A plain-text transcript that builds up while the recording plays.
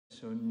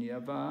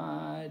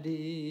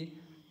sunyavadi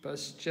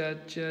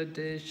paschatya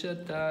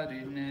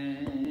deshatarine.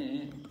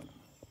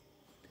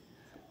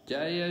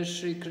 Jaya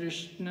Shri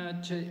Krishna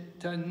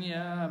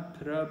Chaitanya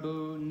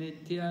Prabhu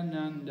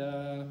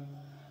Nityananda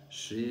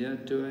Shri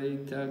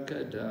Advaita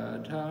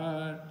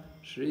Gadadhar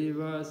Shri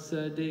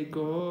Vasadi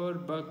Gaur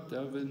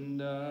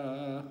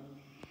Bhaktavinda.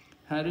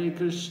 Hare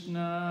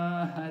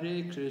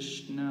Krishna,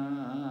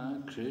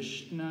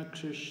 Krishna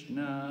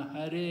Krishna,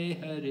 Hare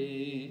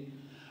Hare,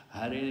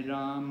 Hare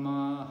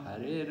Rama,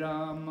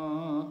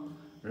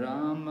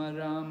 Rama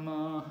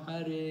Rama,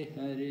 Hare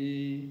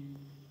Hare.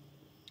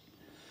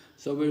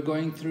 So we're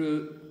going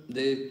through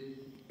the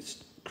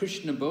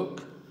Krishna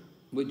book,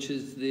 which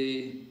is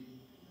the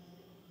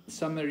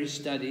summary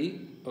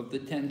study of the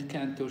 10th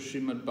canto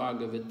Srimad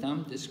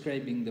Bhagavatam,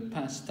 describing the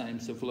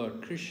pastimes of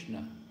Lord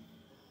Krishna.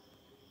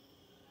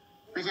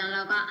 เพราะฉะนั้นเร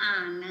าก็อ่า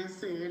นหนัง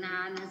สือนะค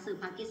ะหนังสือ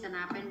พระกิษณ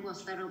าเป็นบท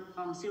สรุปข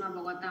องสรีมดบ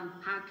กตาม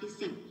ภาคที่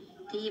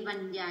10ที่บร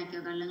รยายเกี่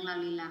ยวกับเรื่องราว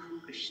ลีลาของ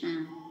คริชนา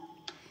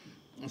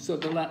So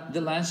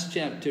the last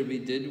chapter we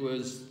did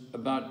was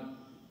about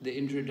the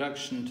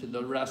introduction to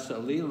the Rasa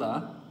Leela,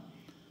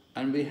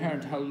 and we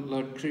heard how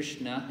Lord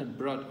Krishna had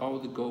brought all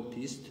the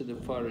gopis to the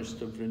forest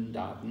of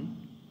Vrindavan.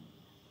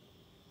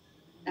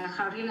 แต่ค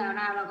ราวที่แล้ว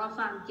นะเราก็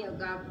ฟังเกี่ยว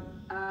กับ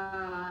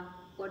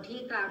บท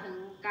ที่กล่าวถึง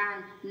การ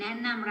แนะ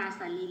นำรา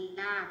สลี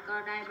ลาก็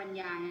ได้บรร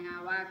ยายนะคะ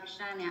ว่าคริช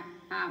นาเนี่ย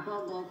พว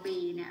กโกปี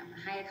เนี่ย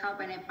ให้เข้าไ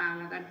ปในป่า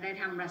แล้วก็ได้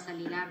ทำราส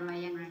ลีลาไว้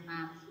อย่างไรบ้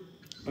าง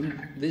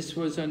This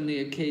was on the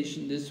occasion,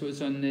 this was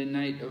on the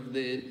night of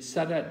the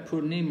Sarat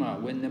Purnima,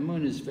 when the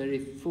moon is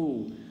very full.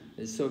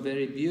 It's so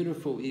very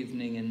beautiful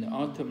evening in the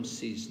autumn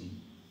season.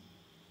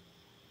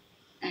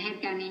 เห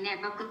ตุการณ์นี้เนี่ย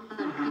ก็เกิด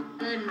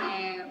ขึ้นใน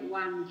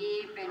วันที่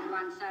เป็น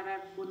วันสารั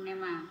ตปุณณ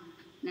มา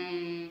ใน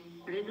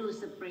ฤดู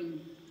สปริง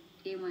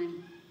ที่มัน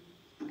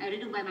ฤ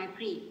ดูใบไม้ผ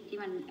ลิที่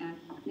มัน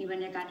มีบร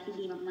รยากาศที่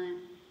ดีมาก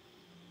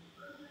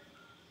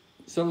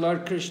ๆ So Lord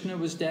Krishna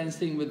was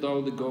dancing with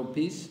all the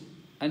gopis,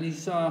 and he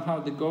saw how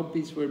the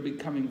gopis were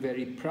becoming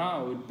very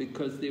proud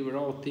because they were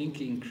all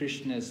thinking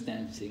Krishna is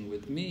dancing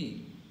with me.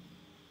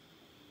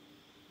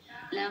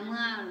 แล้วเ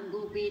มื่อโก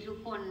ปีทุก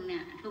คนเนี่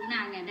ยทุกน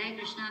างเนี่ยได้ค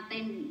ริชนาเ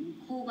ต้น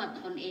คู่กับ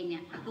ตนเองเนี่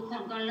ยทุกค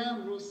นก็เริ่ม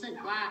รู้สึก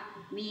ว่า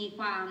มี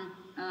ความ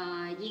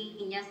ยิ่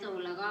งยโส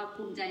แล้วก็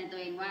ภูมิใจในตั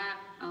วเองว่า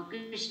ค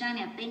ริชนาเ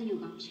นี่ยเต้นอยู่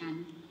กับฉัน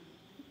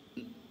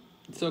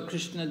So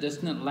Krishna does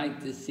not like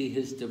to see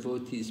his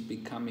devotees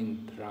becoming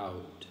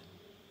proud.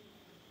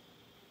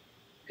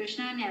 คริช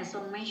นาเนี่ยทร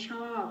งไม่ช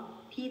อบ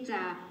ที่จ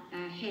ะ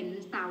เห็น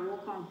สาวก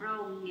ของพระ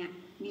องค์เนี่ย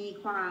มี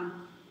ความ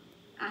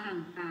อหั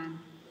งการ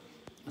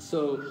So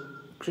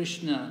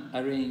Krishna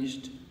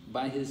arranged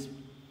by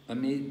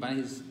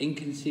his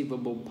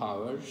inconceivable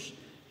powers,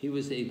 he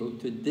was able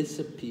to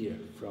disappear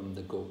from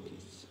the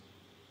gopis.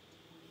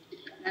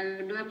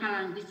 ด้วยพ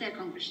ลังพิเศษ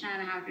ของคริชนา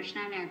นะคะคริชน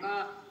าเนี่ยก็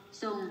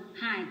ทรง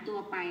หายตัว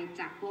ไป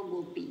จากพวกโก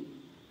ปี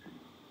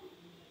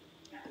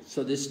So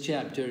this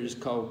chapter is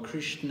called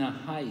Krishna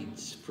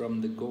hides from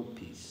the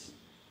gopis.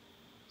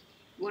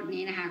 บท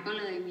นี้นะคะก็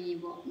เลย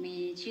มี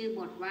ชื่อบ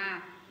ทว่า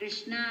คริช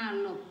นา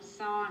หลบ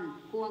ซ่อน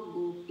พวกโก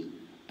ปี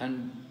And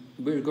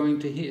we're going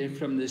to hear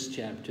from this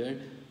chapter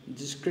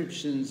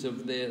descriptions of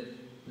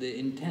the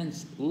intense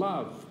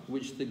love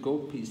which the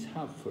gopis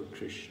have for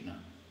Krishna.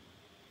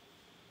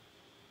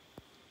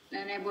 แล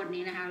ะในบท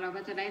นี้นะคะเรา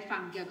ก็จะได้ฟั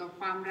งเกี่ยวกับ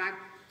ความรัก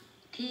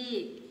ที่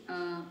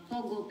พว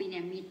กโกปีเ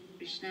นี่ยมีค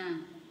ริชนา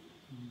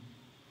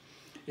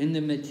In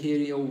the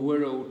material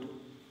world,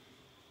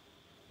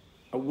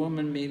 a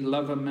woman may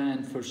love a man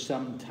for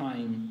some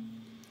time,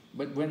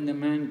 but when the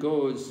man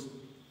goes,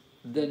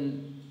 then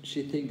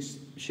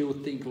she'll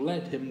think,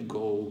 let him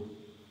go.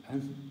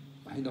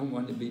 I don't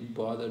want to be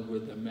bothered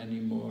with him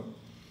anymore.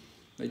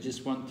 I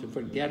just want to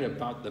forget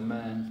about the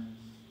man.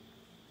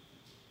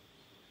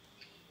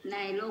 ใน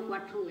โลกวั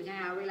ตถุนะ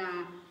คะเวลา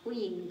ผู้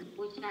หญิงกับ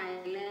ผู้ชาย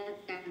เลิก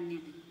กันเนี่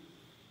ย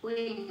ผู้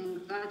หญิง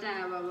ก็จะ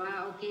แบบว่า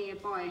โอเค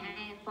ปล่อย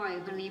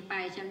คนนี้ไป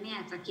ฉันไม่อย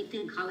ากจะคิดถึ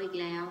งเขาอีก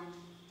แล้ว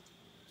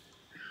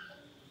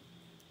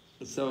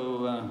So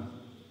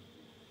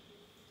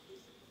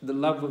the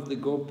love of the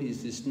gopis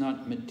is not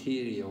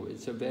material.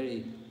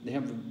 They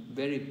have a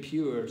very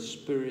pure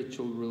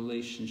spiritual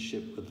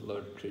relationship with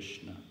Lord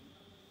Krishna.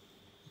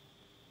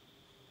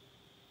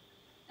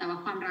 แต่ว่า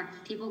ความรัก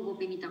ที่พวกโก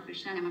ปีมีต่อคริ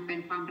ชนาเนี่ยมันเป็น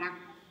ความรัก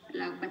แ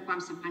ละเป็นความ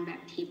สัมพันธ์แบ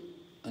บทิพย์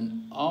And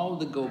all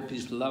the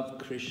gopis love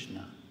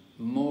Krishna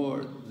more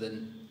than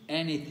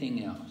anything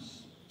else.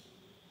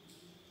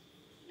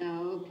 แล้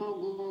วพวก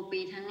โกปี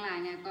ทั้งหลาย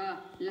เนี่ยก็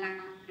รัก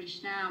คริช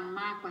นา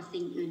มากกว่า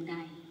สิ่งอื่นใด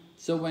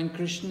So when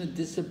Krishna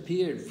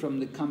disappeared from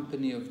the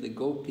company of the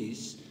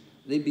gopis,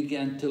 they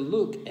began to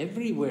look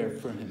everywhere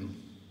for him.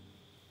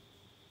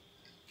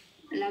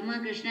 แล้วเมื่อ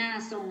คริชนา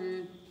ทรง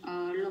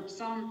หลบ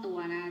ซ่อนตัว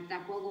นะจา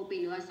กพวกโกปี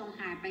หรือว่าทรง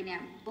หายไปเนี่ย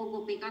พวกโก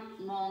ปีก็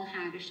มองห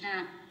าคริชนา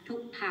ทุ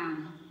กทาง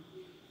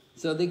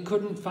So they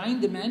couldn't find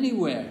him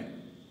anywhere.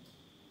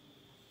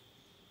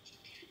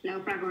 แล้ว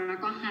ปรากฏว่า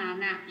ก็หา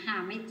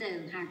ไม่เจอ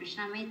หาคริช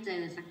นาไม่เจ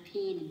อสัก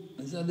ทีนึง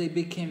And so they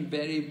became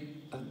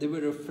they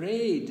were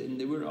afraid and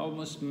they were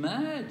almost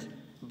mad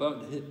about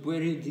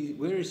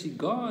where is he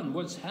gone?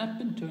 What's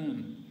happened to him?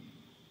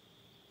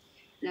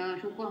 แล้ว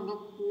ทุกคนก็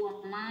กลัว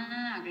ม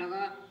ากแล้ว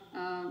ก็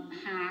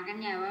หากัน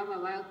ใหญ่ว่าแบ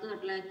บว่าเกิด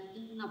อะไร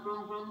ขึ้นกับพระ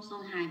องค์ทร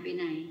งหายไป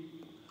ไหน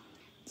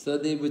So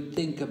they would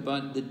think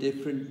about the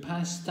different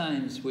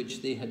pastimes which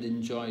they had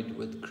enjoyed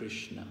with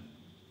Krishna.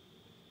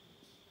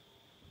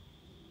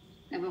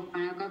 แล้วพวกเข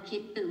าก็คิ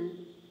ด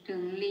ถึ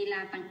งลีล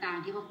าต่าง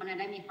ๆที่พวกเขา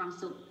ได้มีความ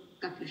สุข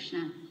กับ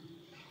Krishna.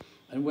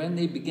 And when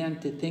they began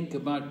to think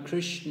about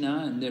Krishna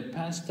and their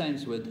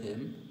pastimes with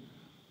him,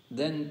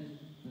 then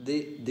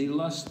they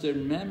lost their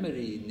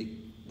memory.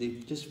 They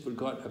just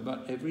forgot about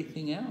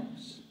everything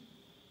else.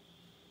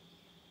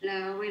 แล้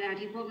วเวลา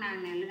ที่พวกนาง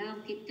เนี่ยเริ่ม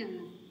คิดถึง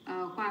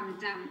ควา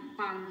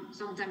ม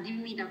ทรงจำที่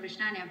มีต่อ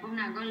Krishna เนี่ยพวก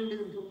นางก็ลื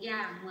มทุกอย่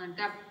างเหมือน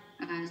กับ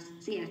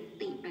เสียส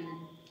ติไปเลย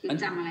คือ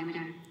จำอะไรไม่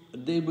ได้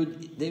They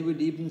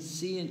would even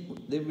see it,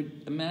 they would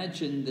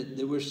imagine that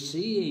they were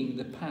seeing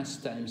the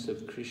pastimes of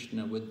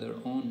Krishna with their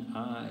own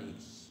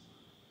eyes.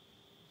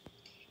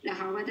 แล้วเ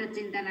ขาก็จะ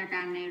จินตนาก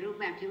ารในรูป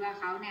แบบที่ว่า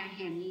เขาเนี่ย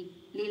เห็น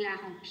ลีลา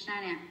ของ Krishna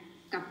เนี่ย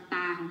กับต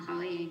าของเขา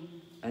เอง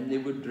And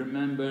they would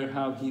remember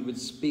how he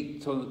would speak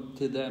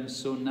to them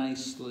so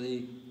nicely.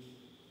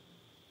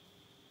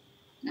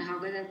 แล้วเขา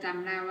ก็จะจ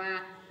ำได้ว่า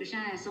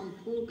Krishna เนี่ยทรง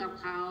พูดกับ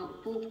เขา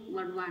พูดห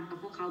วานๆกับ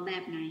พวกเขาแบ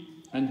บไหน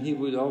And he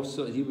would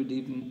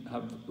even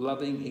have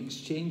loving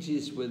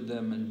exchanges with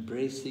them,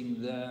 embracing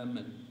them,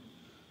 and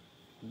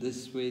this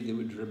way they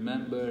would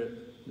remember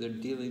their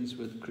dealings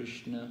with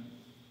Krishna.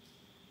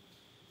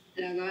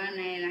 แล้วก็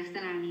ในลักษ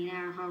ณะนี้น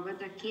ะเขาก็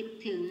จะคิด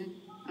ถึง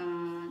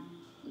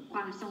คว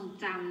ามทรง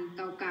จำ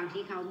เก่าๆ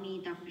ที่เขามี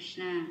ต่อ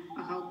Krishna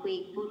ว่าเขา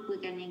พูดคุย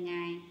กันยังไง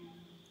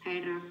ใคร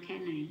รักแค่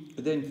ไหน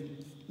Then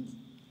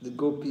the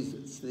gopis,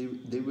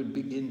 they would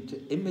begin to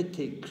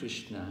imitate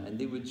Krishna, and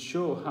they would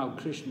show how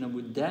Krishna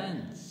would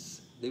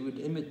dance. They would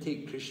imitate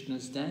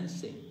Krishna's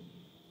dancing.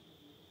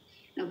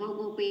 แล้วพวกโ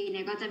กปีเ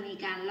นี่ยก็จะมี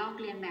การลอก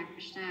เลียนแบบ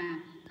Krishna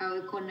เขา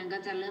อีกคนหนึ่งก็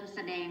จะเริ่มแส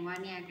ดงว่า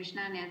เนี่ย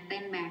Krishna เนี่ยเต้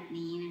นแบบ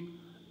นี้นะ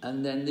And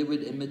then they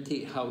would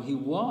imitate how he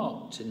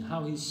walked and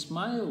how he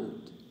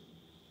smiled.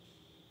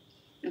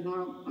 แล้ว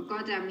ก็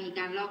จะมี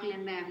การลอกเลีย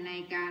นแบบใน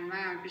การ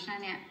ว่า Krishna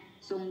เนี่ย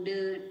ทรง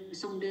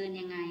เดิน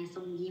ยังไงท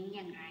รงยิ้มอ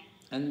ย่างไร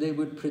And they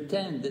would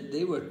pretend that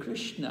they were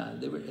Krishna.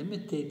 They were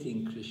imitating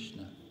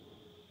Krishna.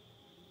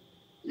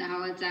 แล้วเขา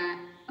ก็จะ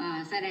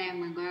แสดงเ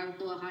หมือนกับ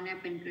ตัวเขาเนี่ย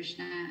เป็น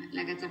Krishna แ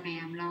ล้วก็จะพยา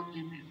ยามลอกเลี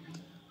ยนแบบ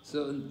So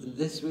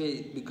this way,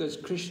 because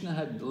Krishna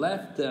had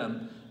left them,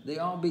 they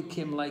all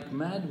became like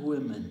mad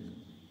women.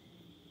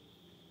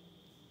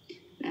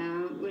 แล้ว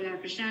เวลา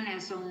Krishna เนี่ย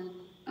ทรง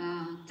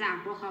จาก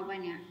พวกเขาไป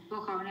เนี่ยพว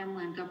กเขาเนี่ยเห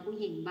มือนกับผู้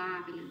หญิงบ้า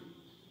ไปเลย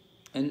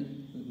And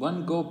one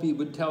gopi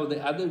would tell the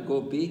other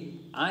gopi,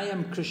 I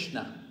am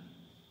Krishna.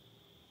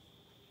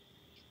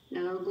 แ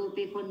ล้วโก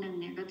ปีคนหนึ่ง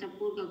เนี่ยก็จะ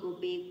พูดกับโก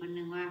ปีคนห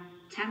นึ่งว่า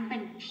ฉันเป็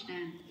น Krishna.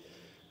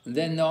 And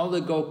then all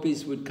the gopis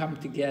would come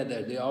together.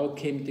 They all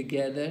came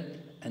together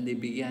and they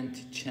began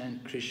to chant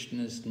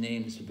Krishna's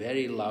names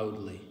very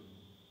loudly.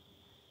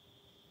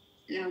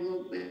 แล้วโก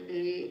ปี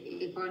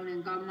อีกคนหนึ่ง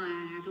ก็มา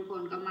ทุกค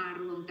นก็มา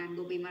รวมกันโก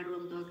ปีมารว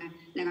มตัวกัน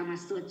แล้วก็มา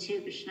สวดชื่อ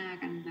Krishna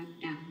กันแบบ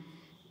ดัง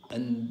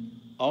And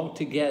all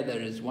together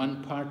as one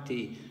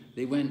party,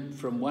 they went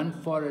from one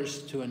forest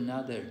to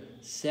another,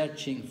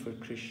 searching for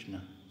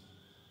Krishna.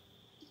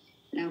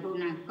 แล้วพวก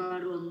นั้นก็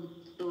รวม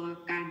ตัว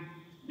กัน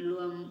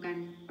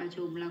ประ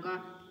ชุมแล้วก็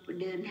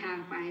เดินทาง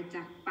ไปจ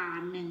ากป่า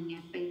หนึ่งเนี่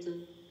ยไปสู่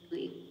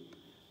อีก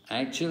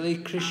Actually,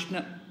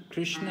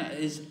 Krishna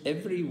is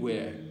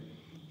everywhere.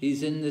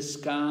 He's in the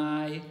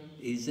sky,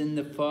 he's in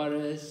the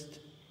forest,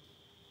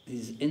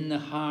 he's in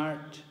the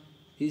heart,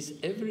 he's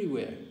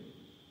everywhere.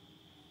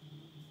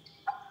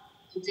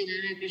 จริงๆแ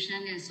ล้ว Krishna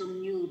เนี่ยทรง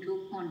อยู่ทุก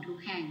คนทุก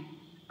แห่ง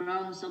พระ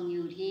องค์ทรงอ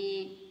ยู่ที่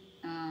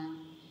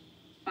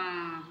ป่า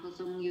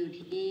ทรงอยู่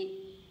ที่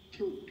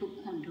ทุก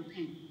คนทุกแ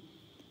ห่ง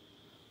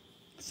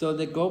So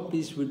the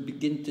gopis would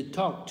begin to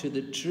talk to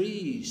the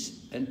trees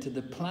and to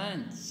the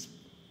plants.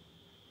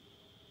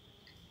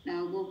 แล้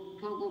วพ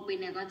วกโกปี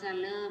เนี่ยก็จะ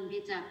เริ่ม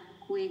ที่จะ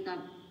คุยกับ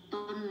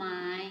ต้นไ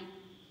ม้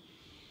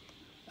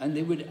And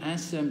they would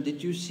ask them, did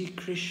you see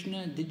Krishna?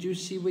 Did you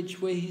see which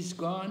way he's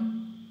gone?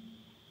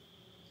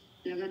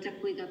 แล้วก็จะ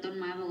คุยกับต้น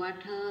ไม้บอกว่า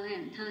เธอเ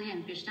ห็น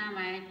Krishna ไห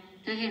ม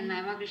เธอเห็นไหม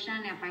ว่า Krishna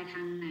เนี่ยไปท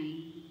างไหน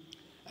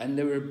And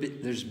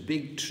there's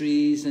big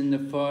trees in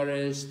the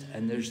forest,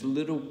 and there's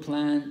little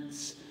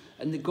plants,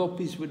 and the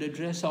gopis would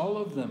address all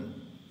of them.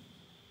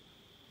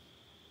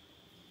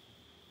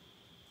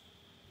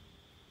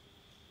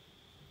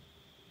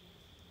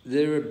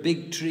 There are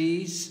big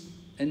trees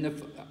in the...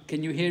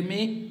 Can you hear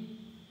me?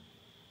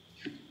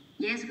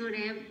 Yes,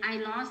 Gurudev. I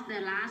lost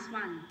the last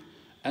one.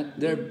 And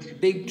there are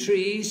big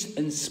trees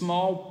and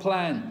small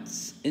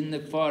plants in the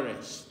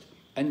forest,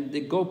 and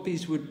the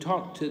gopis would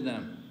talk to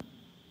them.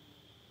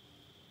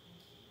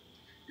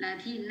 และ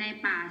ที่ใน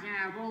ป่าใช่ไหม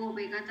พวกโก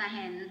ปีก็จะเ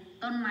ห็น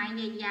ต้นไม้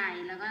ใหญ่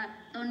ๆแล้วก็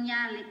ต้นหญ้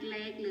าเ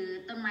ล็กๆหรือ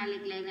ต้นไม้เ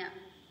ล็กๆเนี่ย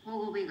พวก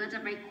โกปีก็จะ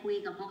ไปคุย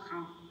กับพวกเขา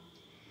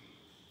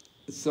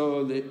So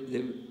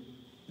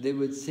they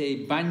would say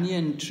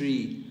banyan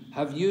tree,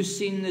 have you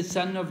seen the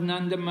son of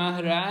Nanda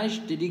Maharaj?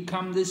 Did he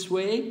come this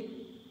way?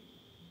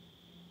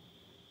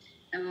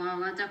 เรา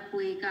ก็จะ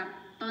คุยกับ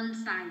ต้น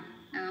ไทร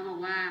บอก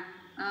ว่า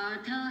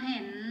เธอเห็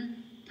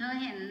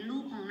นลู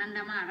กของนันด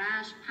ามหารา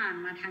ชผ่าน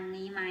มาทาง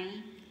นี้ไหม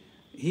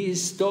He's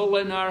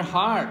stolen our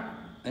heart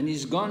and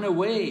he's gone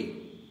away,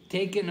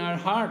 taken our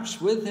hearts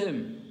with him.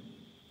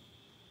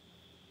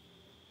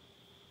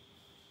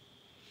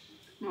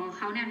 บอกเ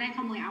ขาเนี่ยได้ข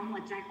โมยเอาหั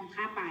วใจของ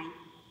ข้าไป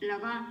แล้ว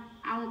ก็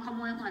เอาขโม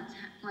ย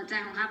หัวใจ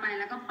ของข้าไป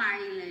แล้วก็ไป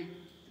เลย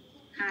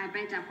หายไป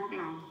จากพวก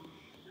เรา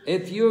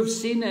If you've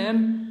seen him,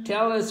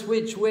 tell us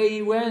which way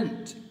he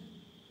went.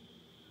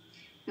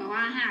 บอก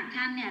ว่าหาก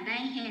ท่านเนี่ยได้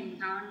เห็น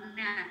เขาเ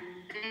นี่ย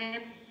ได้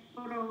โป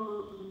ร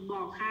ดบ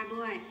อกข้า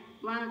ด้วย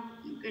ว่า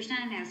คริชนา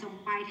เนี่ยส่ง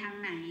ไปทาง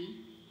ไหน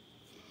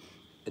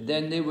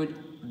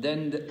Then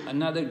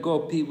another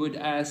gopi would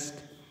ask,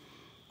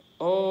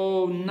 "Oh,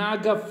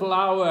 Naga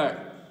flower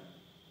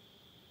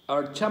or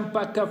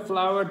Champaka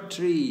flower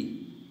tree,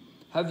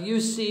 have you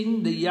seen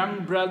the young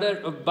brother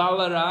of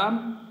Balaram?"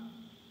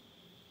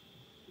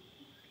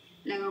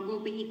 แล้วก็โก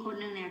ปีอีกคน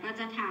หนึ่งเนี่ยก็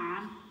จะถาม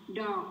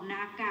ดอกน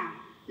ากะ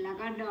แล้ว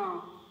ก็ดอก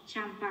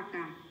ชัมปาก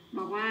ะบ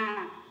อกว่า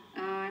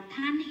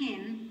ท่านเห็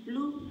น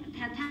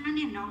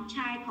น้องช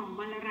ายของบ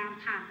าลาราม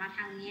ผ่านมาท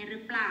างนี้หรื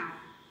อเปล่า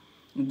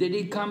Did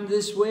he come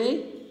this way?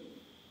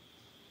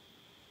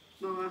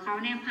 บอกว่าเขา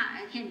เนี่ย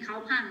เห็นเขา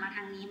ผ่านมาท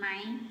างนี้ไหม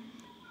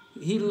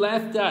He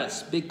left us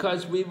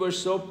because we were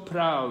so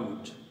proud.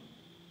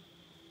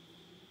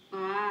 บอ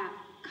กว่า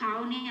เขา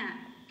เนี่ย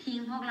ทิ้ง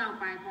พวกเรา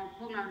ไปเพราะ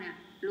พวกเราเนี่ย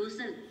รู้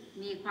สึก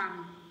มีความ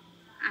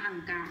อหัง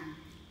การ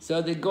So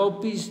the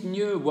gopis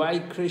knew why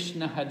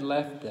Krishna had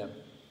left them.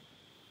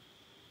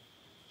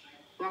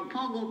 พ่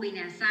อโกปีเ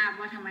นี่ยทราบ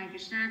ว่าทำไมกฤ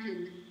ษณาถึง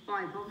ปล่อ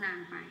ยพวกนาง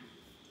ไป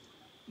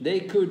They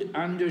could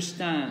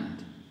understand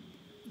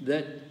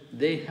that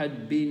they had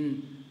been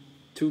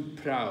too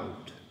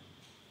proud.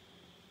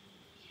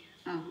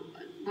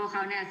 พวกเข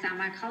าเนี่ยสา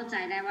มารถเข้าใจ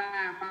ได้ว่า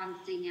ความ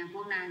จริงเนี่ยพ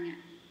วกนางเนี่ย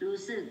รู้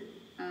สึก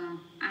อ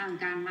หัง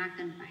การมากเ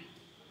กินไป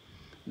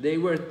They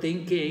were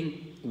thinking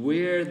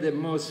we're the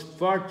most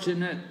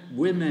fortunate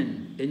women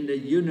in the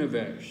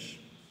universe.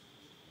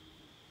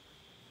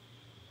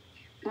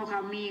 พวกเข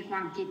ามีคว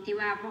ามคิดที่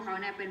ว่าพวกเขา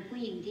เนี่ยเป็นผู้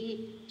หญิงที่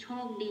โช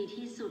คดี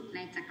ที่สุดใน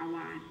จักรว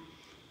าล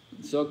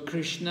So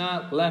Krishna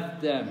left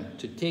them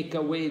to take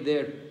away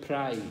their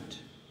pride.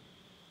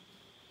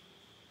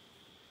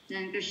 ดัง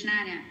นั้นกฤษณา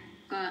เนี่ย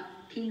ก็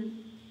ทิ้ง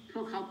พ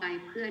วกเขาไป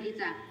เพื่อที่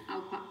จะเอา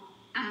ความ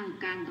อหัง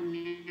การตรง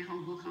นี้ของ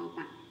พวกเขาไป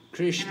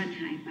ให้มัน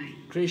หายไป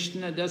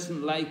Krishna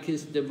doesn't like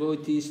his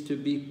devotees to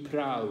be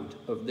proud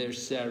of their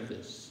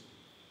service.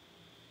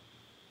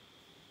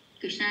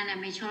 กฤษณาเนี่ย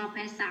ไม่ชอบใ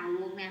ห้สาว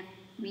กเนี่ย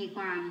มีค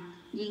วาม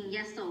ยิ่งย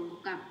โส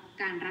กับ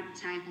การรับ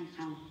ใช้ของเข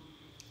า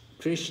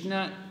Krishna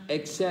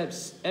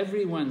accepts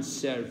everyone's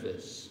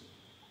service.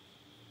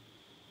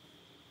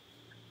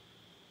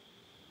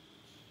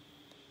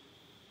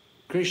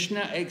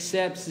 Krishna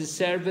accepts the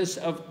service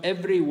of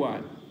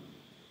everyone.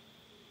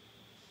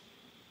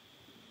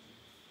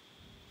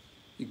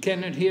 You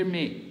cannot hear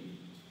me.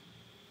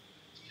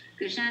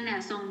 กฤษณาเนี่ย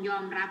ทรงยอ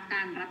มรับก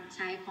ารรับใ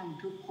ช้ของ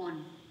ทุกคน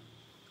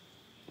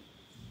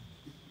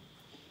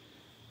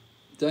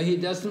So he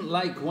doesn't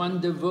like one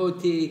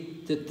devotee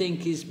to think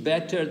he's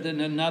better than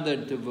another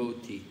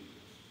devotee.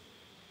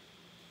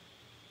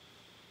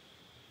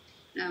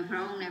 พระ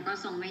องค์เนี่ยก็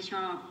ทรงไม่ช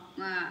อบ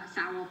ว่าส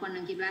าวกคนห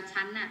นึ่งคิดว่า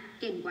ฉันน่ะ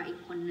เก่งกว่าอีก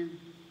คนหนึ่ง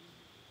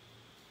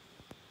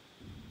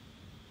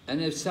And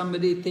if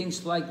somebody thinks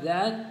like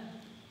that,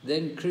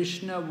 then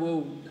Krishna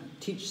will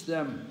teach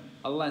them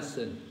a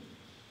lesson.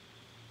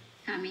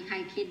 ถ้ามีใคร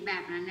คิดแบ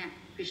บนั้นเนี่ย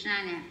กฤษณา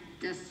เนี่ย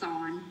จะสอ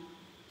น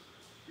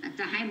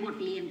จะให้บท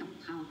เรียนกับ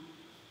เขา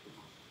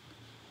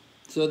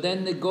So then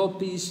the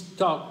gopis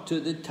talked to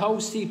the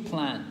Tulsi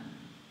plant.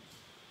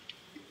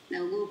 แล้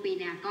วโกปี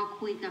เนี่ยก็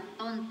คุยกับ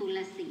ต้นตุล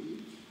สี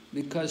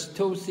Because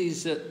Tulsi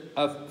is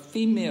a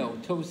female,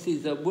 Tulsi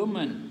is a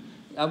woman,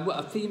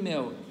 a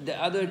female.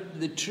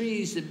 The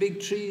trees, the big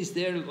trees,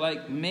 they're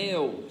like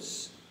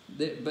males.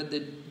 But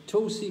the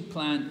Tulsi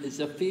plant is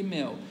a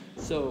female.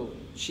 So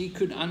she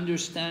could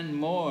understand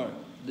more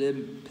the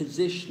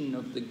position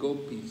of the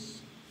gopis.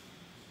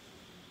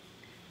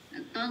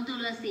 ต้นตุ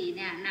ลสีเ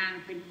นี่ยนาง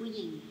เป็นผู้ห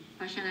ญิงเพ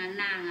ราะฉะนั้น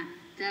นาง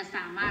จะส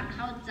ามารถเ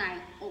ข้าใจ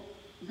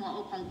หัวอ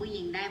กของผู้ห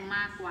ญิงได้ม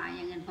ากกว่าอ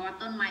ย่างเงี้ยเพราะว่า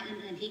ต้นไม้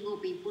อื่นๆที่โก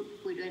ปีพูด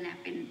คุยด้วยเนี่ย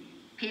เป็น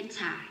เพศ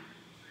ชาย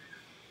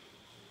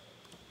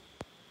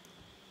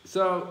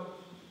So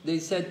they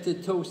said to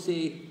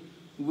Tulsi,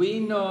 "We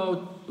know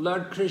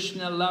Lord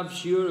Krishna loves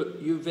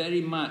you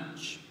very much."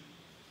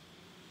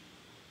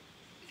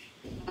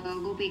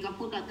 โกปีก็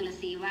พูดกับตุล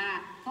สีว่า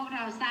พวกเร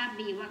าทราบ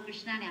ดีว่าคริ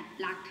ชนาเนี่ย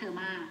รักเธอ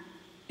มาก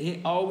He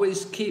always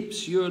keeps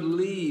your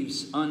leaves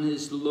on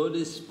his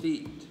lotus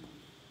feet.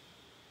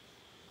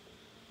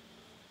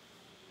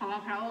 เพราะว่า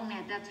พระองค์เนี่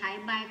ยจะใช้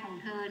ใบของ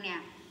เธอเนี่ย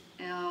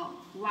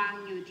วาง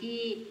อยู่ที่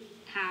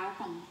เท้าข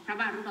องพระ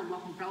บาทรูปดอกบัว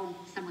ของพระองค์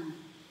เสมอ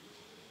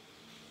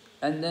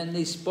And then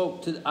they spoke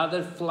to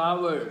other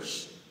flowers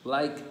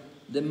like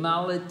the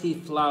malati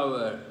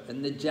flower and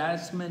the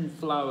jasmine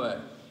flower.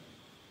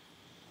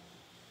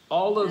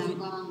 all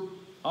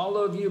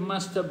of you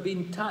must have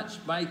been touched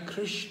by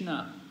Krishna.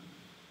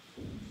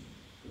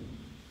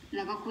 แ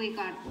ล้วก็คุย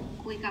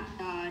กับ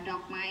ดอ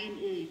กไม้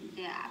อื่นๆ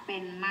จะเป็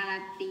นมาลา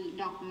ตี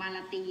ดอกมาล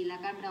าตีแล้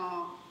วก็ดอ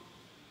ก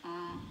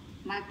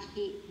ม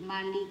า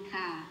ลิค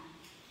า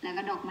แล้ว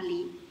ก็ดอกมะ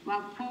ลิว่า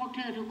พวกเธ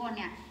อทุกคนเ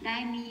นี่ยได้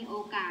มีโอ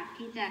กาส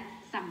ที่จะ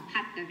สัมผั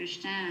สกับ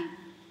Krishna.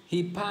 He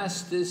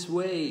passed this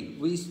way.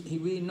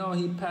 We know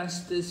he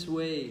passed this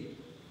way.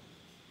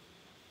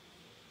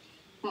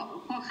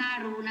 พวกข้า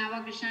รู้นะว่า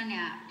Krishna เ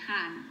นี่ยผ่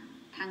าน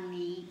ทาง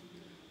นี้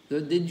So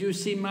did you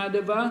see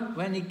Madhava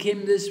when he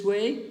came this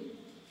way?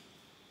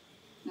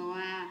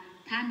 ว่า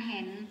ท่านเ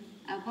ห็น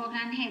พวก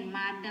ท่านเห็นม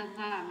าดาว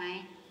ะไหม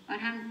ว่า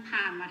ท่าน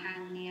ผ่านมาทาง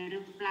นี้ห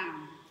รือเปล่า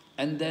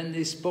And then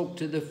they spoke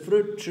to the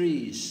fruit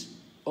trees.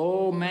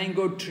 Oh,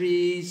 mango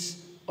trees.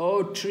 Oh,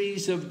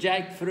 trees of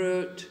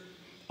jackfruit.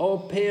 Oh,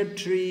 pear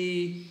tree.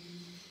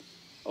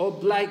 Oh,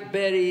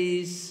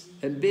 blackberries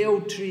and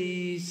bale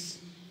trees.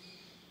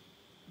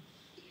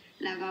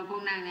 แล้วก็พว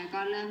กนางเนี่ย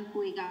ก็เริ่ม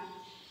คุยกับ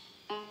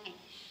ต้น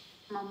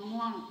มะ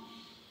ม่วง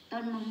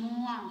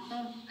ต้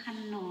นข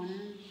นุน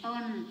ต้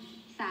น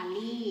สา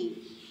ลี่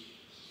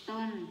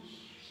ต้น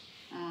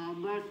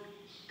เบอร์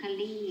ค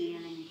ลีอ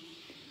ะไร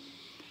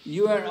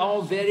You are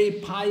all very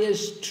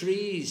pious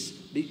trees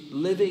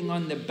living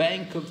on the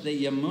bank of the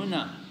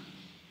Yamuna.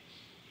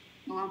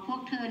 บอกว่าพว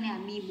กเธอเนี่ย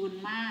มีบุญ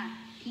มาก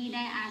ที่ไ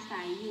ด้อา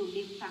ศัยอยู่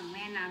ริมฝั่งแ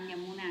ม่น้ำย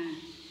มุนา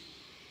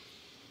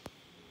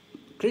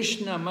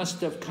Krishna must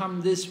have come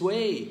this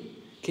way.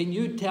 Can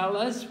you tell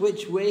us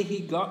which way he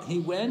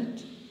went?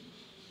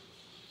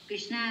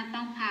 Krishna ต้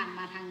องผ่านม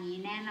าทางนี้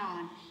แน่นอ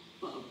น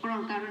โปร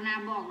ดกรุณา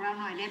บอกเรา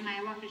หน่อยได้ไหม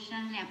ว่า Krishna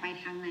เนี่ยไป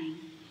ทางไหน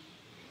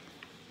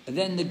And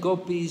then the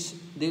gopis,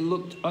 they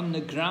looked on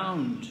the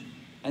ground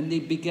and they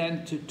began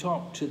to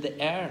talk to the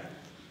earth,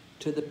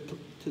 to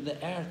the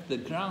earth,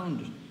 the ground.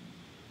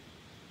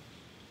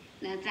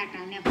 แล้วจาก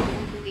นั้นเนี่ยพวก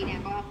กุฎีเนี่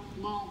ยก็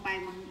มอง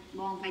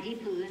ไปที่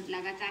พื้นแล้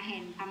วก็จะเห็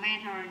นพระแม่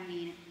ธรณี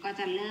ก็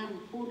จะเริ่ม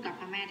พูดกับ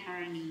พระแม่ธ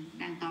รณี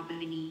ดังต่อไป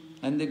นี้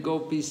And the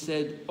gopis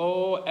said,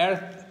 "Oh,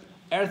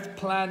 earth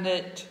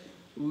planet,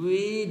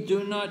 we do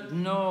not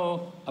know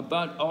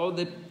about all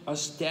the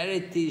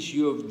austerities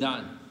you have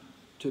done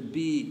to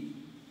be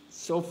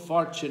so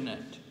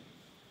fortunate."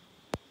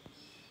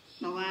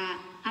 บอกว่า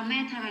พระแม่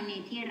ธรณี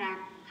ที่รัก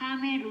ข้า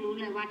ไม่รู้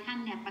เลยว่าท่าน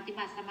เนี่ยปฏิ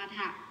บัติสมถ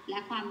ะและ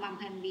ความบำ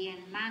เพ็ญเพียร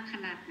มากข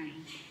นาดไหน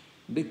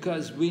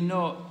Because we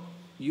know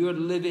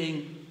you're living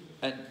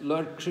and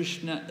Lord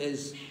Krishna is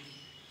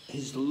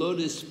his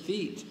lotus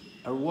feet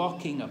are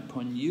walking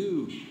upon you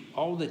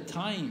all the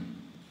time.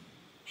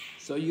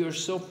 So you're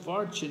so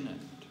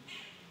fortunate.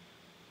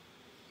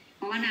 เพ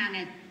ราะว่านางเ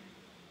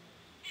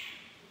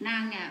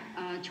นี่ย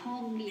โช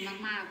คดี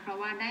มากๆเพราะ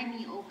ว่าได้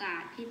มีโอกา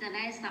สที่จะไ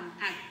ด้สัม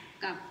ผัส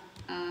กับ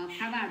พ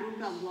ระบาทรูป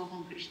ดอกบัวขอ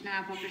งกฤษณา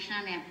เพราะกฤษณา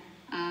เนี่ย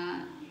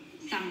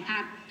สัมผั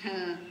สเธ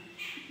อ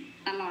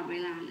ตลอดเว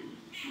ลาเลย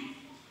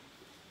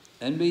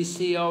And we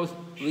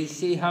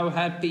see how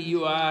happy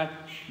you are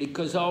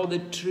because all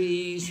the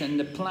trees and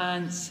the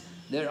plants,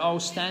 they're all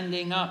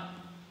standing up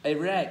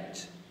erect.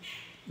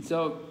 So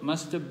it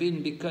must have been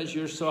because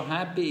you're so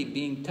happy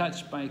being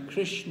touched by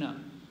Krishna.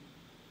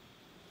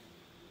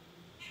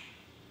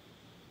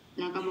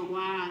 แล้วก็บอก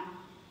ว่า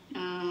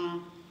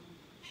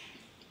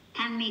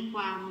ท่านมีค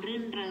วามรื่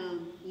นเริง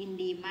ยิน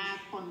ดีมาก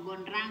ผลบ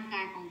นร่างก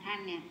ายของท่าน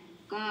เนี่ย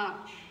ก็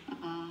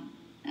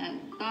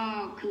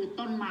คือ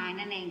ต้นไม้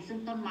นั่นเองซึ่ง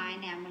ต้นไม้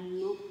เนี่ยมัน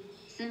ลุก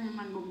ซึ่ง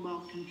มันบ่งบอ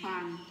กถึงควา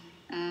ม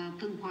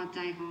พึงพอใจ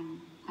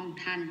ของ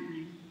ท่าน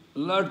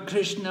Lord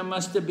Krishna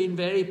must have been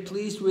very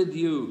pleased with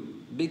you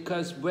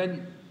because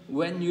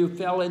when you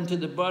fell into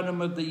the bottom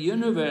of the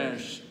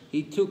universe,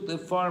 he took the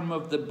form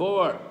of the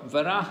boar,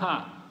 Varaha,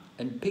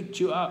 and picked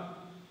you up.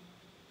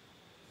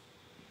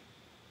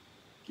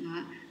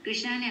 กฤ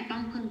ษณะเนี่ยต้อ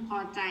งพึงพอ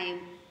ใจ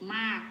ม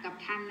ากกับ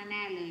ท่านแ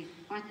น่ๆเลย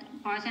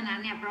เพราะฉะนั้น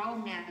เนี่ยพระอง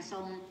ค์เนี่ยท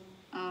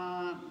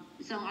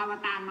รงอว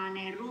ตารมาใ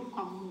นรูปข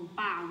องหมู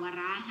ป่าว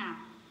ราหะ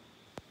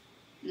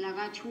แล้ว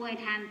ก็ช่วย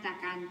ท่านจาก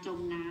การจม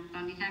น้ำตอ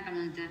นนี้ท่านกำ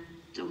ลังจะ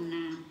จม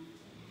น้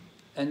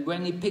ำ And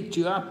when he picked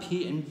you up, he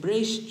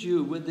embraced you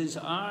with his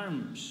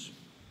arms.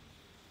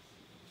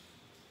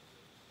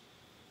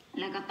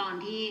 แล้วก็ตอน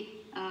ที่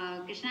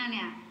กฤษณะเ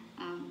นี่ย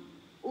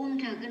อุ้ม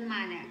เธอขึ้นมา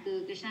เนี่ยคือ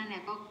กฤษณะเนี่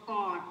ยก็ก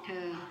อดเธ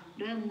อ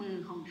ด้วยมือ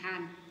ของท่า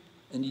น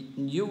And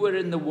you were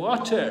in the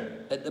water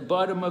at the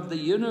bottom of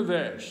the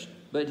universe,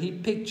 but he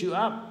picked you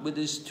up with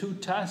his two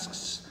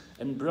tusks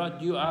and brought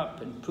you up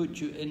and put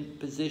you in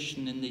position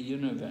in the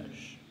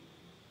universe.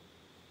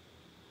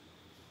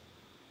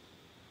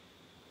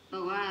 บอ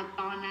กว่า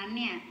ตอนนั้น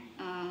เนี่ย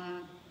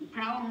พ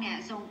ระองค์เนี่ย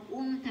ทรง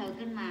อุ้มเธอ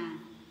ขึ้นมา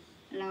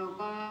แล้ว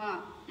ก็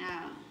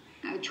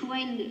ช่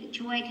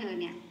วยเธอ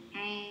เนี่ยใ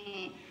ห้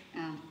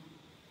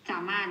สา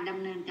มารถด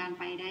ำเนินการ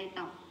ไปได้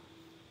ต่อ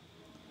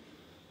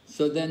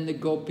So then the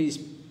gopis,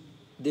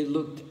 they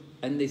looked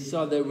and they saw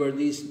there were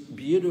these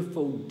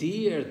beautiful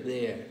deer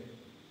there,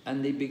 and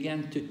they began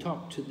to talk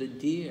to the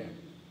deer.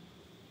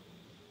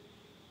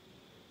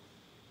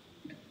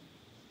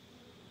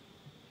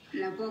 แ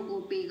แล้วพวกกู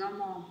ปีก็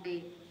มองไป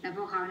แล้วพ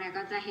วกเขาเนี่ย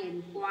ก็จะเห็น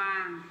กว้า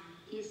ง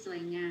ที่สว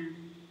ยงาม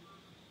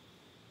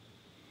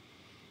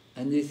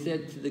And they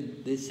said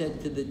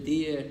to the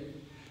deer,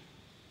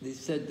 they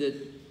said that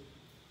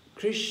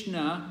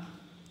Krishna,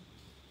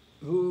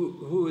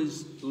 who is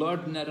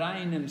Lord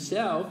Narayan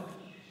himself,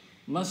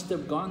 must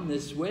have gone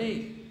this way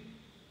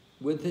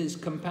with his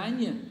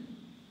companion.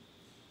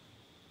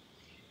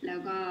 แล้ว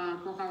ก็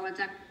พวกเขาก็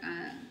จะ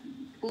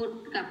พูด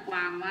กับกว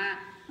างว่า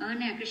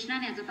เนี่ยคริชนา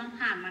เนี่ยจะต้อง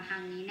ผ่านมาทา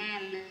งนี้แน่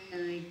เล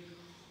ย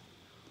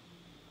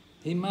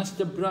He must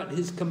have brought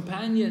his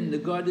companion,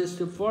 the goddess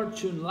of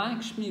fortune,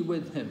 Lakshmi,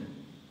 with him.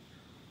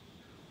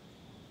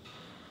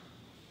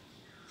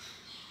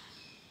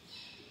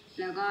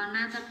 แล้วก็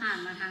น่าจะผ่าน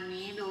มาทาง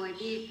นี้โดย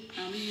ที่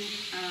มี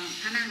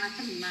พระนางรัศ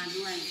มีมา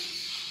ด้วย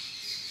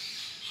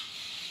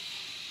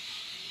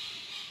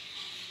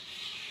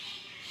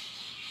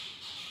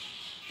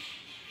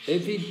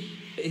If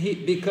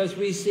because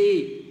we see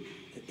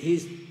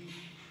he's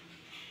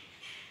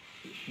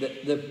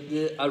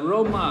the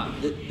aroma,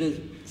 the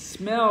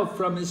smell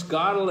from his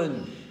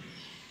garland,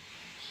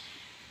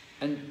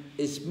 and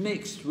is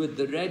mixed with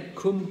the red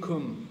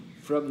kumkum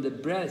from the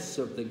breasts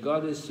of the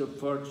goddess of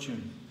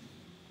fortune.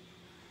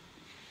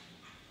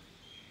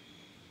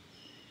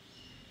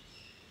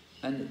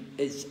 And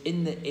it's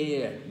in the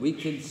air, we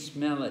can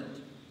smell it.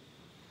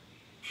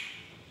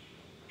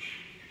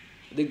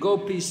 The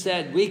gopis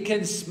said, we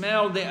can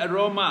smell the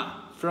aroma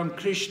from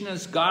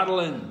Krishna's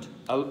garland,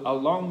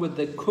 along with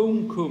the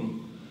kumkum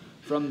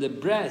from the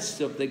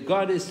breast of the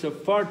goddess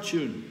of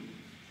fortune.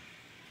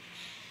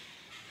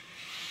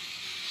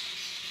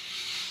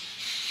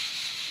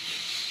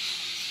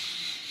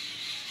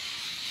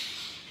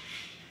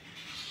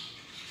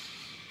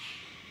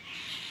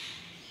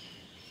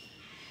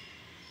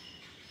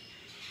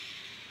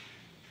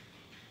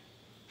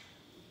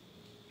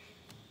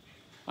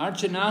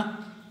 Archana?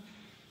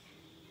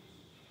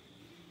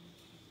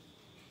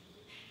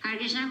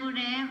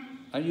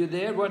 Are you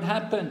there? What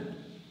happened?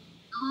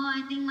 Oh,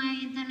 I think my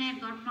internet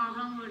got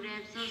problem with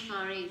it. So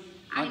sorry.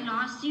 I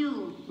lost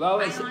you. Well,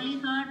 I only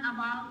heard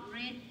about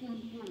red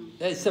kumkum.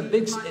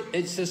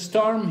 It's a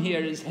storm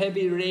here. It's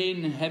heavy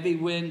rain, heavy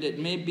wind. It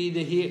may be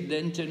the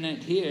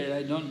internet here.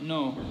 I don't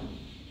know.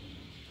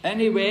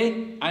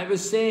 Anyway, I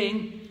was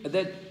saying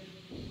that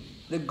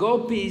the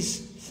gopis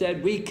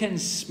said we can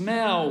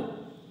smell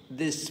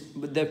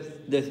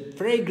the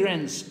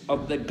fragrance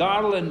of the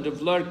garland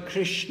of Lord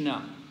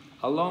Krishna,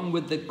 along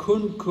with the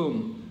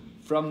kumkum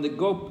from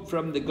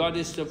the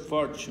goddess of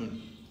fortune.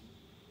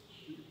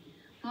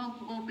 พวก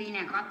โกปีเ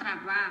นี่ยก็ตรัส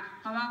ว่า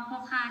เพราะว่าพว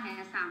กข้าเนี่ย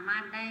สามา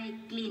รถได้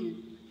กลิ่น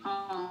ขอ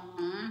ง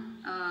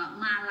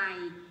มาลัย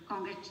ของ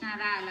กฤษณา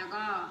ได้แล้ว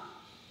ก็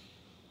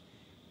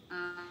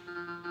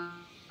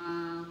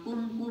กุ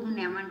มเ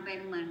นี่ยมันเป็น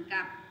เหมือน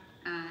กับ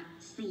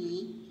สี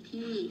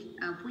ที่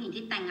ผู้หญิง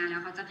ที่แต่งงานแล้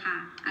วเขาจะทา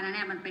อันนั้นเ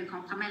นี่ยมันเป็นขอ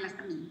งพระแม่ลักษ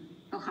มี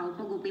พวก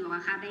โกปีบอกว่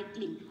าข้าได้ก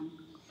ลิ่นของ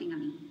สิ่ง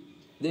นี้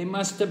They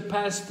must have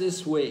passed this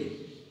way,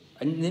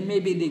 and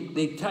maybe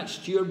they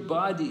touched your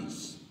bodies.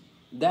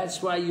 That's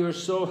why you're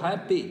so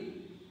happy.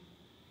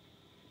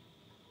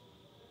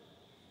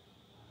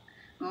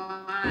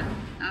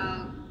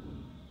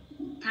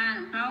 ท่าน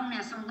พระองค์เนี่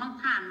ยทรงต้อง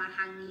ผ่านมาท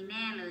างนี้แ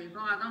น่เลยพ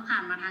วกเราต้องผ่า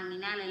นมาทางนี้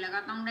แน่เลยแล้วก็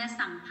ต้องได้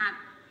สัมผัส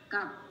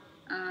กับ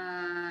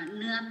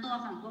เนื้อตัว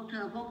ของพวก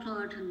เธอ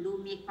ถึงดู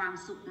มีความ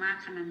สุขมาก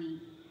ขนาดนี้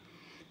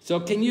So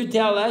can you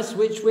tell us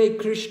which way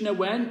Krishna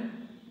went?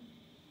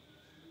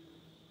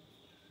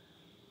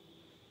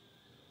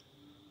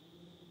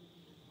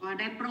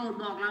 ได้โปรด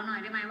บอกเราหน่อย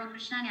ได้ไหมว่าค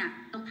ริชนาเนี่ย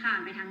ต้องผ่าน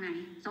ไปทางไหน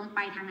ทรงไป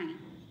ทางไหน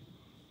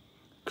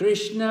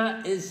Krishna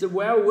is the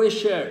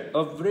well-wisher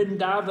of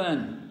Vrindavan.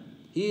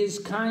 He is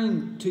kind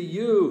to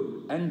you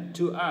and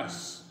to us.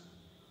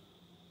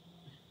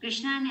 คริช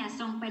นาเนี่ย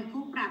ทรงเป็น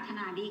ผู้ปรารถน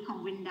าดีของ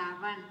วรินดา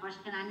วันเพราะฉ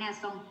ะนั้นเนี่ย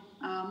ทรง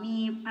มี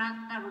พระ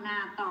กรุณา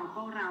ต่อพ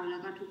วกเราแล้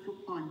วก็ทุก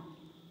ๆคน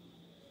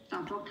ต่อ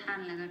พวกท่าน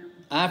แล้วก็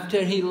After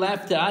he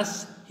left us,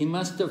 he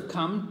must have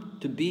come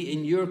to be in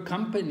your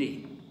company.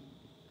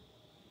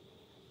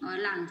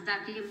 หลังจาก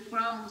ที่พร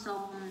ะองค์ทร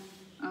ง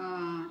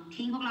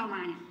ทิ้งพวกเราม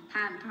าเนี่ย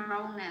ท่านพระ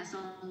องค์เนี่ยทร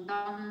งต้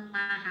องม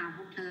าหาพ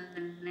วกเธอ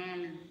แน่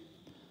เลย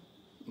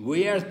We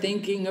are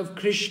thinking of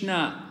Krishna,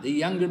 the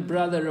younger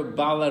brother of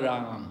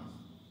Balaram.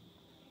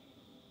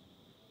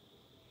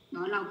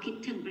 เราคิด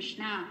ถึงคริช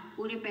นา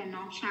ผู้ที่เป็น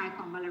น้องชายข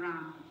องบาลารา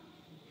ม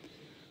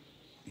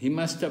He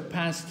must have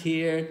passed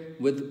here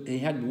he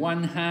had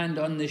one hand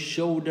on the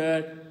shoulder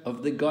of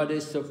the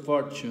goddess of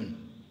fortune,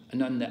 and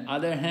on the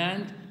other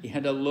hand he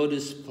had a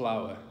lotus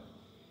flower.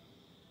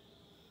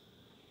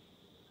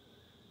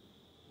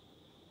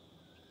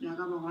 แล้ว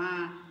ก็บอกว่า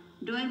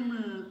ด้วย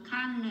มือ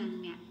ข้างหนึ่ง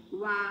เนี่ย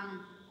วาง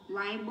ไ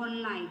ว้บน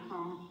ไหล่ข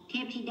องเท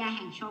พธิดาแ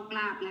ห่งโชคล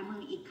าภและมื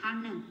ออีกข้าง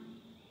หนึ่ง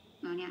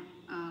เนี่ย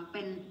เ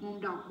ป็นมุม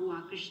ดอกบัว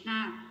คริชนา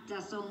จะ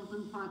ทรงพึ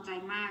งพอใจ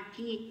มาก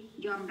ที่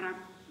ยอมรับ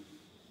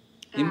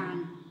การ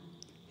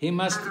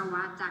คารว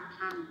ะจาก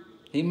ท่าน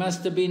He must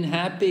have been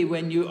happy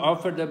when you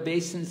offered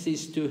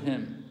obeisances to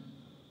him.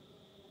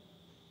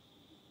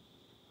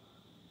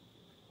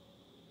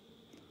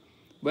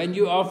 when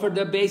you offer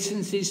the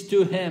obeisances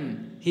to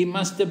him, he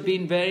must have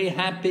been very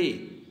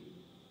happy.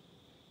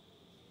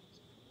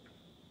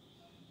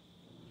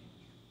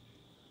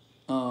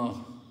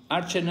 Oh,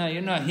 Archana,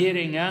 you're not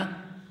hearing, huh?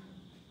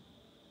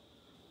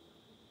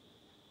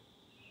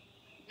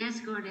 Yes,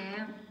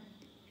 Gurudev.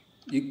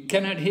 You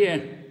cannot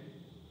hear.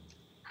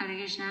 Hare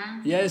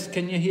Krishna. Yes,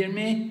 can you hear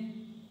me?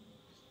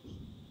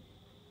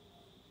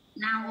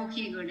 Now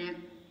okay, Gurudev.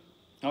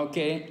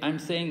 Okay, I'm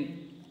saying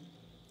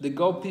the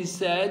gopis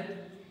said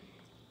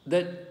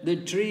that the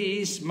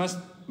trees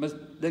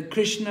that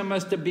Krishna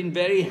must have been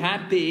very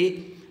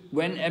happy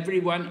when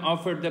everyone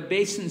offered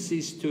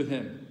obeisances to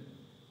him.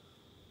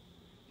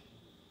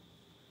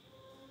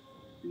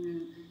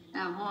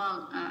 พวก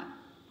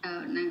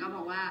นั้นก็บ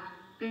อกว่า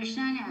คริชน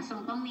าเนี่ยทรง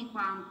ต้องมีคว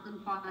ามพึง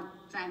พอ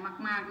ใจ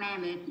มากๆแน่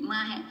เลยเมื่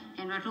อเ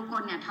ห็นว่าทุกค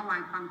นเนี่ยถวา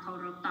ยความเคา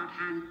รพต่อ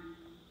ท่าน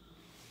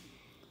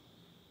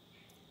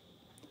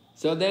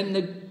So then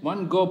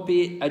one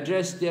gopi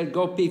addressed their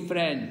gopi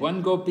friend. One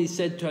gopi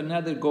said to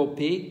another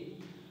gopi,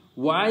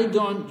 "Why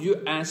don't you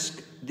ask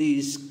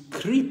these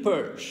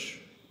creepers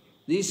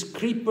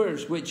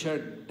which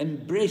are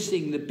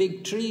embracing the big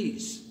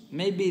trees?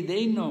 Maybe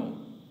they know."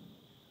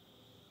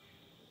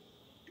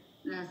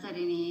 แล้วเสร็จ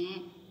นี้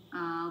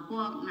พ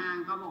วกนาง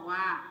ก็บอก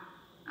ว่า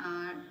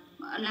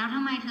แล้วท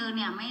ำไมเธอเ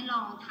นี่ยไม่ล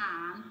องถา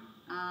ม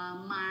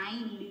ไม้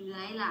เลื้อ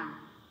ยล่ะ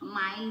ไ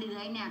ม้เลื้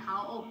อยเนี่ยเขา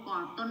โอบกอ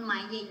ดต้นไม้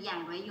ใหญ่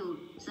ๆไว้อยู่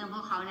ซึ่งพ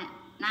วกเขาเนี่ย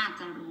น่า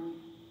จะรู้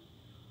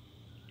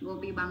โก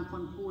ปีบางค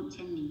นพูดเ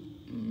ช่นนี้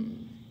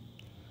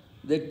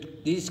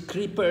These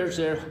creepers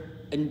are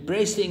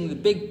embracing the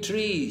big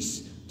trees,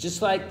 just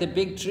like the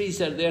big trees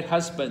are their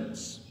husbands.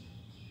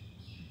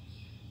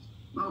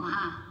 บอกว่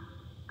า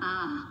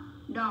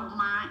ดอก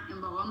ไม้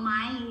บอกว่าไม้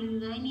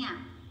เลื้อยเนี่ย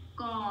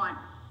กอด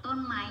ต้น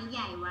ไม้ให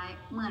ญ่ไว้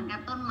เหมือนกับ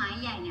ต้นไม้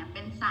ใหญ่เนี่ยเ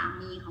ป็นสา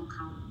มีของเข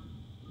า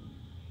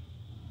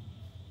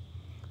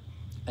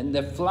And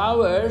the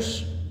flowers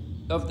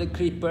of the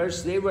creepers,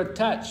 they were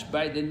touched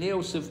by the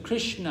nails of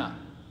Krishna.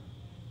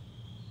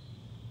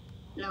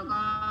 แล้ว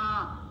ก็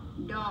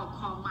ดอก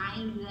ของไม้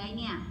เลื้อย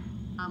เนี่ย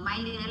ไม้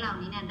เลื้อยเหล่า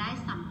นี้เนี่ยได้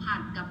สัมผัส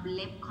กับเ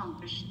ล็บของ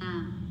กฤษณา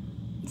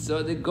So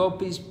the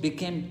gopis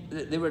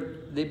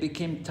they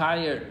became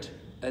tired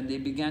and they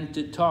began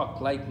to talk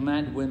like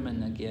mad women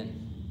again.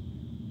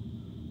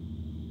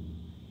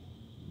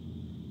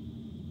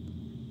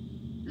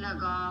 แล้ว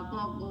ก็พ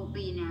วกโก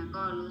ปีเนี่ย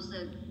ก็รู้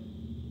สึก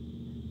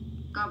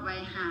ก็ไป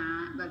หา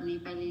แบบนี้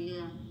ไปเ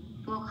รื่อย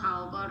ๆพวกเขา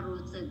ก็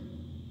รู้สึก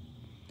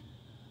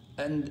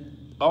And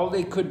all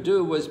they could do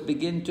was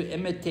begin to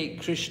imitate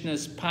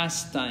Krishna's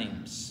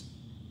pastimes.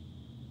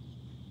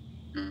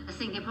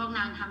 สิ่งที่พวกน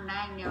างทำได้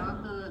อย่างเดียวก็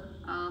คือ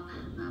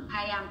พ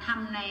ยายามท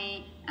ำใน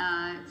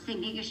สิ่ง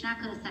ที่กฤษณา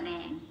เคยแสด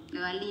งหรื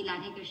อว่าลีลา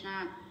ที่กฤษณา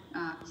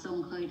ทรง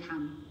เคยท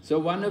ำ So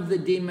one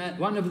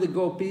of the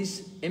gopis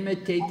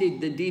imitated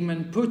the demon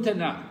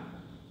Putana.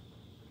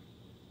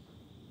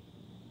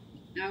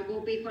 แล้วโก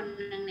ปีคน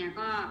หนึ่งเนี่ย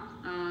ก็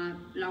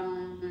ลอง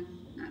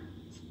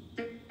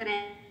แสด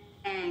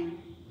ง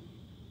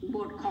บ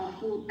ทของ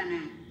พูตน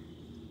ะ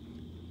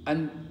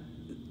And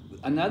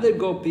another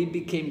gopi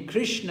became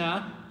Krishna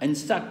and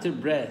sucked her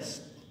breast,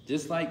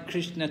 just like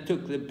Krishna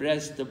took the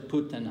breast of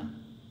Putana.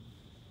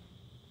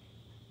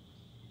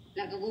 แ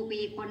ล้วก็โกปี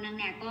คนหนึ่ง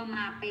เนี่ยก็ม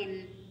าเป็น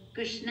ก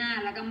ฤษณา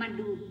แล้วก็มา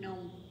ดูดน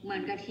มเหมือ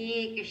นกับที่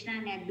กฤษณา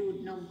เนี่ยดูด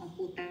นมของ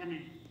พูตน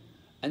ะ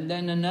And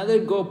then another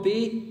gopi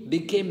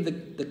became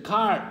the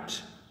cart,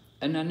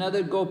 and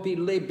another gopi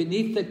lay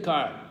beneath the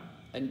cart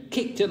and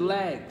kicked her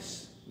legs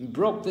and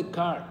broke the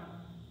cart.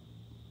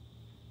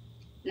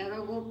 แล้วก็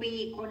โกปี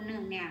คนหนึ่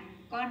งเนี่ย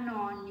ก็น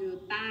อนอยู่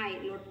ใต้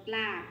รถล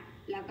าก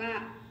แล้วก็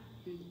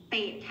เต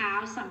ะเท้า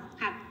สัม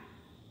ผัส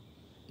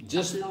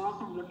ล้อ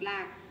ของรถลา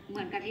กเห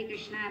มือนกับที่กฤ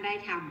ษณาได้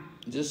ท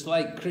ำ Just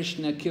like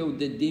Krishna killed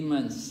the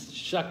demons,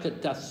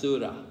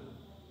 Shakatasura.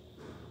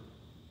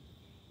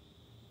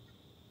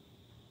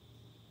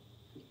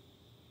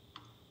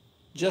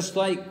 Just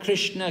like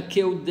Krishna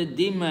killed the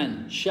demon,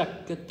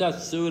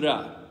 Shakatasura.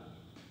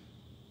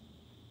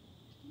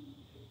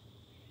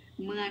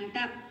 เหมือน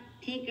กับ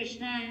ที่กฤษ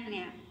ณาเ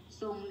นี่ย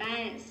ทรงได้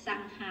สั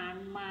งหาร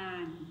มา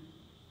ร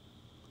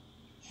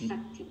สั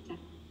กทิจั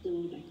กตู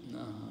เลย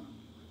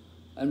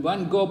And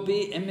one gopi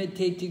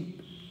imitated,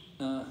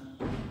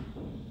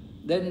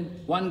 then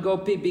one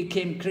gopi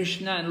became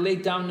Krishna and lay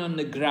down on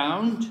the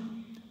ground,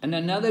 and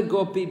another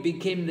gopi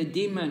became the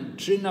demon,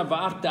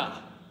 Trinavarta.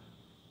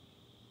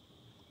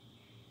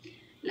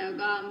 แล้ว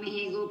ก็มี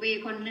โกปี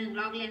คนหนึ่ง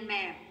ลอกเลียนแบ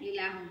บลี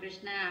ลาของกฤษ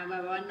ณาแบ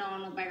บว่านอน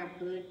ลงไปกับ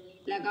พื้น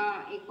แล้วก็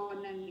อีกคน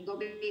หนึ่งโก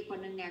ปีคน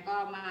หนึ่งเนี่ยก็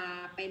มา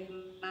เป็น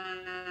มา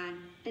ร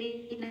ตรี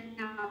นา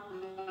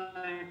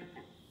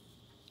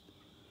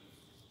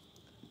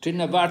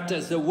Trinavarta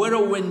is a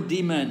whirlwind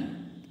demon,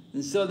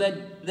 and so that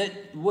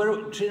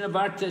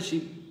Trinavarta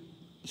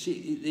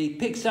he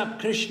picks up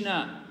Krishna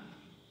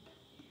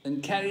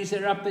and carries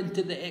him up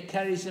into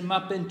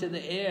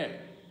the air.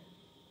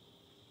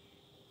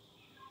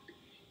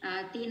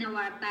 ตีน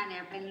วัตตาเนี่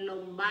ยเป็นล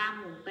มบ้าห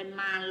มุนเป็น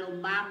มารลม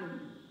บ้าหมุน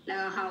แล้ว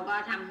เขาก็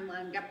ทำเหมื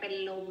อนกับเป็น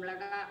ลมแล้ว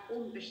ก็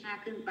อุ้มกฤษณา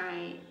ขึ้นไป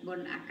บน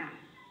อากาศ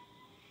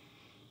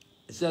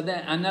So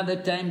then another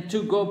time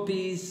 2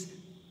 gopis,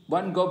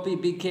 one gopi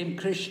became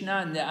Krishna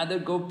and the other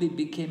gopi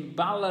became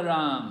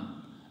Balaram.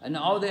 And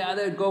all the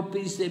other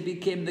gopis, they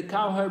became the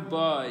cowherd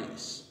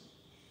boys.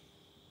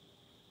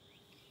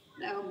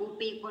 แล้วโก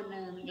ปีคนห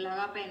นึ่งแล้ว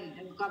ก็เป็น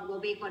กับโก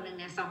ปีคนหนึ่ง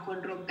เนี่ย2 คน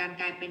รวมกัน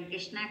กลายเป็นกฤ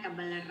ษณะกับบ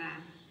าลาราม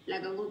แล้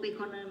วก็โกปี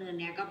คนอื่นๆ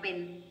เนี่ยก็เป็น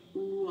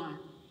วัว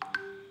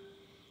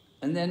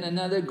And then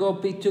another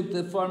gopi took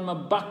the form of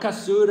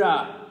Bakasura.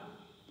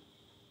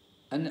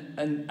 And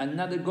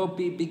another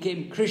gopi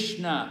became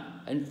Krishna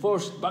and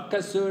forced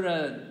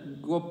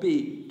Bakasura gopi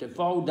to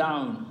fall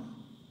down.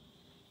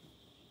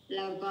 แ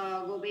ล้วก็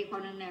โกปีค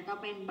นหนึ่งเนี่ยก็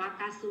เป็นบัค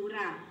คาสุร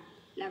ะ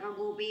แล้วก็โ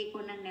กปีค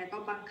นหนึ่งเนี่ยก็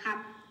บังคับ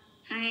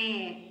ให้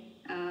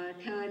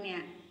เธอเนี่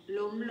ย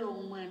ล้มลง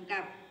เหมือนกั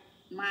บ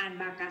มาร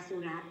บัคคาสุ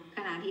ระข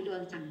ณะที่โด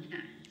นสังห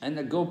าร And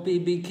the gopi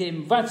became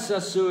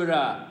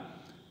Vatsasura.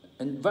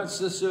 And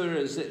Vatsasura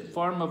is a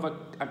form of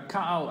a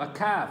cow, a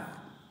calf.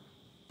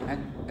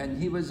 And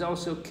he was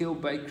also killed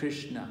by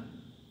Krishna.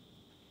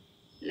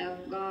 แล้ว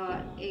ก็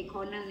อีกค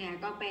นหนึ่งเนี่ย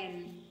ก็เป็น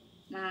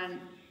มาร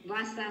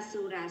วัส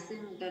สุระซึ่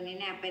งตัวนี้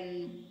เนี่ยเป็น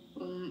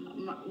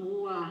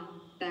วัว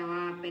แต่ว่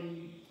าเป็น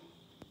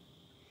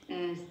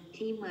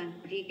ที่เหมือน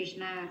ที่กฤษ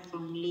ณะทร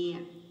งเรีย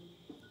ก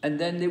And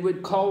then they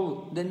would call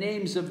the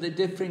names of the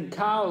different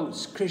cows.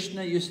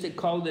 Krishna used to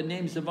call the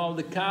names of all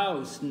the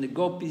cows, and the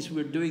gopis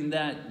were doing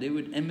that. They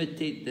would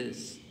imitate this.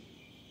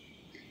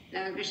 แล้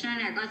วกฤษณะ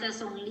เนี่ยก็จะ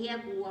ทรงเรียก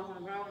วัวขอ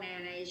งเรา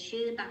ใน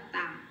ชื่อ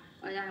ต่างๆเ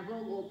พราะฉะนั้นพว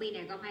กโกปีเ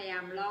นี่ยก็พยายา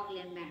มลอกเลี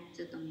ยนแบบ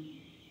จุดตรงนี้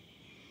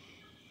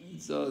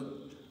So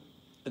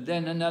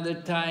then another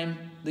time,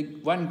 the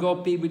one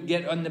gopi would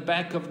get on the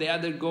back of the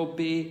other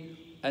gopi,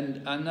 and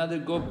another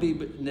gopi,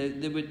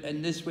 they would,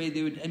 in this way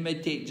they would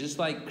imitate, just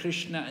like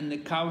Krishna and the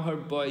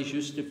cowherd boys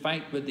used to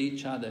fight with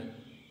each other.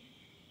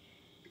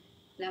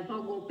 แล้วพว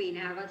กโกปีน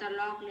ะคะก็จะ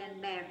ลอกเลียน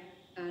แบบ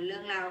เรื่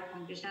องราวขอ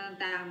งกฤษณะ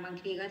ต่างๆบาง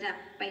ทีก็จะ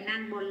ไปนั่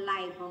งบนไหล่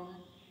ของ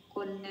ค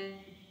น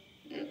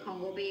ของ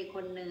โกปีค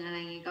นหนึ่งอะไร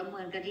อย่างงี้ก็เห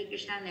มือนกับที่กฤ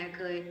ษณะเนี่ยเ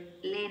คย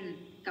เล่น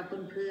กับ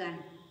เพื่อน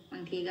ๆบา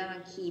งทีก็มา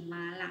ขี่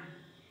ม้าหลัง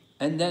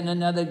And then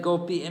another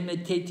gopi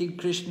imitated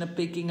Krishna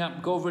picking up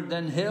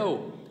Govardhan Hill,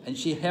 and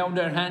she held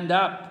her hand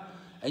up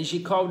and she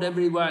called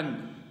everyone,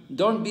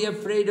 "Don't be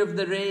afraid of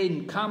the rain,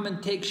 come and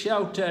take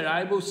shelter,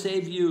 I will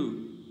save you."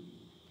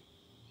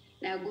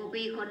 แล้วโก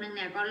ปีคนหนึ่งเ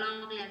นี่ยก็ลอ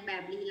กเลียนแบ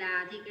บลีลา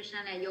ที่กฤษณะ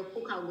เนี่ยยกภู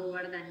เขาโกว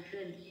ารดัน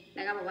ขึ้นแ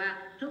ล้วก็บอกว่า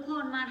ทุกค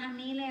นมาทาง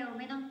นี้เร็ว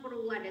ไม่ต้องก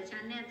ลัวเดี๋ยวฉั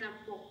นเนี่ยจะ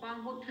ปกป้อง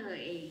พวกเธอ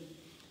เอง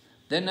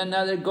Then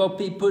another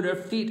gopi put her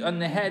feet on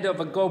the head of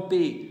a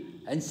gopi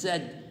and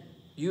said,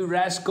 "You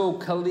rascal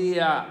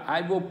Kaliya, I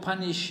will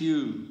punish you."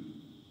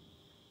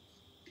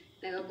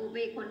 แล้วก็โก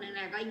ปีคนหนึ่งเ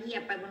นี่ยก็เหยีย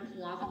บไปบน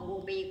หัวของโก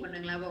ปีคนห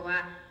นึ่งแล้วบอกว่า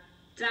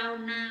เจ้า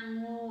หน้าโ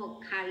ง่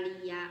คาลี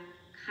ยะ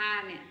ข้า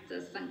เนี่ยจ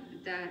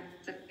ะ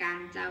จัดการ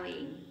เจ้าเอ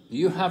ง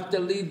You have to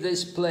leave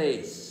this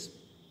place.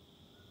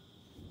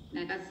 แ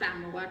ล้วก็สั่ง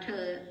บอกว่าเ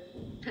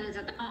ธอจ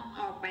ะต้อง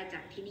ออกไปจ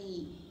ากที่นี่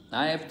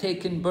I have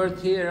taken birth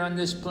here on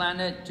this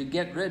planet to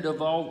get rid of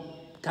all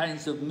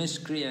kinds of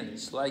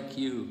miscreants like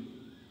you.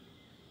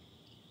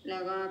 แล้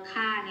วก็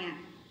ข้าเนี่ย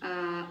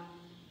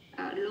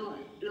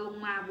ลง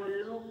มาบน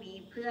โลกนี้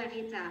เพื่อ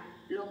ที่จะ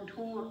ลงโท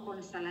ษคน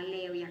สารเล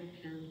วอย่างเ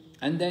ธอ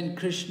And then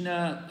Krishna,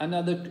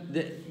 another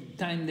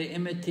time they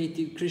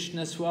imitated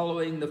Krishna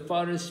swallowing the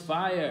forest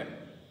fire.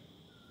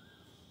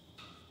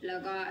 แล้ว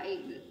ก็อี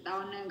กตอ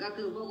นหนึ่งก็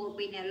คือพวกโก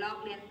ปีเนี่ยลอก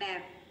เลียนแบ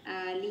บ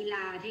ลีล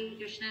าที่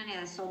กฤษณะเนี่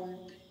ยท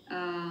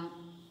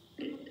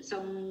ร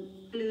ง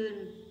กลืน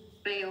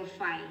เปลวไ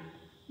ฟ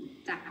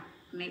จาก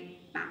ใน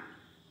ป่า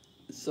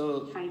So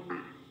ไฟป่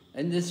า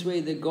in this way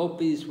the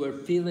gopis were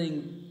feeling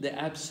the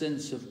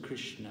absence of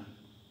Krishna.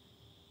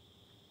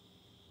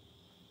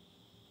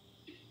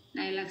 ใ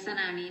นลักษณ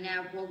ะนี้เนี่ย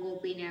พวกโก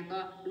ปีเนี่ยก็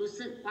รู้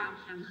สึกความ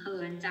ห่างเหิ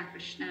นจากก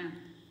ฤษณะ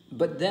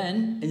But then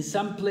in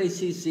some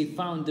places they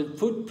found the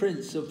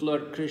footprints of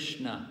Lord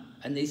Krishna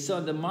and they saw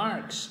the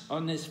marks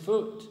on his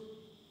foot.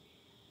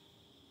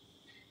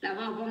 แล้ว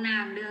พวกนา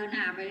งเดินห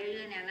าไปเ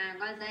รื่อยๆเนี่ยนาง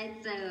ก็ได้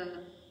เจอ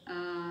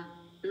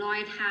รอย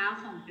เท้า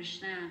ของกฤษ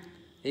ณะ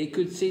They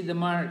could see the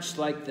marks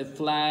like the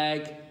flag,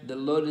 the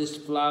lotus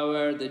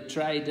flower, the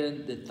trident,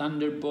 the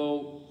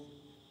thunderbolt.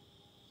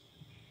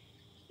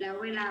 แล้ว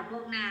เวลาพว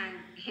กนาง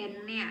เห็น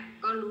เนี่ย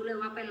ก็รู้เลย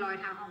ว่าเป็นรอย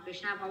เท้าของกฤษ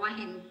ณะเพราะว่าเ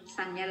ห็น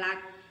สัญลักษ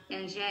ณ์อย่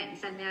างเช่น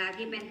สัญลักษณ์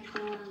ที่เป็นธ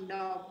งด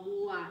อก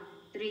บัว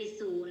ตรี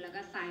ศูนย์แล้ว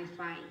ก็สายไ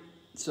ฟ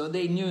So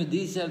they knew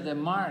these are the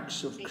marks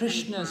of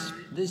Krishna's,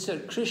 these are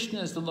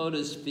Krishna's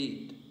lotus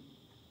feet.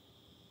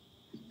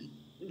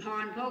 พอ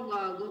พวก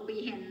โกปี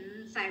เห็น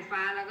สายฟ้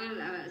าแล้วก็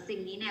สิ่ง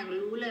นี้เนี่ย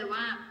รู้เลย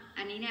ว่า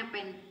อันนี้เนี่ยเ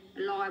ป็น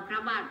รอยพระ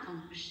บาทของ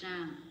กฤษณะ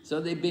So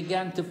they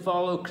began to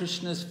follow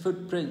Krishna's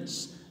footprints.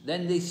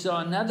 Then they saw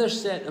another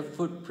set of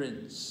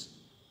footprints.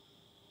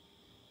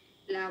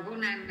 แล้วพวก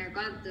นั้นเนี่ย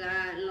ก็จะ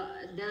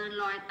เดิน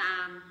รอยตา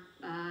ม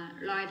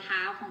รอยเท้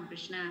าของกฤ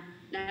ษณะ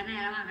และใน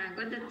ระหว่างนั้น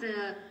ก็จะเจอ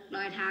ร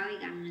อยเท้าอี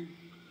กอันหนึ่ง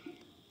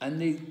And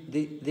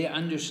they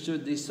understood,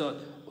 they thought,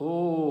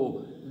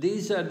 oh,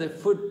 these are the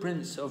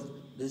footprints of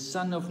the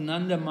son of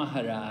Nanda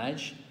Maharaj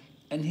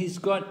and he's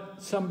got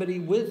somebody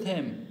with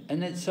him, and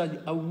it's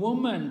a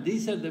woman.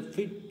 These are the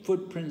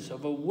footprints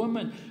of a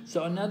woman. So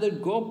another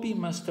gopi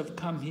must have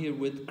come here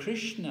with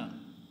Krishna.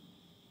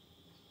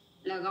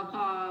 แล้วก็พ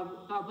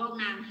อพวก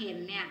นางเห็น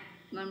เนี่ย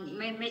มัน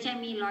ไม่ใช่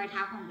มีรอยเท้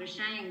าของกฤษ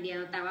ณะอย่างเดียว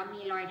แต่ว่า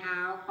มีรอยเท้า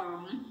ของ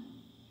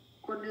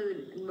คนอื่น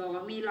บอกว่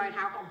ามีรอยเ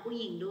ท้าของผู้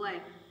หญิงด้วย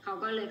เขา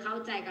ก็เลยเข้า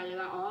ใจกันเลย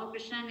ว่าอ๋อก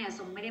ฤษณะเนี่ยท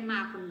รงไม่ได้มา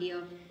คนเดียว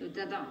จ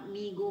ะต้อง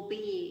มีโก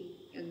ปี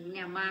เ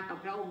นี่ยมากับ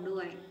พระองค์ด้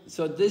วย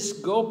So this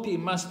gopi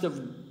must have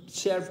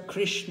served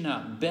Krishna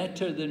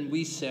better than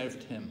we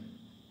served him.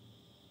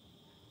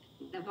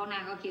 แต่พวกนา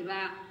งก็คิดว่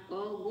าโอ้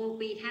โก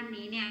ปีท่าน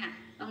นี้เนี่ย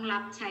ต้องรั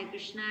บใช้ก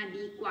ฤษณะ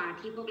ดีกว่า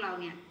ที่พวกเรา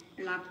เนี่ย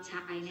รับใช้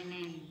แ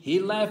น่ๆ He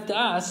left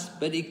us,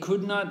 but he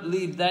could not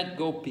leave that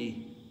gopi.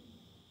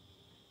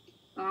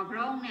 พร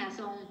ะองค์เนี่ย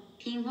ทรง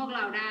ทิ้งพวกเร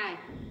าได้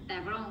แต่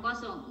พระองค์ก็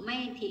ทรง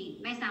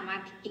ไม่สามาร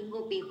ถทิ้งโก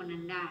ปีคน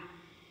นั้นได้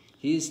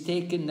He has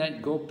taken that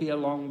gopi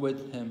along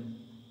with him.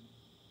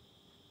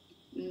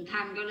 ท่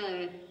านก็เลย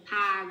พ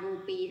าโก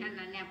ปีท่าน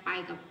นั้นเนี่ยไป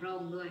กับพระอ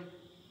งค์ด้วย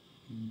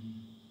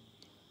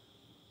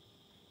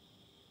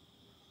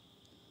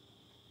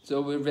So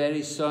we're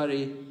very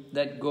sorry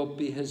that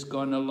gopi has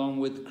gone along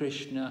with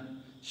Krishna.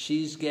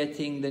 She's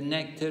getting the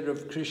nectar of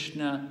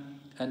Krishna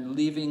and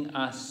leaving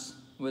us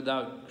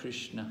without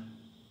Krishna.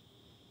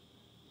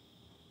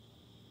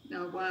 แ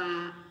ล้วว่า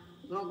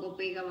พวกโก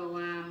ปีก็บอก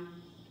ว่า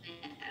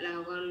เรา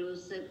ก็รู้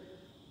สึก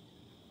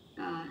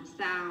เ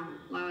ศร้า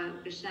ว่า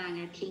พระเจ้าเ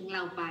นี่ยทิ้งเร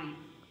าไป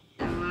แ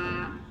ต่ว่า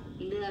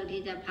เลือก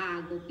ที่จะพา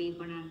โกปีค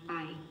นนั้นไป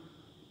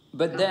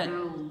But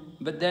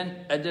then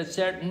at a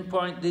certain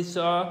point they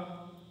saw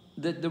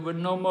that there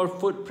were no more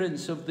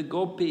footprints of the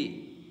gopi.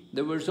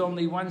 There was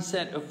only one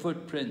set of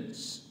footprints,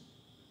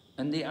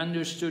 and they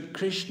understood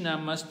Krishna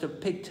must have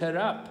picked her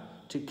up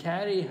to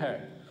carry her.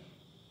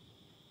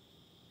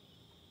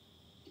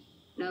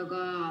 แล้ว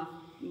ก็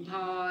พ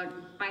อ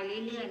ไป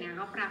เรื่อยๆเนี่ย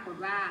ก็ปรากฏ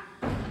ว่า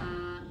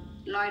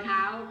รอยเท้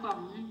าของ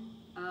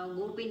โก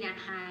ปีเนี่ย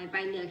หายไป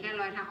เหลือแค่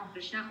รอยเท้าของก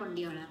ฤษณะคนเ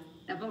ดียวแล้ว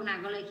แต่พวกนาง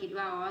ก็เลยคิด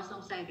ว่าอ๋อส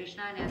งสัยกฤษ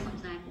ณะเนี่ยสง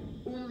สัย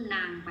อุ้มน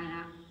างไปแ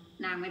ล้ว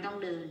นางไม่ต้อง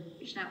เดิน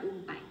กฤษณะอุ้ม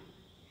ไป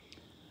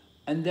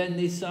And then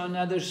they saw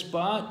another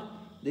spot.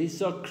 They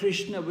saw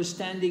Krishna was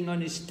standing on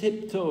his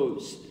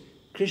tiptoes.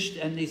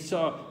 And they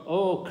saw,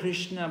 oh,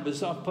 Krishna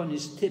was up on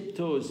his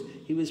tiptoes.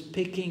 He was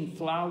picking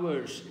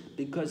flowers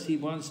because he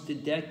wants to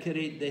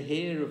decorate the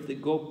hair of the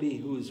gopi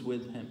who is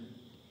with him.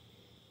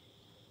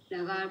 แ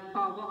ล้วก็พ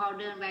อพวกเขา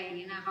เดินไปอย่าง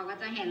นี้นะเขาก็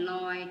จะเห็นร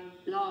อย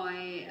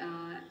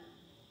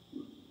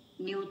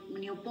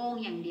นิ้วโป้ง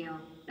อย่างเดียว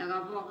แล้วก็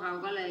พวกเขา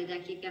ก็เลยจะ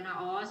คิดกันว่า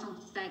อ๋อสง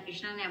สัยกฤษ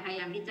ณะเนี่ยพยา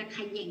ยามที่จะเข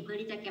ย่งเพื่อ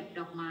ที่จะเก็บ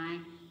ดอกไม้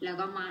แล้ว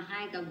ก็มาให้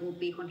กับโก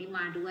ปีคนที่ม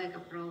าด้วย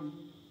กับพระองค์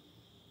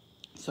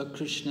So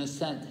Krishna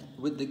sat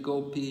with the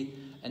gopi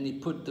and he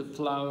put the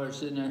flowers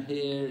in her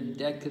hair and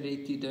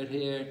decorated her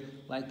hair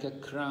like a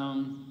crown.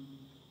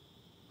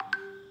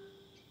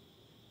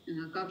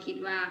 ก็คิด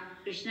ว่า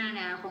กฤษณะเ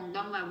นี่ยคง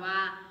ต้องแบบว่า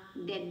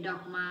เด็ดดอ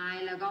กไม้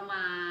แล้วก็ม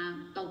า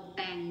ตกแ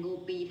ต่งโก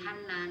ปีท่าน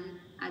นั้น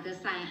อาจจะ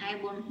ใส่ให้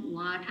บนหัว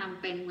ท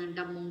ำเป็นเหมือน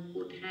กับมง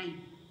กุฎให้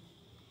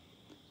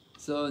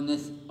So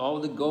all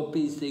the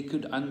gopis, they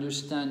could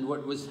understand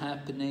what was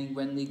happening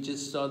when they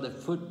just saw the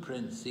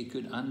footprints. They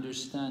could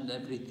understand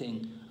everything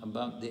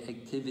about the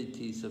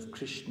activities of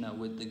Krishna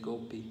with the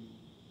gopi.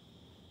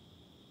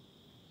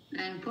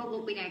 พวกโก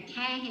ปีเนี่ยแ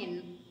ค่เห็น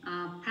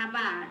พระบ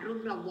าทรูป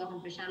ดอกบัวของ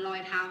กฤษณะรอ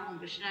ยเท้าของ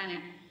กฤษณะเนี่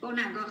ยพวก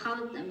นางก็เข้า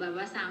แบบ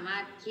ว่าสามา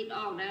รถคิดอ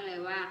อกได้เลย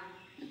ว่า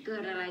เกิ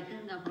ดอะไรขึ้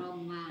นกับพระอ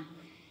งค์มา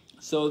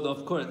So of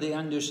course they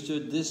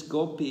understood this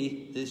gopi,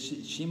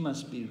 she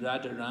must be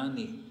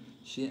Radharani,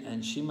 and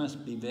she must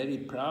be very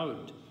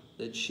proud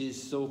that she's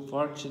so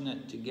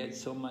fortunate to get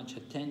so much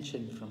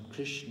attention from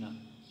Krishna.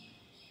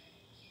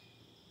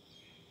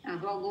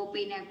 พวกโก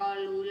ปีเนี่ยก็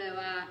รู้เลย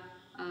ว่า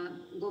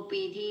โก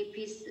ปีที่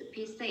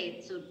พิเศษ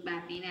สุดแบ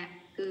บนี้เนี่ย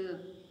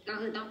ก็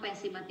คือต้องเป็น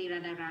สิมติรา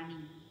ดารานี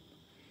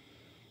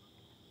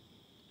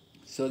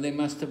So they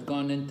must have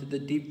gone into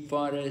the deep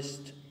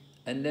forest,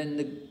 and then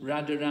the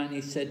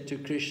Radharani said to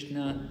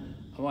Krishna,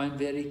 "Oh, I'm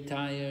very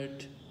tired.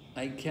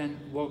 I can't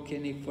walk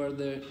any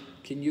further.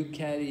 Can you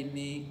carry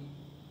me?"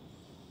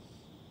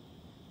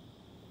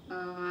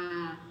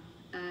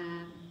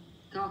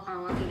 เขา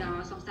ก็คือเรา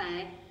สงสัย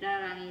รา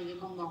รานี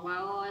คงบอกว่า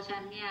โอ้ฉั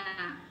นเนี่ย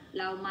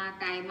เรามา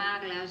ไกลมาก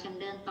แล้วฉัน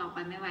เดินต่อไป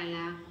ไม่ไหวแ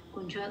ล้วคุ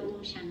ณช่วยอุ้ม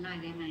ฉันหน่อย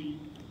ได้ไหม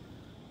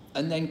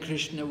And then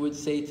Krishna would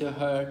say to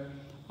her,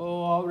 "Oh,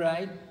 all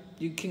right,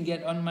 you can get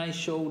on my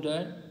shoulder."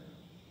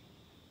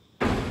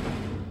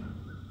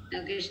 แล้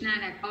วกฤษณะ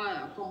เนี่ยก็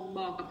คงบ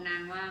อกกับนา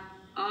งว่า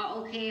อ๋อโอ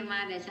เคมา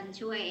เดี๋ยวฉัน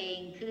ช่วยเอง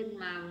ขึ้น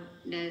มา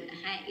เดี๋ยว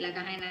ให้แล้ว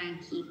ก็ให้นาง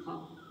ขี่คอ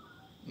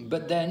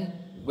But then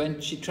when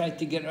she tried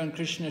to get on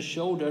Krishna's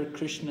shoulder,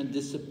 Krishna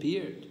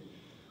disappeared.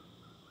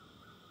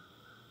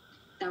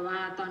 แต่ว่า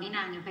ตอนที่น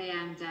างเนี่ยพยาย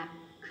ามจะ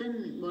ขึ้น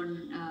บน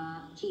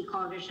ขี่คอ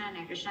กฤษณะเ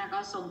นี่ยกฤษณะก็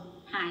ทรง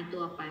หาย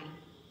ตัวไป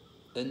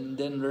And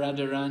then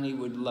Radharani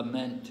would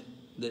lament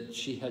that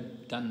she had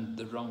done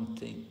the wrong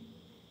thing.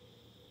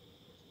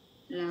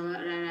 แล้ว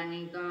รารา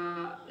นีก็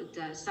จ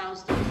ะเศร้า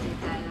โศกเสีย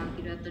ใจเรา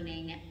คิดว่าตัวเอ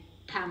งเนี่ย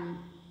ท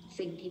ำ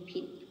สิ่งที่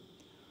ผิด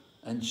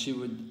And she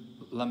would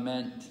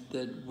lament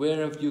that, where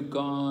have you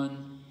gone?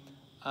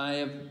 I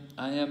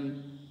am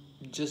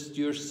just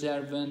your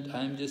servant.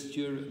 I'm just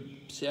your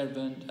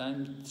servant.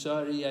 I'm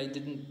sorry I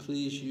didn't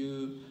please you.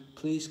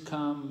 Please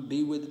come, be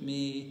with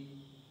me.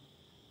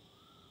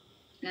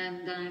 นั่น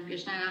ตอนนั้นคริ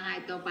ชนาก็หาย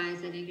ตัวไป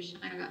เสร็จแล้วคริช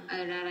นาก็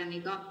รารานี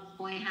ก็โ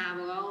หยหาบ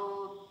อกว่า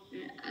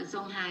ทร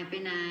งหายไป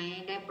ไหน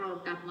ได้โปรด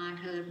กลับมา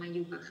เถิดมาอ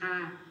ยู่กับข้า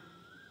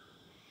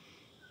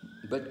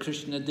But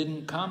Krishna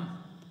didn't come,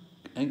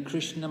 and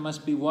Krishna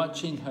must be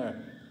watching her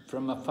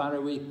from a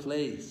faraway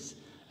place,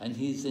 and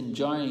he's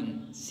enjoying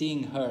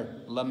seeing her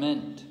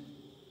lament.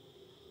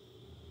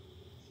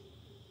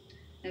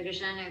 แต่คริช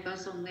นาเนี่ยก็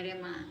ทรงไม่ได้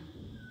มา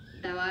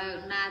แต่ว่า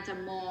น่าจะ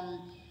มอง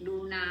ดู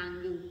นาง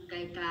อยู่ไ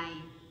กล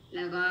ๆแ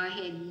ล้วก็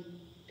เห็น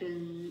ถึง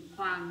ค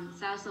วามเ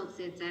ศร้าโศกเ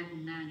สียใจขอ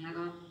งนางแล้ว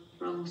ก็พ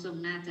ระองค์ทรง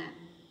น่าจะ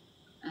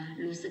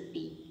รู้สึก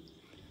ดี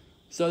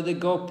So the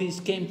gopis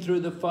came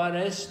through the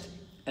forest,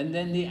 and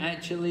then they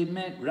actually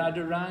met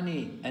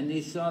Radharani, and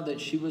they saw that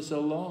she was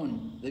alone,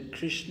 that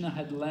Krishna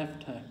had left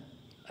her,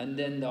 and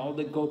then all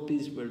the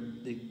gopis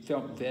they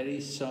felt very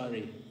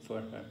sorry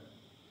for her.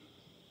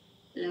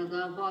 แล้ว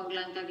ก็พอห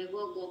ลังจากที่พ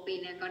วกโกปี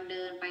เนี่ยก็เ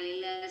ดินไปเ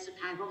รื่อยๆสุด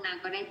ท้ายพวกนาง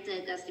ก็ได้เจอ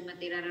กับสิม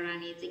ติรารา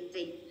นีจ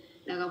ริง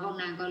ๆแล้วก็พวก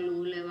นางก็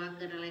รู้เลยว่าเ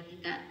กิดอะไรขึ้น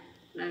กับ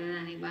ราร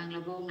านีบ้างแล้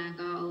วพวกนาง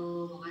ก็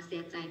บอกว่าเสี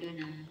ยใจด้วย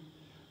นะ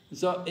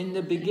So in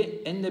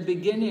the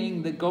beginning,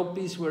 the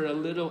gopis were a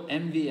little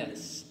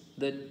envious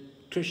that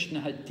Krishna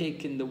had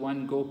taken the one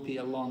gopi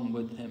along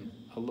with him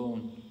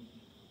alone.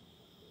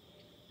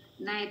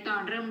 ในตอ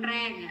นเริ่มแร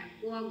กเนี่ย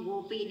พวกโก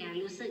ปีเนี่ย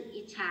รู้สึก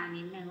อิจฉา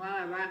นิดนึงว่าแ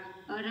บบว่า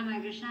ทำไม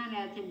คริชนาเ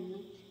นี่ยถึง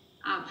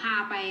พ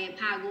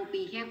าโก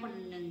ปีแค่คน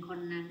หนึ่งคน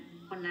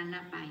นั้นน่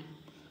ะไป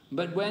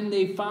But when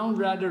they found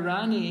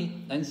Radharani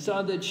and saw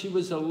that she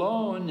was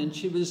alone and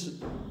she was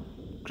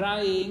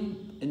crying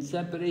in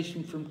separation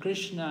from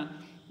Krishna,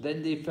 then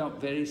they felt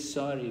very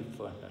sorry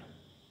for her.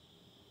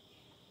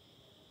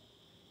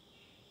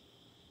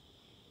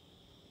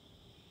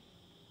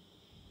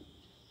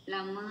 แล้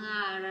วเมื่อ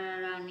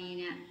ราณี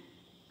เนี่ย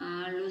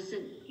รู้สึ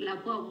กแล้ว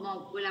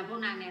เวลาพวก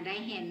นางเนี่ยได้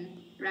เห็น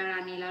รา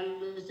ณีแล้ว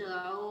รู้สึก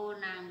ว่าโอ้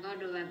นางก็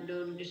แบบโด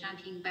นกระชาก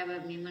ทิ้งไปแบ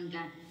บนี้เหมือน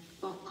กัน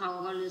พวกเขา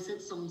ก็รู้สึก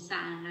สงส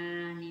าร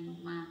ราณี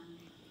มาก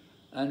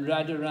And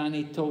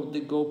Radharani told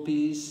the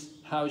gopis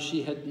how she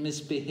had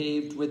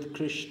misbehaved with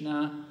Krishna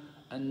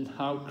and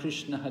how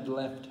Krishna had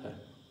left her.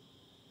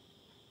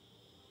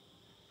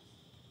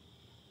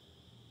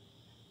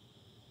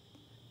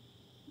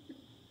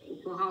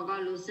 พวกเขาก็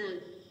รู้สึก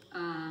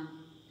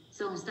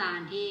สงสาร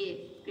ที่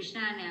คริชน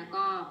าเนี่ย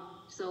ก็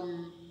ทรง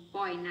ป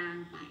ล่อยนาง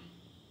ไป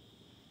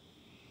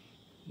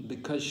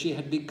Because she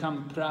had become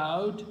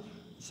proud,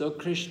 so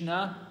Krishna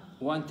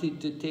wanted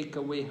to take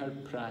away her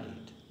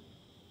pride.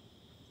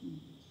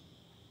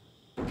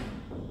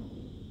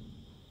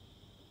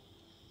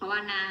 เพราะว่า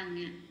นางเ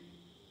นี่ย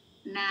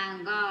นาง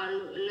ก็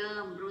เริ่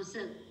มรู้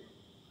สึก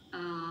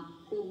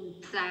ภูมิ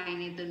ใจ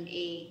ในตนเอ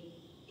ง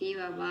ที่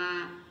แบบว่า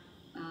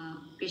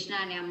คริชนา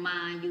เนี่ยมา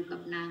อยู่กั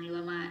บนางหรือ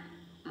ว่ามา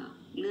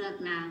เลือก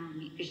นาง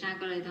คริชนา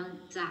ก็เลยต้อง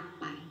จาก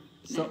ไป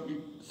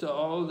So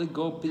all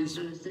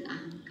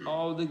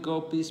the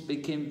gopis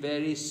became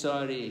very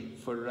sorry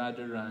for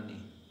Radharani.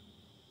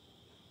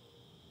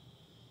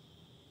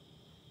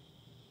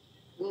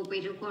 โกปี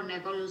ทุกคนเนี่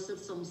ยก็รู้สึก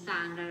สงสา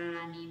รร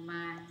าณีม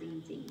ากจ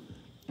ริง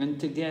ๆ And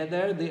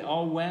together they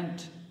all went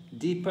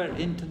deeper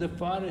into the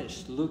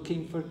forest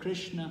looking for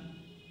Krishna.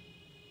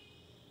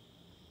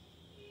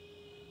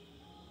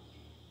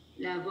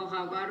 แล้วพวกเข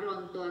าก็รว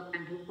มตัวกั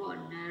นทุกคน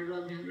นะรว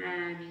มทั้งร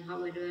าณีเข้า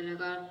ไปด้วยแล้ว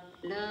ก็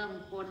เริ่ม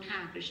ค้นหา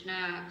คริชนา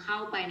เข้า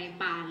ไปใน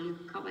ป่าลึก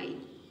เข้าไป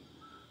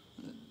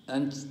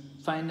And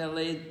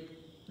finally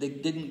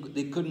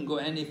they couldn't go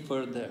any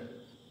further.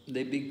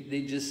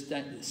 They just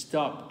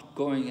stopped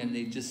going and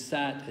they just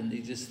sat and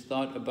they just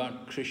thought about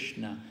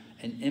Krishna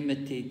and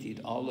imitated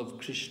all of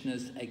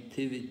Krishna's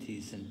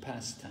activities and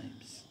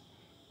pastimes.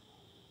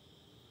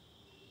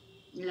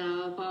 แล้ว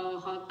พอ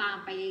เขาตาม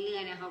ไปเรื่อ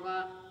ยๆเนี่ยเขาก็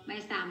ไม่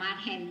สามารถ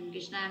เห็นค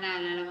ริชนาได้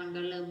แล้วมัน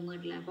ก็เริ่มมื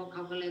ดแล้วพวกเข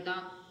าก็เลยต้อ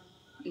ง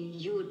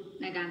หยุด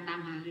ในการตาม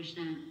หาคริช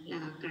นาแล้ว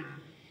ก็กราบ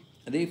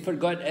They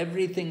forgot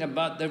everything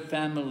about their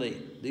family.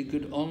 They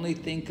could only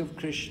think of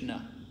Krishna.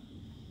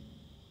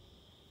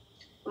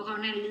 พวกเขา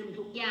เนี่ยลืม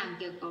ทุกอย่าง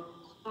เกี่ยวกับ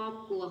ครอบ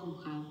ครัวของ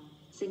เขา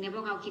สิ่งที่พ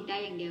วกเขาคิดได้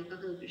อย่างเดียวก็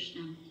คือคริชน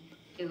า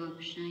เกี่ยวกับค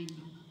ริชนา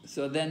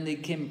So then they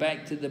came back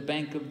to the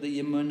bank of the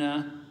Yamuna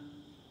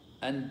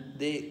and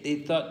they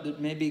thought that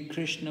maybe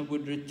Krishna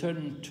would return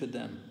to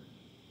them.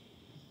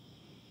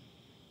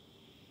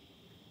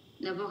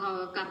 แล้วพวกเขา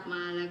ก็กลับม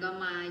าแล้วก็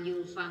มาอยู่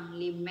ฝั่ง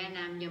ริมแม่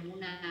น้ำยมุ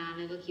นาแ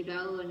ล้วก็คิดว่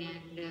าเนี่ย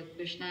เดี๋ยวค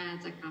ริชนา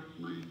จะกลับ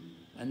มา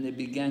And they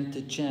began to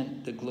chant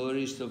the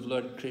glories of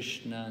Lord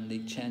Krishna and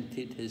they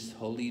chanted his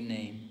holy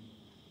name.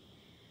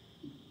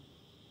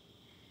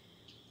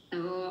 แล้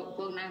วพ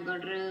วกนั้นก็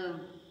เริ่ม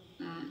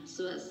ส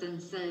วดสรร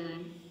เสริญ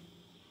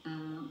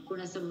คุ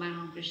ณสมบัติข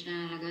องคริชนา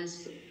แล้วก็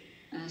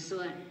ส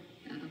วด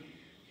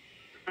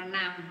พระน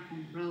ามขอ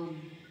งพระอง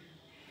ค์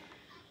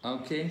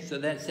Okay, so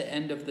that's the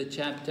end of the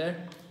chapter.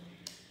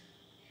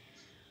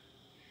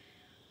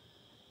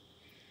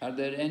 Are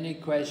there any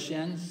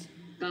questions?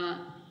 ก็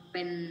เ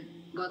ป็น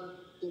บท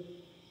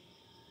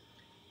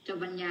จบ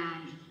บรรยาย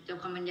จบ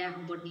คำบรรยายข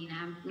องบทนี้นะ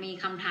ครับมี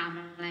คำถาม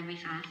อะไรไหม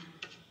คะ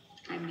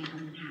ใครมีค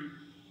ำถาม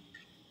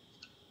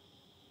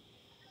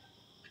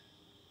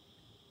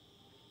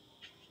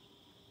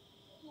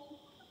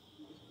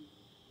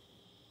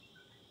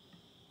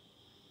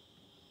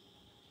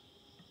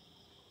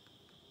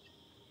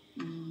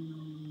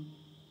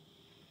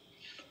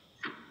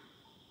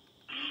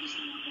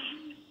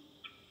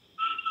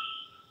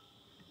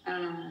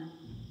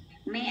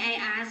May I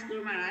ask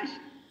Guru Maharaj?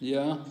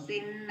 Yeah.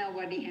 Since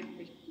nobody has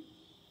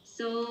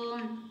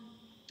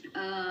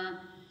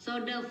so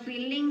the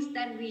feelings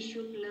that we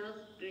should love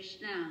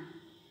Krishna,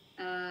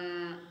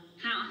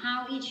 how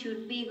it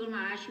should be, Guru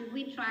Maharaj? Should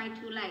we try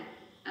to like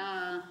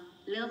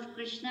love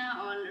Krishna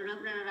or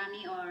love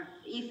Radharani, or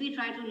if we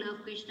try to love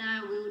Krishna,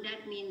 will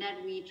that mean that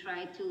we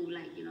try to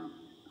like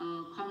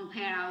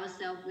compare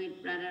ourselves with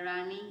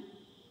Radharani?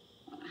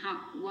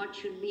 What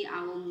should be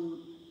our mood?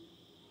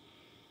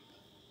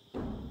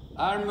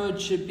 Our mood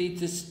should be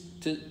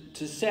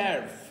to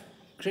serve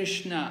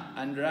Krishna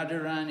and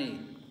Radharani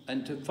and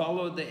to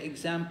follow the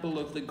example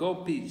of the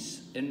gopis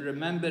in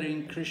remembering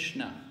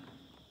Krishna.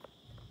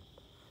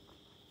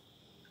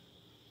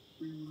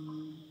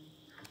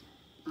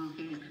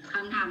 Okay. ค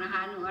ำถามนะค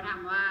ะหนูก็ถา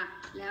มว่า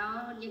แล้ว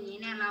อย่างนี้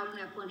เนี่ยเราเ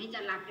นี่ยควรที่จะ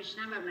รักคริชน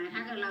าแบบไหนถ้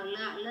าเกิดเรา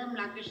เริ่ม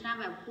รักคริชนา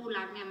แบบคู่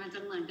รักเนี่ยมันจะ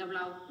เหมือนกับเร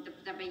า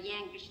จะไปแย่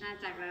งคริชนา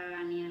จากราร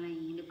านีอะไรอย่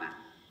างนี้หรือเปล่า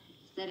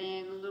แสด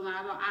งมา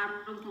บอกอาร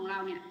มณ์ของเรา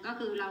เนี่ยก็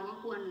คือเราก็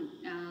ควร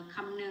ค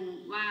ำนึง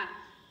ว่า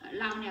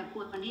เราเนี่ยค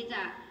วรที่จ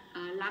ะ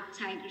รับใ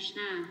ช้คริช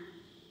นา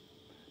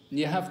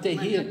You have to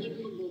hear.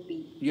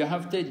 You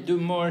have to do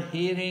more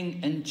hearing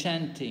and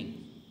chanting.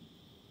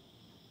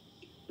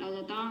 เราจ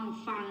ะต้อง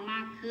ฟังม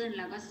ากขึ้นแ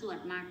ล้วก็สวด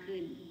มากขึ้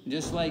น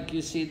Just like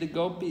you see the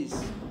gopis,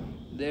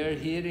 they're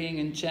hearing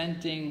and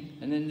chanting,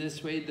 and in this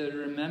way they're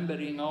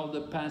remembering all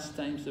the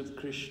pastimes of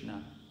Krishna.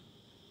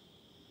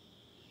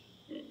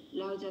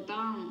 เราจะ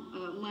ต้อง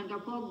เหมือนกับ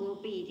พวกโก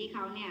ปีที่เข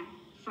าเนี่ย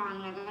ฟัง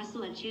แล้วก็ส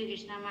วดชื่อคริ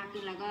ชนามาก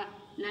ขึ้นแล้วก็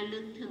ระลึ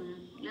กถึง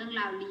เรื่อง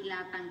ราวลีลา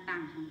ต่า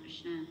งๆของคริช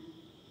นา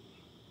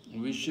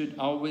We should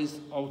always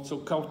also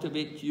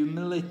cultivate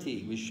humility.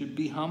 We should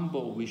be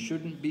humble. We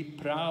shouldn't be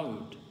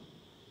proud.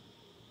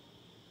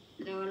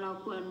 เรา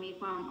ควรมี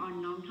ความอ่อน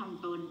น้อมถ่อม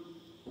ตน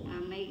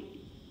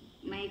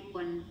ไม่ค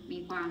วรมี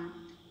ความ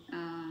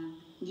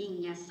ยิ่ง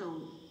ยโส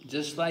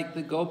Just like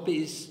the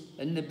gopis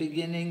in the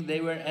beginning,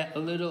 they were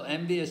a little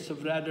envious of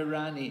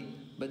Radharani,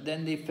 but then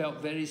they felt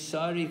very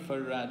sorry for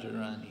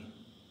Radharani.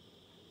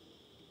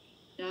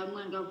 เห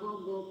มือนกับพวก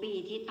โกปี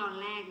ที่ตอน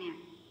แรกเนี่ย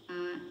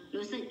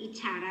รู้สึกอิจ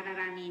ฉารา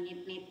รานี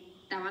นิด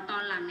ๆแต่ว่าตอ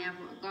นหลังเนี่ย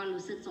ก็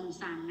รู้สึกสง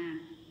สารนะ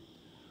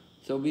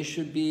So we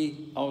should be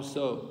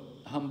also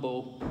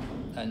humble,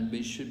 and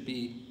we should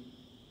be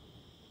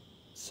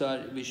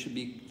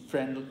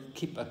friendly,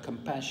 keep a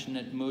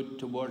compassionate mood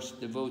towards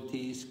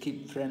devotees, keep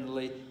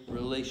friendly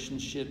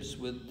relationships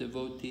with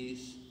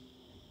devotees.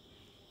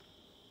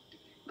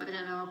 เพราะฉะ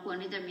นั้นเราควร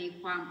ที่จะมี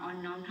ความอ่อน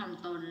น้อมถ่อม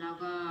ตนแล้ว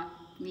ก็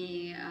มี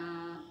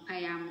พย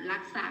ายามรั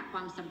กษาคว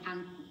ามสัมพัน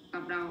ธ์กั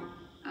บเรา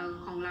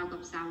ของเรากั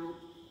บสาวก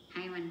ใ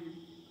ห้มัน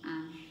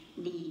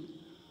ดี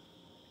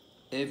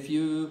If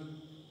you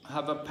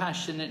have a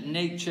passionate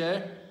nature,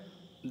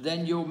 then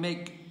you'll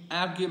make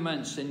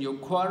arguments and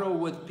you'll quarrel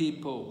with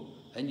people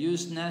and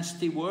use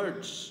nasty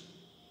words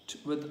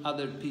with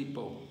other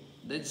people.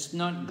 That's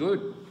not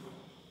good.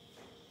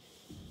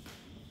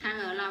 ถ้า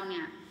เราเ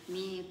นี่ย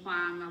มีคว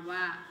ามแบบว่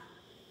า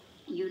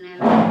อยู่ใน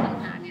ระดับ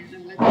ต่างๆเนี่ยเรา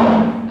ก็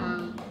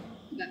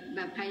จะแบ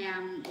บพยายา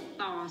ม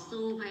ต่อ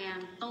สู้พยายา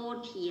มโต้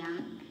เถียง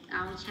เอ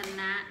าช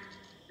นะ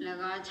แล้ว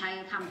ก็ใช้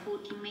คำพูด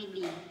ที่ไม่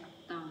ดี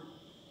ต่อ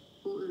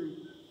ผู้อื่น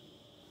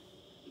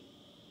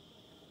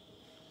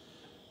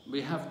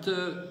We have to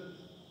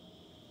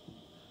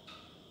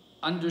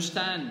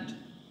understand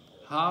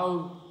how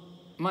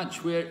much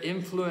we are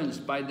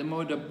influenced by the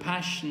mode of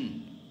passion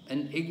and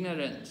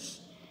ignorance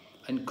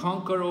and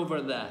conquer over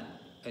that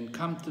and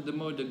come to the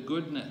mode of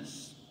goodness.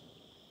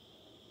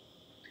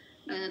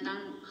 เราจะต้อ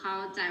งเข้า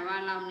ใจว่า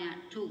เราเนี่ย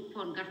ถูกผ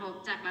ลกระทบ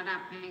จากระดั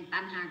บแห่งตั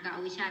ณหากับอ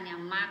วิชชาเนี่ย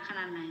มากขน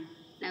าดไหน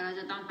แล้วเรา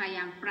จะต้องพยาย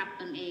ามปรับ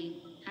ตนเอง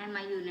ให้ม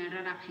าอยู่ในร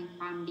ะดับแห่งค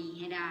วามดี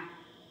ให้ได้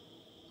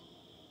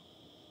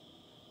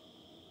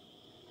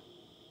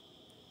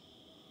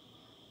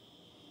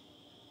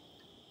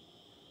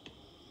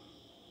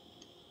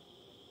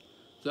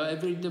So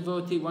every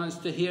devotee wants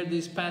to hear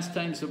these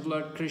pastimes of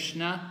Lord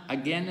Krishna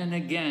again and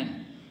again.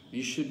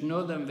 You should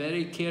know them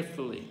very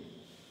carefully.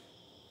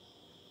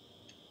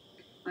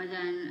 เพราะฉะ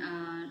นั้น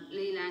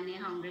ลีลานี้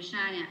ของคริชน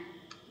าเนี่ย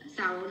ส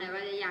าวเนี่ยก็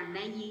จะอยากไ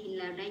ด้ยิน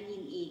แล้วได้ยิ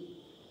นอีก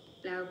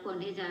แล้วควร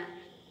ที่จะ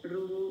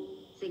รู้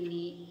สิ่ง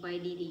นี้ไว้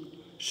ดี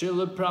ๆ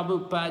Srila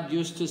Prabhupada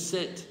used to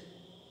sit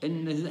in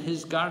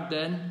his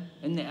garden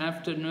in the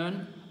afternoon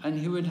and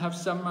he would have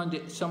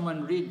someone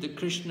read the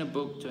Krishna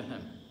book to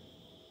him.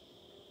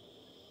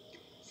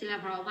 ศิล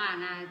ปะว่า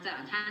นะ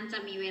ท่านจะ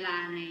มีเวลา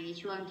ใน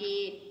ช่วงที่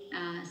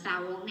สา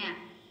วกเนี่ย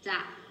จะ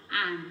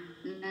อ่าน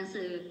หนัง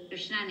สือคริ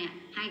ชนาเนี่ย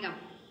ให้กับ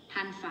ท่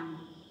านฟัง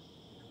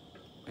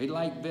He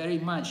liked very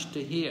much to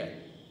hear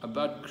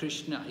about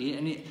Krishna.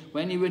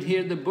 When he would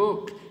hear the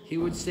book, he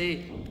would say,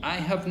 I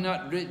have not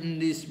written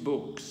these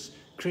books.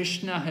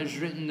 Krishna has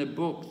written the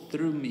book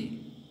through me.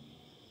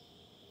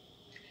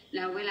 แ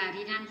ล้วเวลา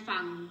ที่ท่านฟั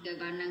งเกี่ยว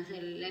กับหนังสื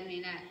อเล่ม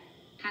นี้เนี่ย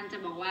ท่านจะ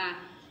บอกว่า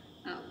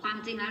ความ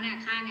จริงแล้วเนี่ย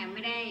ข้าเนี่ยไ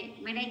ม่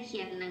ได้เขี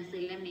ยนหนังสื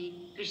อเล่มนี้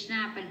คริชนา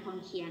เป็นคน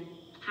เขียน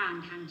ผ่าน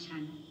ทางฉั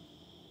น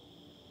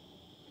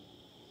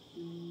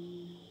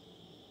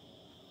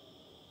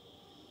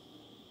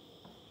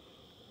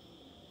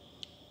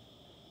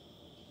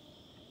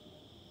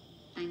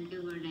Thank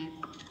you for that.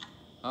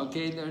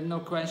 Okay, there are no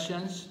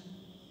questions?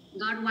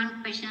 Got one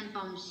question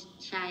from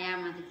Shaya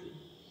Mataji.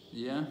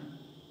 Yeah.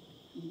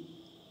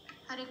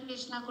 Hare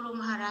Krishna Guru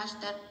Maharaj,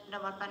 that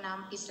Ramat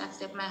Pranam, please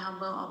accept my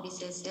humble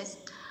obeisances.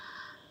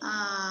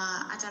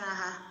 อาจารย์นะ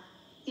คะ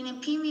ทีนี้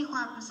พี่มีคว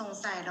ามสง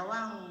สัยระหว่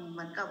างเห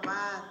มือนกับว่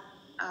า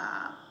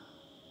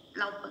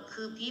เรา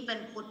คือพี่เป็น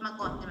พุทธมา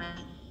ก่อนใช่ไหม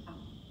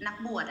นัก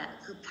บวชอะ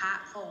คือพระ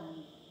ของ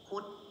พุ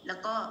ทธแล้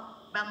วก็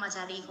บรมจ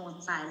ารีของ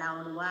สายเรา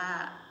หรือว่า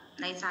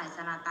ในสายส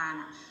นาตาน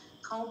อะ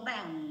เขาแ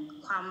บ่ง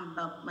ความแบ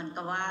บเหมือน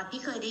กับว่า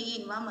พี่เคยได้ยิ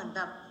นว่าเหมือน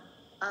กับ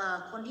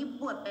คนที่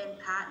บวชเป็น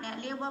พระเนี่ย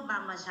เรียกว่าบ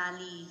รมจา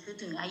รีคือ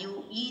ถึงอายุ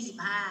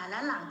25และ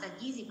หลังจาก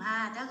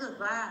25ถ้าเกิด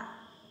ว่า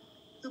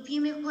คือพี่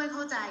ไม่ค่อยเ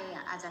ข้าใจอ่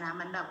ะอาจารย์นะ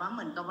มันแบบว่าเห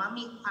มือนกับว่า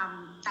มีความ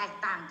แตก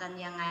ต่างกัน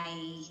ยังไง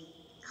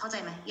เข้าใจ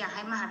ไหมอยากใ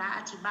ห้มหาราช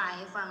อธิบายใ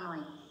ห้ฟังหน่อ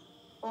ย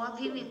เพราะว่า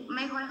พี่ไ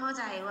ม่ค่อยเข้า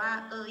ใจว่า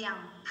อย่าง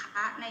พร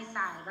ะในส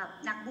ายแบบ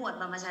นักบวช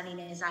บรมจารี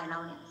ในสายเรา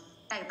เนี่ย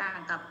แตกต่าง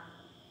กั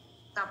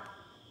บ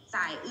ส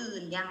ายอื่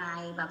นยังไง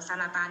แบบส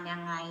นาตานยั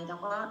งไงแล้ว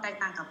ก็แตก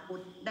ต่างกับพุท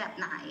ธแบบ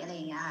ไหนอะไรอ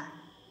ย่างเงี้ยค่ะ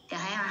เดี๋ย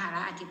วให้มหาร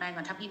าชอธิบายก่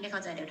อนถ้าพี่ไม่เข้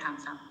าใจเดี๋ยวถาม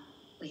ซ้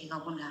ำโอเคขอ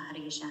บคุณค่ะฮ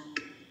ริชา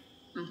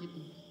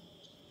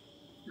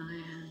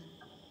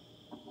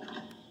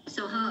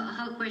So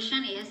her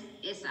question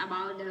is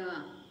about the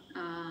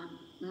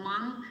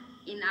monk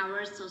in our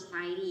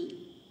society,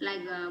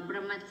 like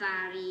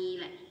brahmachari,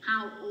 like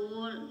how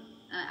old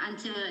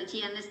until she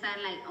understand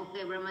like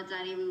okay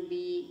brahmachari will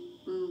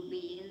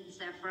be in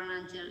saffron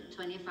until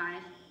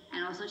 25, and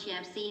also she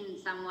have seen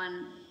someone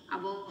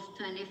above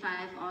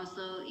 25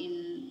 also in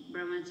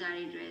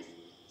brahmachari dress.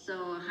 So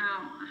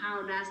how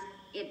does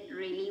it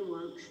really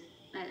works,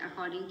 like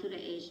according to the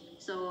age?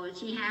 So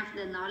she have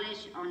the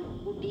knowledge on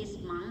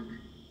Buddhist monk,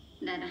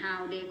 that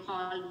how they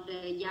call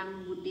the young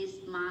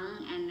Buddhist monk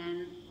and then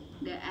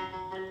the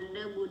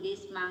elder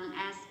Buddhist monk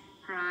as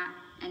pra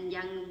and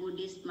young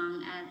Buddhist monk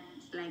as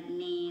like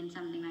Nain,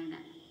 something like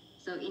that.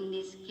 So in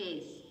this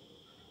case,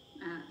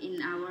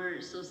 in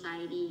our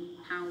society,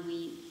 how we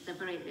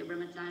separate the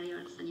brahmachari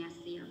or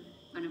sannyasi or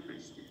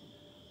vanaprastha?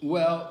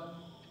 Well,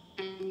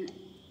 and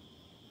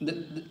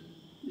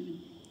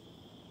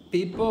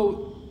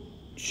people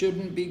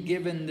shouldn't be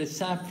given the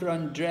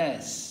saffron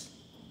dress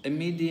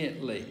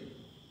immediately.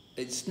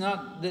 It's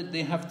not that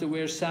they have to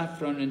wear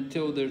saffron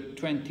until they're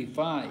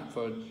 25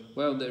 or,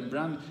 well, they're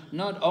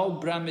not all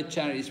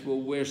brahmacharis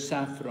will wear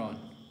saffron.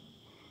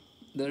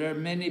 There are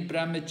many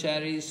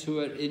brahmacharis who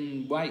are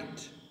in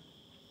white.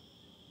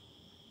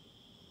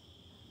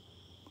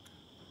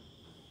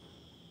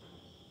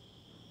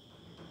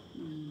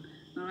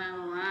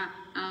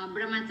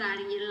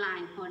 Brahmachari หลา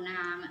ยคนนะ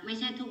คะไม่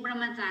ใช่ทุก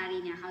brahmachari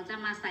เนี่ยเขาจะ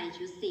มาใส่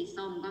ชุดสี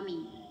ส้มก็มี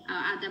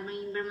อาจจะมี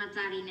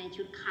brahmachari ใน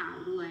ชุดขาว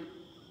ด้วย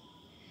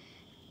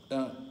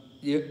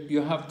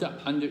You have to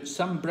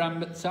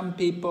some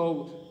people,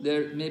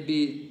 there may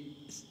be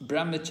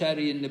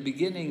brahmachari in the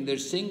beginning,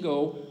 they're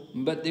single,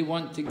 but they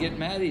want to get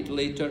married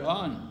later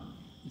on.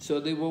 So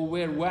they will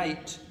wear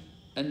white,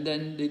 and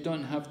then they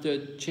don't have to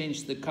change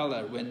the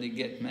color when they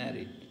get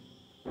married.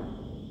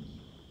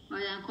 เพรา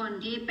ะฉะนั้นคน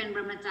ที่เป็น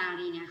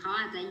brahmachari เนี่ยเขา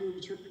อาจจะอยู่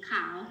ชุดข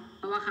าวเ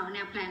พราะว่าเขาเ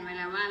นี่ยแพลนไว้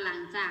แล้วว่าหลัง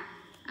จาก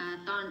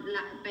ตอน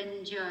เป็น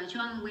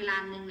ช่วงเวลา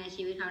หนึ่งใน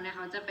ชีวิตเขาเนี่ยเ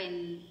ขาจะเป็น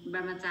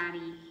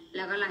brahmachari แ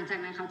ล้วก็หลังจาก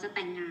นั้นเขาจะแ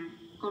ต่งงาน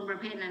คนประ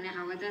เภทนั้นเนี่ยเข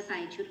าก็จะใส่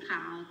ชุดข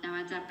าวแต่ว่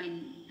าจะเป็น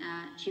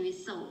ชีวิต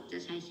โสดจะ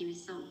ใช้ชีวิต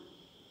โสด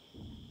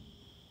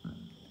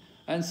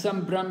And some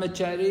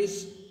brahmacharis,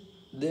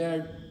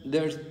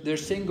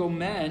 they're single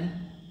men,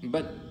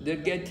 but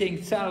they're getting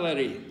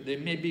salary. They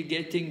may be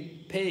getting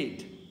paid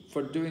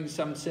for doing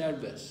some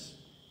service.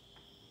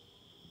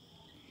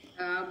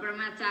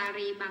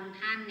 brahmachari บาง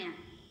ท่านเนี่ย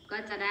ก็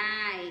จะได้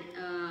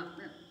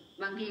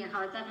บางทีเข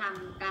าจะท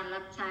ำการ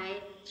รับใช้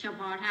เฉพ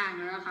าะทาง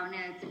แล้วเขาเ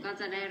นี่ยก็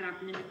จะได้รับ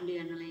เงินเดื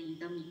อนอะไรอย่างนี้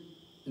ก็มี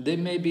They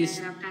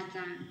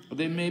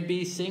may be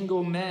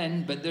single men,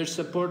 but they're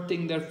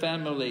supporting their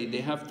family.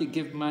 They have to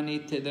give money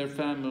to their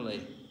family.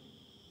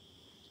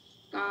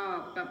 ก็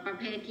ประ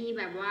เภทที่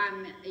แบบว่า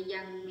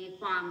ยังมี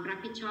ความรับ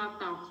ผิดชอบ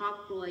ต่อครอบ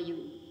ครัวอ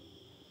ยู่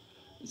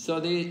So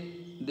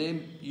they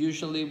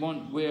usually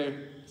won't wear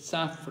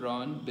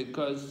saffron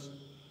because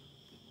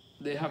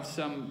they have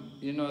some,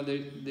 you know,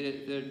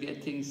 they're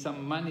getting some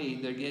money,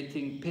 they're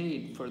getting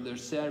paid for their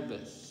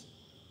service.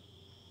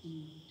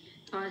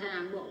 เพราะฉะ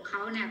นั้นเข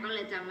าเนี่ยก็เล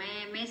ยจะ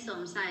ไม่สว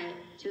มใส่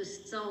ชุด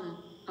ส้ม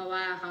เพราะว่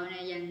าเขาเนี่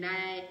ยยังได้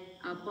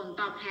ผล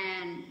ตอบแท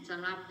นส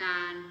ำหรับก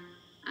าร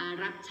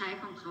รับใช้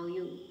ของเขาอ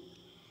ยู่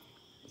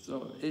So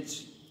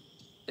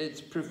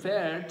it's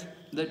preferred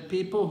that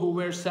people who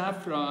wear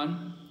saffron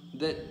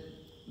that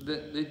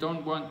they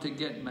don't want to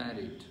get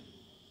married.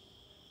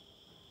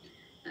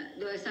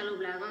 โดยสรุป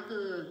แล้วก็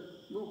คือ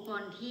บุคค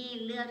ลที่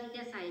เลือกที่จ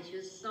ะใส่ชุ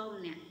ดส้ม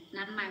เนี่ย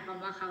นั้นหมายความ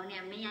ว่าเขาเนี่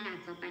ยไม่อยาก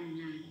จะแต่ง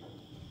งาน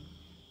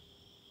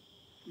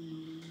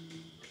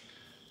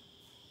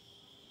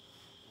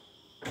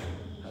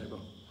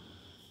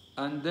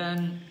And then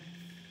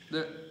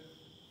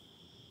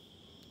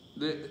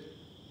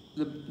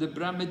the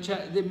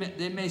brahmachari,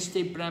 they may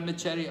stay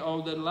brahmachari all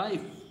their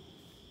life.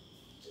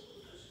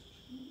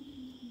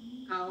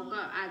 เขาก็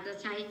อาจจะ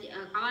ใช้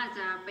เขาอาจ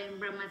จะเป็น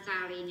บรมจา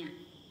รีเนี่ย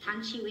ทั้ง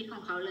ชีวิตขอ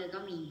งเขาเลยก็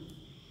มี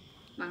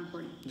บางค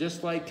น Just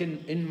like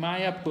in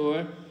Mayapur,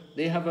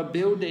 they have a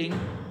building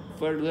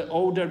for the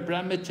older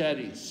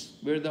brahmacharis,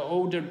 where the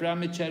older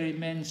brahmachari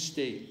men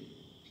stay.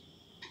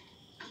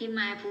 ที่ม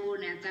ายปู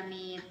เนี่ยจะ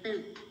มีตึ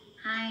ก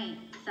ให้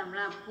สำห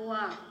รับพว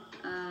ก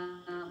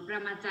บร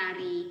มจา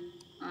รี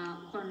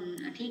คน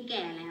ที่แ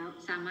ก่แล้ว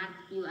สามารถ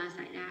อยู่อา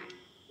ศัยได้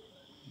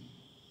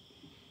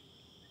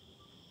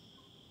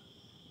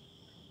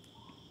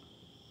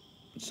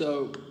So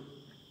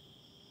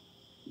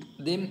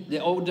the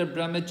older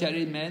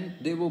brahmachari men,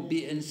 they will be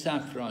in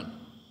saffron.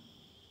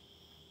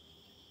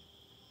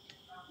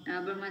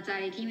 บรมจา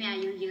รีที่มีอา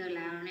ยุเยอะแ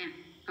ล้วเนี่ย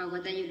เขาก็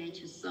จะอยู่ใน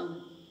ชุดส้ม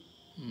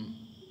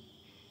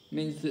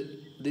Means that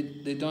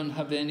they don't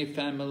have any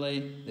family,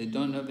 they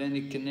don't have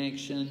any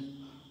connection,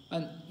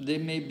 and they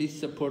may be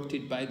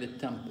supported by the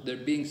temple.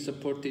 They're being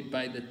supported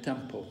by the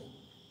temple.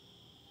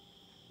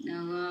 แล้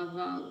ว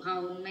ก็เขา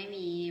ไม่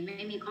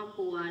มีครอบค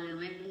รัวหรือ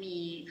ไม่มี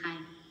ใคร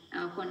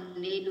คน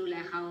ที่ดูแล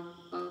เขา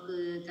ก็คื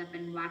อจะเป็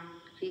นวัด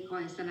ที่คอ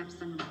ยสนับส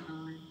นุนเขา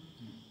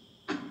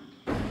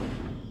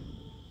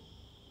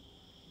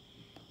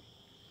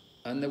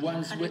And the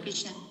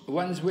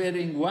ones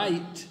wearing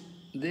white,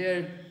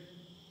 they're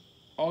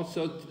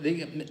also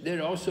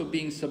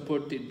being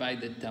supported by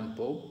the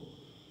temple,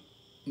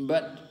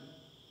 but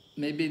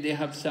maybe they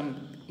have some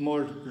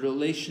more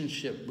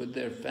relationship with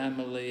their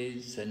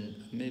families, and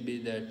maybe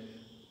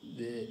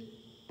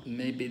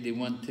they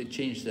want to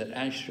change their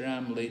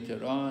ashram later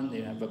on.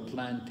 They have a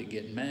plan to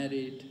get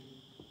married.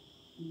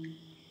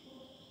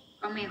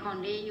 ก็มีคน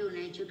ที่อยู่ใ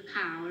นชุดข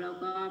าวแล้ว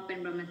ก็เป็น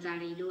บรมจา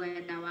รีด้วย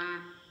แต่ว่า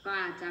ก็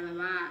อาจจะแบบ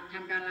ว่าท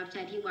ำการรับใ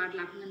ช้ที่วัด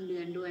รับเงินเดื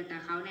อนด้วยแต่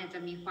เขาเนี่ยจะ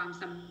มีความ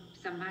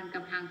สัมพันธ์กั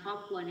บทางครอบ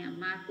ครัวเนี่ย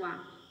มากกว่า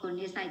คน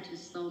ที่ใส่ชุ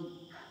ดส้ม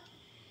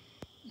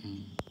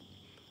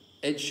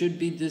It should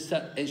be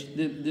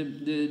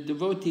the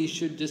devotee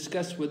should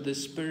discuss with the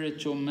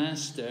spiritual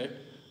master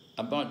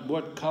about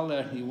what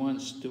color he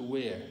wants to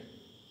wear.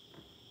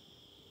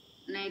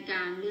 ในก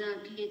ารเลือก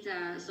ที่จะ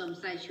สวม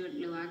ใส่ชุด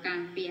หรือว่ากา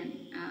รเปลี่ยน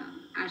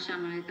อาชราม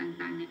อะไร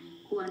ต่างๆเนี่ย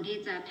ควรที่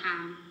จะถา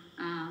ม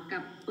กั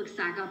บปรึกษ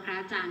ากับพระ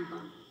อาจารย์ก่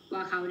อนว่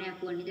าเขาเนี่ย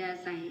ควรที่จะ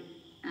ใส่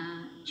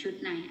ชุด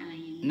ไหนอะไรอ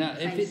ย่างนี้ Now,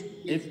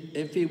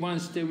 if he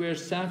wants to wear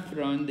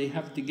saffron, they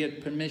have to get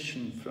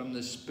permission from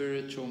the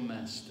spiritual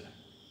master.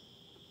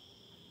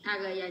 ถ้า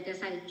เกิดอยากจะ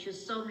ใส่ชุด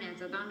ส้มเนี่ย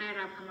จะต้องได้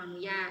รับคำอนุ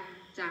ญาต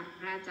จากพ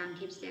ระอาจารย์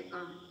ทิพย์เสีย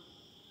ก่อน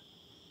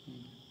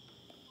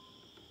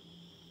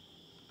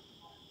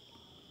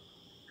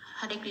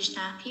ฮาเดคริชน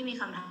าพี่มี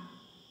คำถาม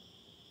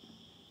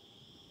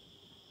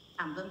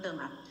เพิ่มเติม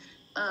ครับ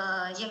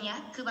อย่างเงี้ย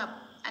คือแบบ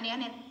อันเนี้ย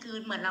เนี่ยคือ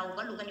เหมือนเรา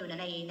ก็รู้กันอยู่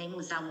ในห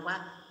มู่สาวกว่า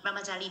บรม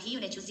จารีที่อ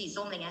ยู่ในชุดสี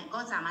ส้มอะไรเงี้ยก็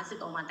สามารถสึก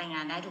ออกมาแต่งง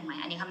านได้ถูกไหม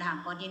อันนี้คำถาม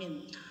ข้อที่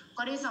1ข้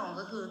อที่2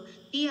ก็คือ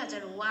พี่อยากจะ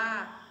รู้ว่า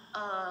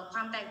คว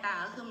ามแตกต่าง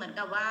ก็คือเหมือน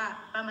กับว่า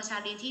บรมจา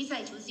รีที่ใส่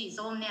ชุดสี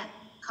ส้มเนี่ย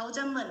เขาจ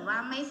ะเหมือนว่า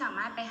ไม่สาม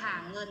ารถไปหา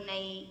เงินใน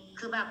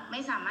คือแบบไ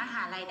ม่สามารถห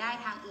ารายได้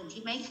ทางอื่น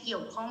ที่ไม่เกี่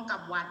ยวข้องกั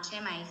บวัดใช่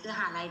ไหมคือ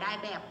หารายได้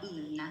แบบ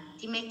อื่นนะ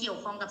ที่ไม่เกี่ยว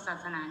ข้องกับศา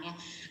สนาเนี่ย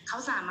เขา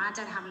สามารถ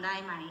จะทำได้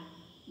ไหม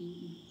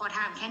พอถ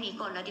ามแค่นี้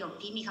ก่อนแล้วเดี๋ยว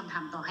พี่มีคำถา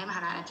มต่อให้มห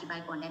าราชอธิบาย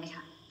ก่อนได้ไหมค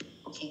ะ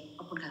โอเคข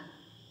อบคุณค่ะ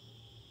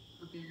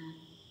โอเคค่ะ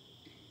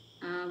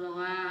บอก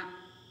ว่า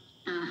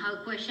her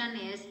question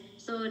is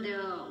so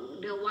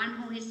the one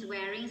who is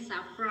wearing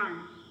saffron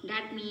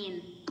that mean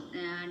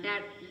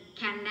that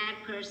can that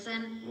person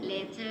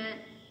later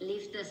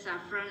leave the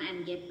saffron and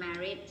get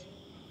married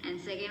and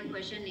second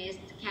question is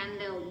can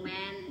the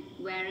man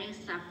wearing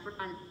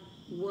saffron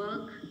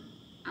work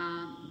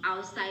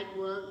outside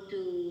work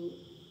to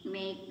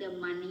make the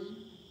money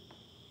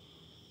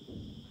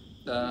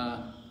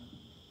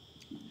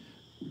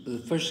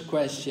the first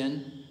question,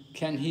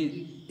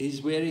 he's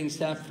wearing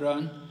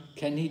saffron,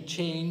 can he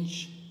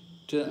change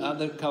to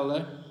other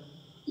color?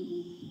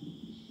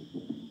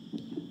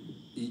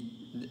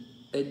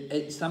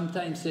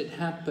 Sometimes it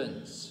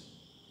happens.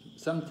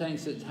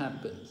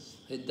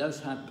 It does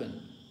happen.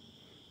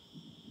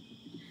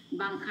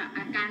 บางครั้ง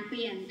การเป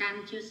ลี่ยนการ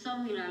ชุดส้ม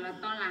อยู่แล้ว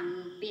ตอนหลัง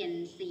เปลี่ยน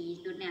สี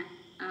ชุดเนี่ย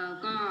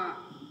ก็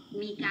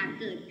มีการ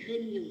เกิดขึ้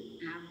นอยู่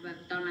นะแบบ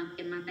ตอนหลังเ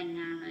ป็นมาแต่ง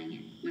งานอะไรเ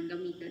งี้ยมันก็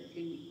มีเกิด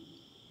ขึ้น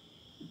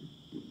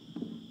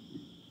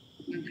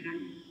บางครั้ง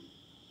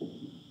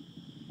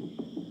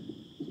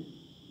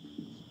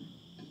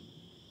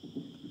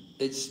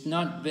It's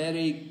not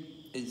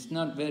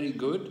very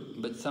good,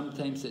 but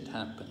sometimes it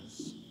happens.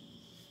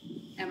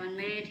 แต่มันไ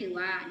ม่ได้ถือ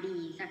ว่าดี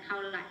สักเท่า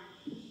ไหร่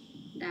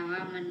แต่ว่า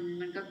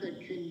มันก็เกิด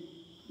ขึ้น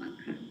บาง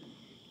ครั้ง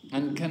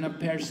And can a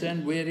person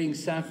wearing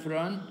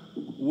saffron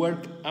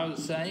work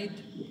outside?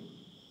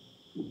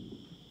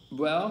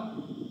 Well,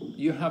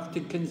 you have to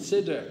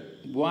consider,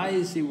 why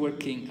is he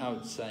working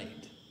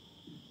outside?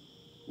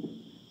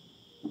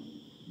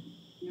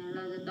 เร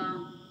าจะต้อง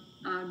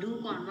ดู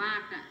ก่อนว่า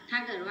ถ้า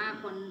เกิดว่า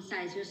คนใส่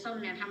ชุดส้ม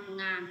เนี่ยท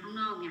ำงานข้าง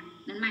นอกเนี่ย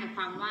นั้นหมายค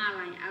วามว่า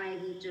อะไร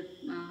คือจุด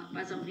ป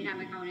ระสงค์ที่ทำ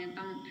ให้เขาเนี่ย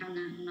ต้องทำง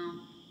านข้างนอก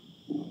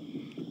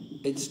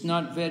It's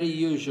not very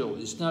usual,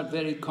 it's not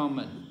very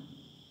common.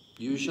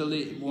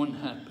 Usually it won't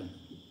happen.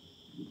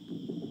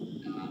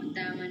 แ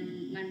ต่มัน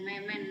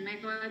ไม่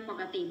ค่อยป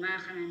กติมาก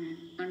ขนาดนั้น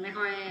มันไม่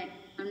ค่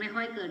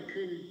อยเกิด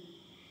ขึ้น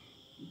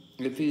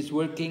If he's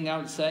working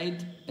outside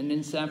and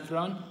in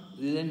saffron,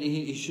 then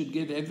he should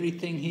give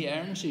everything he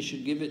earns, he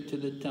should give it to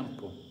the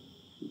temple.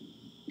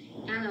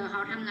 ถ้าเข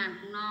าทำงาน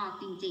ข้างนอก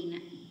จริงๆเ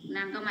นี่ย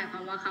นั่นก็หมายควา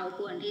มว่าเขา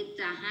ควรที่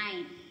จะให้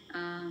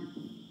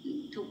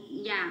ทุก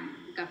อย่าง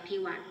กับที่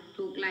วัด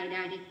ทุกรายไ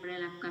ด้ที่ได้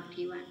รับกับ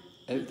ที่วัด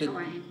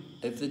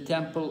If the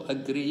temple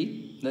agree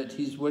that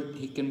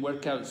he can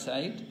work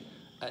outside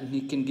and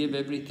he can give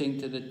everything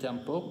to the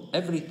temple,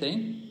 everything,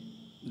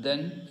 then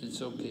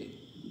it's okay.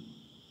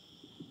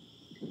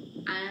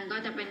 อันนั้นก็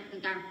จะเป็น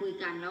การคุย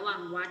กันระหว่า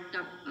งวัด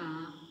กับ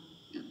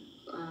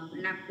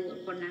นักบวช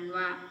คนนั้น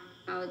ว่า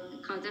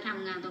เขาจะท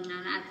ำงานตรงนั้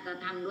นอาจจะ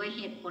ทำด้วยเ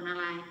หตุผลอะ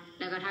ไร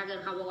แล้วก็ถ้าเกิด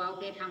เขาบอกว่าโอ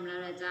เคทำแล้ว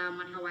เราจะม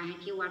าถวายให้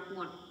ที่วัดหม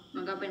ดมั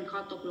นก็เป็นข้อ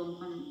ตกลง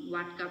ของ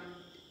วัดกับ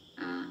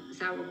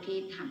สาวก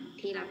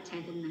ที่รับใช้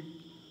ตรงนั้น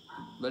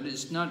But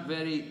it's not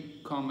very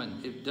common.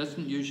 It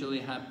doesn't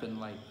usually happen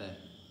like that.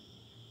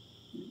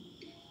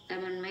 แต่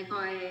มันไม่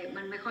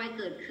ค่อย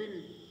เกิดขึ้น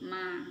ม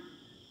าก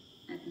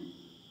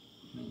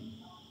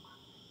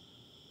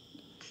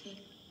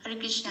ฮาริ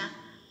กฤษณะ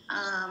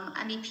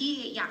อันนี้พี่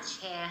อยากแช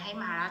ร์ให้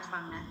มหาราชฟั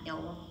งนะเดี๋ยว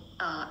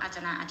อาจ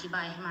ารย์อธิบ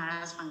ายให้มหารา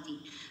ชฟังจริง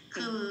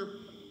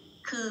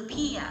คือ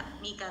พี่อ่ะ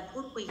มีการพู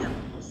ดคุยกับ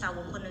สาว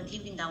กคนหนึ่งที่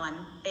วินดาวัน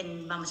เป็น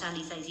บรมชา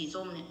ลีใส่สี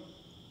ส้มเนี่ย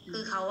คื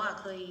อเขาอ่ะ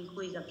เคย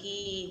คุยกับ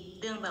พี่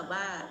เรื่องแบบว่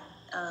า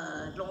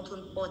ลงทุน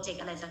โปรเจก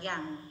ต์อะไรสักอย่า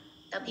ง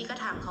แล้วพี่ก็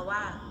ถามเขาว่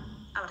า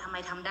เอาทำไม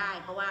ทำได้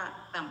เพราะว่า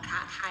แบบพระ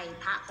ไทย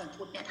พระของ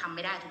พุทธเนี่ยทำไ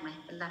ม่ได้ถูกไหม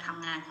เวลาท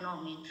ำงานข้างนอก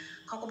เนี่ย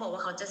เขาก็บอกว่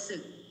าเขาจะสึ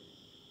ก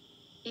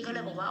พี่ก็เล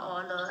ยบอกว่าอ๋อ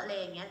เหรออะไร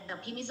อย่างเงี้ยแต่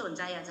พี่ไม่สนใ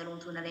จอยากจะลง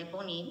ทุนอะไรพว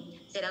กนี้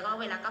เสร็จแล้วก็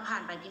เวลาก็ผ่า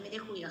นไปพี่ไม่ได้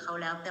คุยกับเขา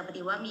แล้วแต่พอ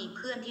ดีว่ามีเ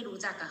พื่อนที่รู้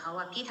จักกับเขา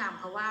อะพี่ถาม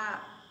เขาว่า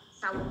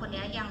สาวกคน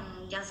นี้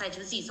ยังใส่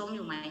ชุดสีส้มอ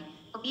ยู่ไหม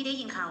เพราะพี่ได้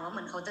ยินข่าวว่าเห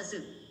มือนเขาจะสึ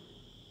ก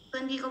เพื่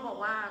อนพี่ก็บอก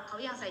ว่าเขา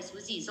ยังใส่ชุ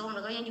ดสีส้มแ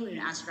ล้วก็ยังอยู่ใน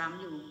อาชรัม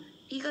อยู่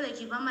พี่ก็เลย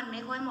คิดว่ามันไ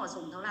ม่ค่อยเหมาะส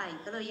มเท่าไหร่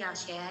ก็เลยอยาก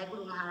แชร์ให้คุณ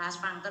มหาราช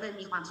ฟังก็เลย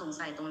มีความสง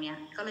สัยตรงเนี้ย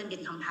ก็เลยเป็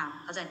นคำถาม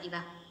เข้าใจพี่ป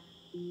ะ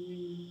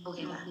โอเค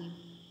ป่ะ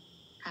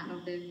ค่ะ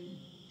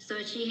So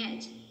she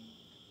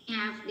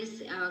have this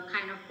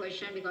kind of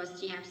question because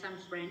she have some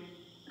friend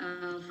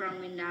from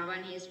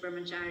Vrindavan. He is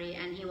brahmachari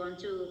and he want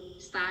to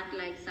start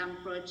like some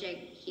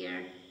project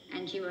here.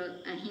 And he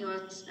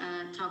was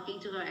talking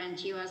to her and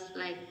she was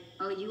like,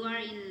 "Oh, you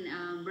are in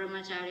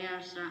brahmachari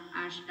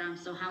ashram,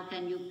 so how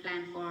can you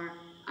plan for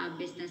a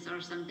business or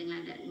something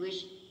like that?" Which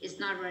is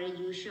not very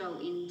usual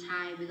in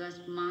Thai because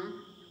monk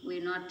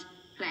will not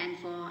plan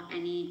for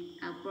any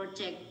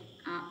project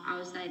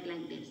outside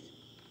like this.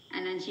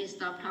 And then she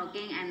stopped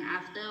talking, and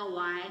after a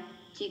while,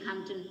 she come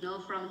to know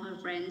from her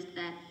friends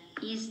that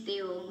he's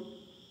still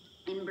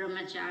in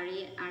brahmachari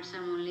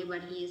ashram only,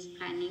 but he is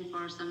planning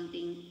for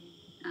something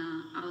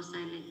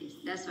outside like this.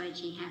 That's why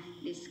she have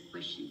this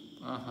question.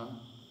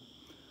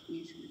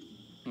 Yes.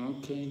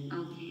 Okay.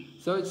 Okay.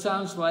 So it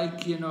sounds like,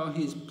 you know,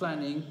 he's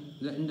planning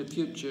that in the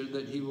future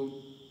that he will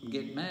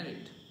get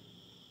married.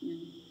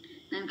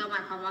 นั่นก็หมา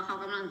ยความว่าเขา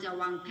กำลังจะ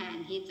วางแผน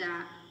ที่จะ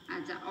อา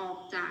จจะออก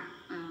จาก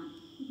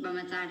บรม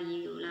จารี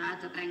อยู่แล้วอาจ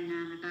จะแต่งงา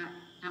นแล้วก็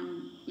ท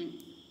ำอย่าง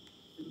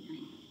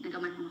นั่นก็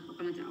หมายความว่าเขาก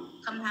ำลังจะออก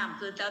คำถาม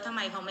คือแล้วทำไ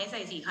มเขาไม่ใ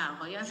ส่สีขาวเ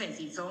ขายังใส่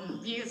สีส้ม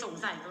พี่สง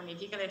สัยตรงนี้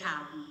พี่ก็เลยถา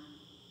ม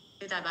เ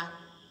ข้าใจปะ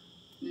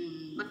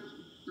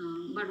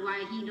but why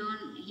he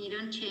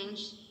don't change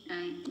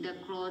the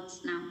clothes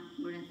now?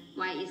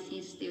 Why is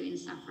he still in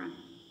saffron?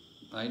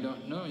 I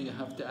don't know. You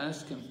have to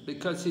ask him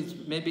because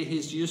maybe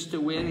he's used to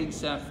wearing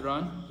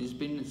saffron. He's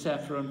been in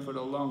saffron for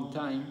a long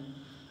time,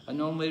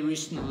 and only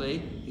recently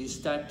he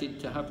started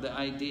to have the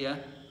idea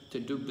to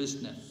do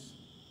business.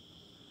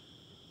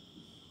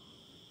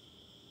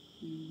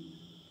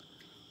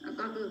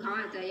 ก็คือเขา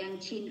อาจจะยัง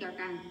ชินกับ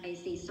การใส่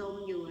สีส้ม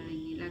อยู่อะไรอย่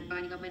างนี้แล้วตอน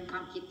นี้ก็เป็นคว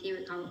ามคิดที่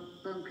เขา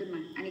เพิ่มขึ้นม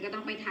าอันนี้ก็ต้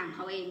องไปถามเข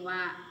าเองว่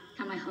าท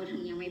ำไมเขาถึ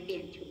งยังไม่เปลี่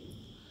ยนชุด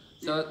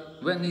So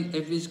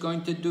if he's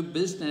going to do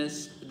business,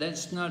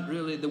 that's not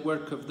really the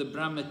work of the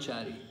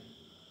brahmachari.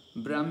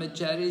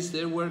 Brahmacharis,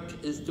 their work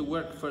is to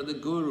work for the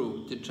guru,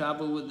 to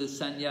travel with the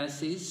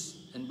sannyasis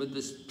and with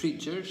the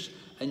preachers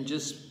and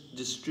just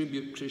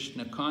distribute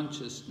Krishna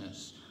consciousness.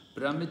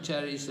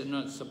 Brahmacharis are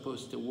not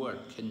supposed to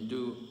work and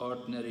do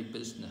ordinary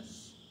business.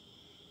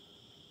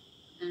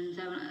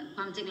 ค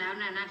วามจริงแล้ว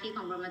หน้าที่ข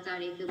องบรมจา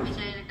รีคือไม่ใ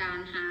ช่ในการ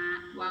หา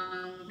วา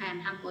งแผน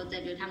ทำโปรเจก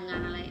ต์หรือทำงา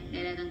นอะไรใ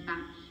ดๆต่า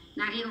งๆห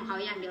น้าที่ของเขา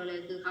อย่างเดียวเลย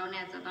คือเขาเ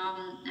นี่ยจะต้อง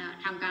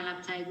ทำการรับ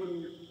ใช้กุรุ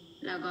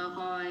แล แล้วก็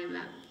คอยแบ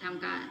บท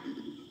ำการ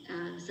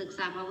ศึกษ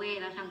าพระเวท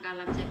แล้วทำการ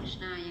รับใช้คริช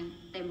นาอย่าง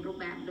เต็มรูป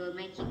แบบโดยไ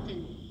ม่คิดถึ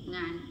งง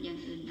านอย่าง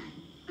อื่นใด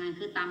นั่น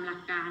คือตามหลั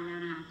กการแล้ว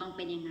นะคะต้องเ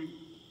ป็นอย่างนั้น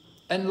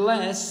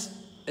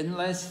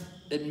unless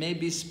it may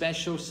be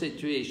special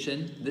situation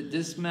that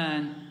this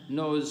man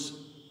knows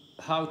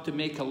how to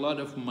make a lot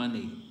of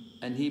money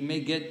and he may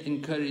get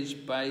encouraged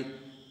by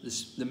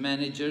the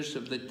managers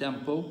of the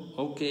temple.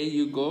 Okay,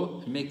 you go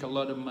and make a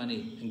lot of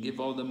money and give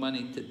all the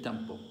money to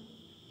temple.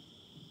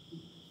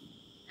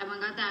 แต่มัน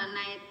ก็จะใ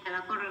นแต่ล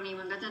ะกรณี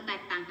มันก็จะแต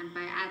กต่างกันไป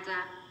อาจจะ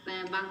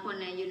บางคน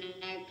เนี่ยอยู่ใน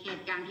เห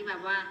ตุการณ์ที่แบ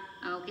บว่า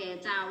โอเค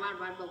เจ้าวาด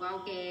วัดบอกว่าโอ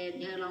เค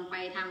เธอลองไป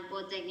ทำโปร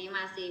เจกต์นี้ม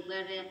าสิเพื่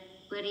อ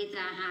ที่จ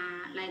ะหา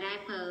รายได้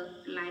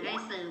รายได้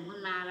เสริมขึ้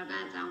นมาแล้วก็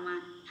จะเอ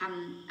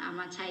า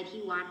มาใช้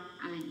ที่วัด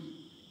อะไรนี้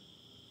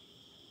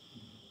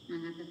มัน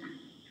ก็จะต่าง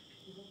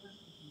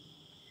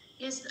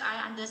Yes, I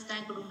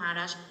understand Guru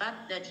Maharaj, but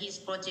that his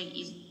project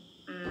is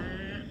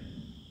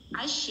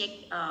I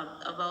checked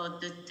about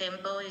the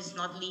temple is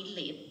not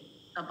related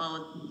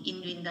about in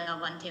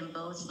Vrindavan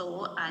temple, so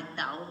I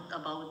doubt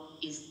about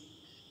is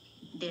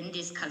then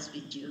discuss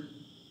with you.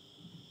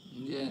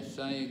 Yes,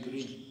 I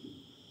agree.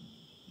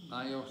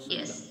 I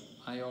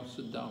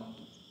also doubt.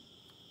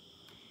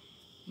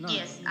 No.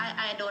 Yes,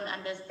 I don't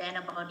understand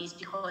about this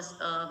because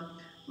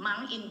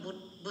monk in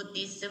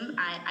Buddhism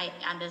I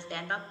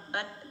understand,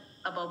 but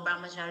about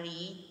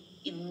Brahmachari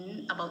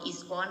about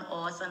ISKCON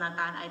or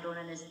Sanatan I don't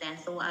understand,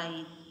 so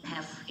I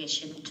have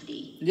question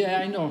today. Yeah,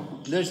 I know.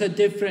 There's a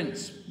difference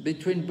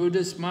between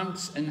Buddhist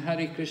monks and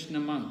Hare Krishna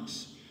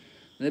monks.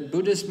 The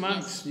Buddhist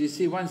monks, yes. You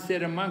see, once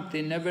they're a monk,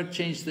 they never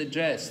change the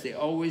dress. They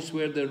always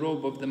wear the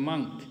robe of the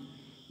monk.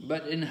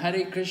 But in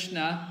Hare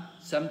Krishna,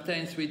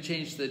 sometimes we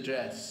change the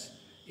dress.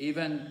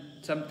 Even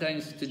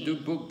sometimes to do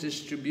book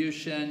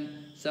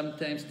distribution,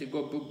 sometimes to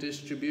go book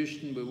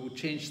distribution, we will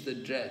change the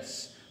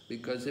dress.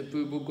 Because if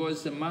we will go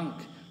as a monk,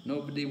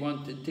 nobody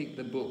wants to take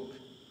the book.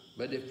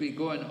 But if we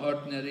go in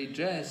ordinary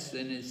dress,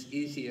 then it's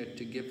easier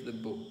to give the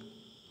book.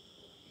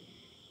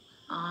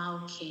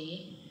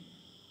 Okay.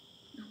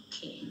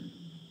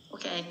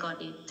 Okay, I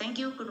got it. Thank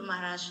you, Guru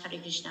Maharaj. Hare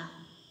Krishna.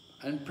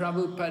 And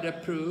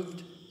Prabhupada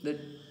proved that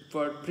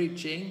for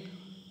preaching,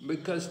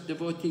 because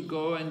devotees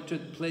go into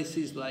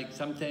places like,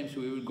 sometimes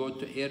we would go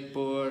to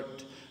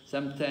airport,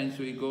 sometimes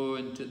we go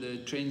into the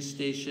train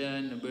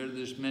station where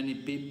there's many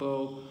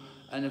people,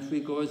 and if we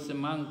go as a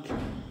monk,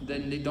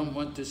 then they don't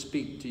want to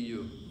speak to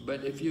you.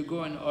 But if you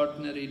go in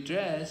ordinary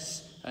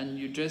dress, and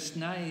you dress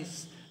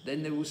nice,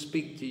 then they will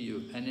speak to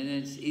you, and then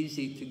it's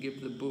easy to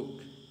give the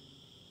book.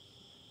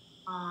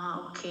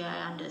 Okay,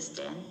 I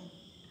understand.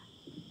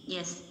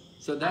 Yes.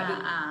 So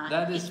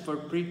that is for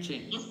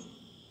preaching. Yes.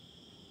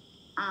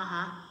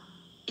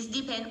 It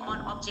depends on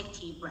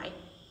objective, right?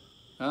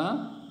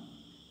 Huh?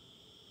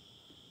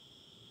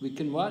 We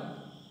can what?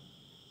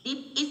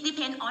 It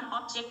depends on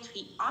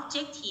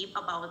objective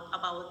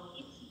about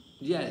it.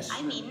 Yes.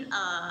 I mean,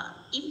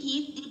 if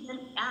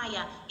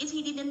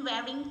he didn't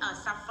wearing a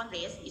saffron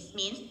dress, it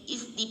means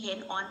it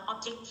depends on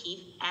objective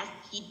as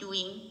he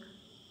doing.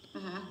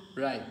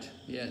 Right.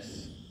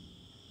 Yes.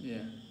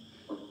 Yeah.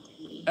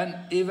 And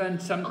even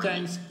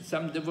sometimes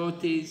some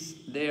devotees,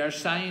 they are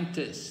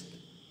scientists,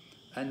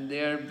 and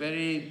they are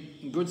very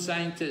good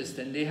scientists,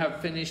 and they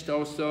have finished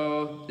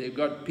also. They've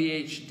got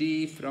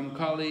PhD from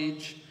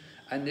college,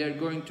 and they are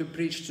going to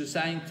preach to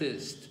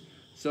scientists.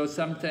 So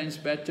sometimes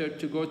better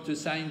to go to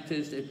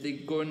scientists. If they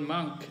go in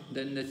monk,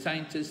 then the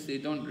scientists they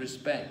don't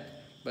respect.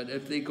 But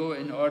if they go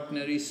in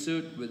ordinary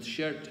suit with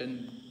shirt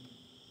and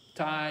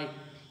tie,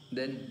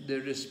 then they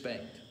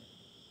respect.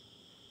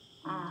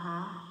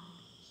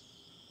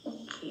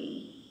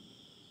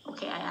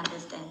 Okay, I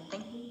understand.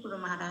 Thank you, Guru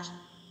Maharaj.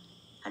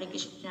 Hare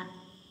Krishna.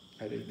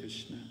 Hare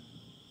Krishna.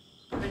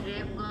 We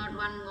have got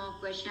one more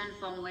question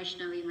from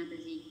Vaishnavi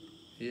Mataji.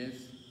 Yes.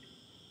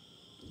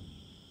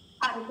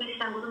 Hare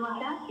Krishna, Guru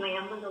Maharaj. My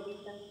humble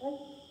obeisance.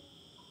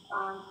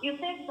 You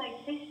said that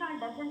Krishna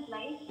doesn't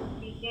like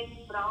we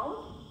get proud.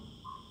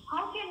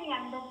 How can we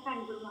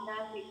understand, Guru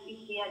Maharaj, if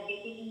we are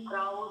getting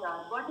proud, or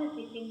what is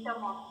the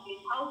symptom of it?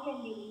 How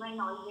can we remain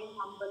always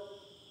humble?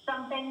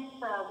 Sometimes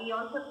we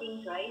also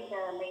think, right,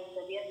 like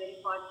we are very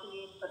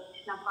fortunate for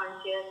Krishna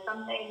conscious.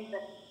 Sometimes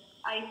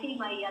I see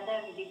my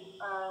other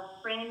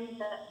friends,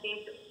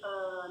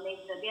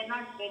 they are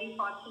not very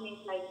fortunate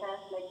like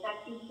us, like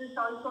that. Is this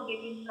also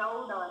getting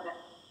proud, or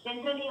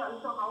generally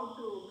also how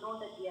to know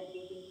that we are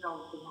getting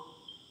proud?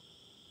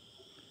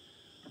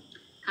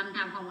 คำถ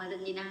ามของมาต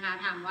จีนะคะ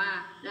ถามว่า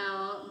เรา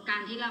กา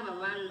รที่เราแบบ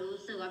ว่ารู้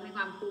สึกว่ามีค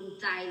วามภูมิ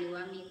ใจหรือ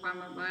ว่ามีความ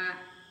แบบว่า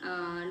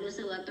รู้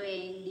สึกว่าตัวเอ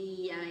งดี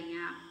อะไรเ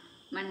งี้ย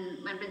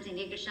มันเป็นสิ่ง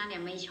ที่คริสต์เนี่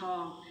ยไม่ชอ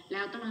บแ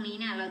ล้วตรงนี้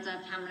เนี่ยเราจะ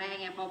ทำได้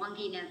ไงเพราะบาง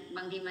ทีม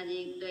าจี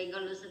ตัวเองก็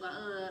รู้สึกว่า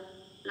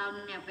เรา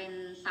เนี่ยเป็น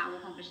สาวก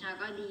ของคริสต์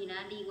ก็ดีนะ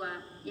ดีกว่า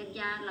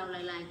ญาติเราห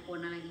ลายๆคน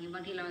อะไรอย่างเงี้ยบ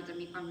างทีเราจะ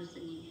มีความรู้สึ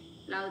กนี้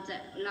เรา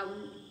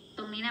ต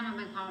รงนี้เนี่ยมันเ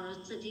ป็นความรู้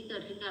สึกที่เกิ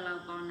ดขึ้นกับเรา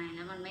ตอนไหนแ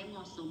ล้วมันไม่เหม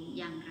าะสม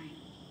อย่างไร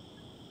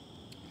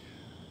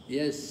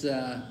Yes,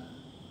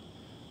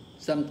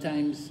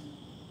 sometimes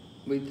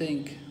we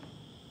think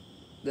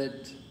that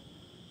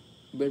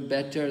we're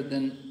better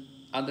than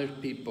other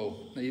people.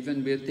 Even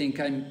we think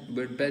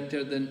we're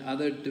better than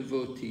other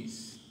devotees.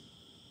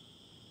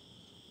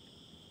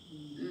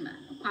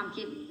 ความ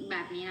คิดแบ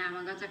บนี้นะมั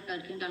นก็จะเกิ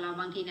ดขึ้นกับเรา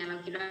บางทีเนี่ยเรา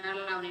คิดว่า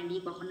เราเนี่ยดี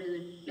กว่าคนอื่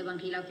นหรือบาง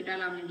ทีเราคิดว่า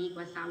เราเนี่ยดีก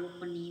ว่าสาวก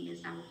คนนี้หรือ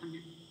สาวกคน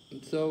นั้น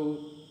So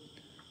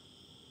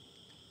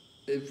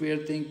if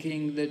we're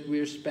thinking that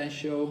we're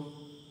special,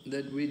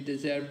 that we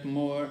deserve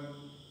more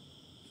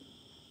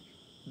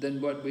than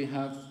what we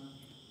have,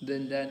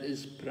 then that is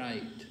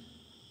pride.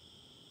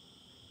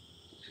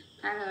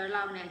 ถ้าเร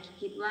าเนี่ย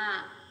คิดว่า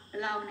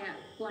เราเนี่ย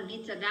ควร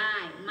ที่จะได้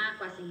มาก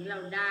กว่าสิ่งที่เร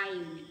าได้อ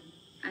ยู่เนี่ย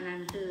อันนั้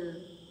นคือ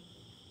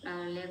เรา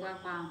เรียกว่า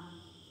ความ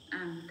อ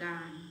หังกา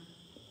ร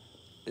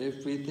If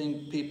we think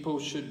people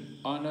should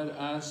honor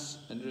us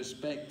and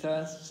respect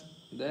us,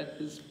 that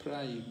is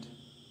pride.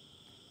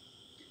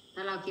 ถ้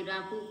าเราคิดว่า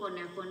ผู้คนเ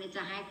นี่ยควรที่จ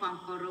ะให้ความ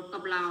เคารพกั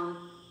บเรา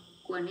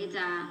ควรที่จ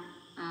ะ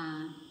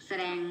แส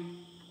ดง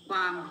คว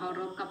ามเคา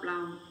รพกับเรา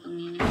ตรง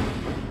นี้เนี่ย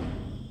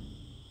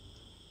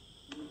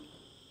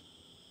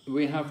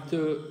We have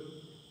to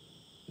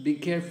be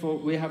careful,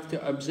 we have to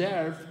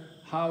observe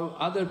how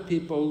other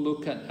people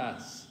look at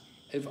us.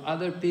 If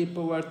other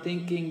people are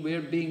thinking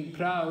we're being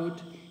proud,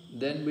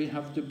 then we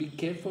have to be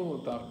careful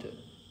about it.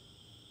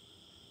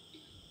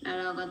 แล้ว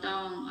เราก็ต้อ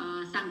ง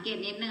สังเกต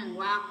นิดหนึ่ง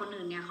ว่าคน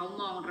อื่นเนี่ยเขา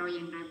มองเราอ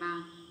ย่างไรบ้าง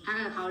ถ้าเ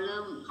กิดเ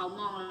ขา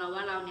มองเราว่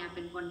าเราเนี่ยเ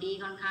ป็นคนที่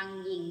ค่อนข้าง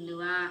ยิ่งหรือ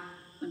ว่า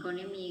เป็นคน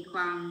ที่มีคว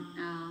าม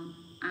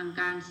อัง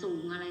การสู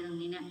งอะไรตรง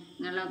นี้เนี่ย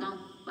งั้นเราต้อง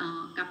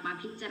กลับมา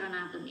พิจารณ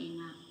าตนเอง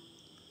ค่ะ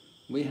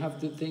We have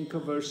to think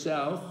of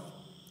ourselves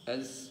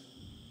as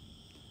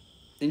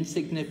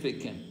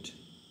insignificant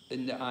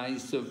in the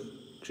eyes of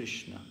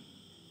Krishna.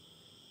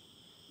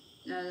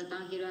 เราจะต้อ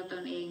งคิดว่าต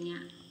นเองเนี่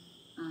ย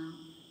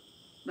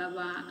แบบ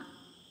ว่า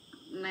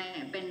ไม่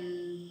เป็น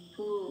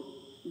ผู้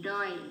ด้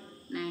อย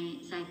ใน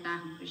สายตา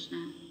ของ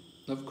Krishna.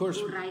 Of course,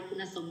 ผู้ไร้คุ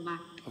ณสมบั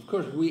ติ of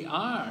course, we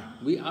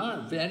are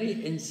very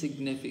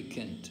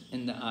insignificant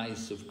in the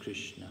eyes of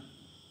Krishna.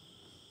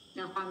 แ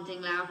ต่ความจริง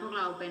แล้วพวกเ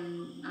ราเป็น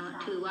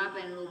ถือว่าเ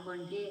ป็นบุคคล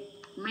ที่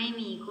ไม่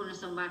มีคุณ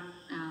สมบัติ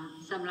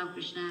สำหรับ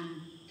Krishna.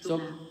 So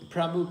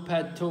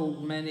Prabhupada told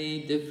many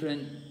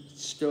different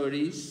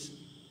stories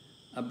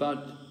about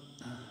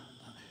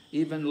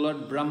even Lord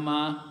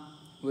Brahma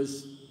was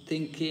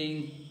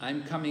thinking,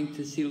 I'm coming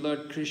to see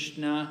Lord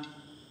Krishna,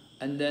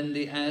 and then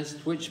they asked,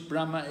 which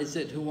Brahma is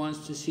it who wants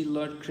to see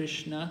Lord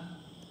Krishna?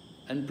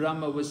 And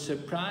Brahma was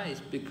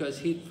surprised because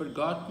he'd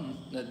forgotten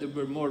that there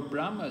were more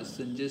Brahmas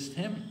than just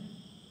him.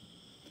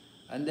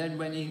 And then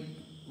when he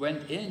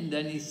went in,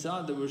 then he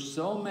saw there were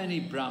so many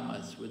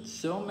Brahmas with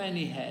so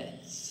many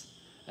heads,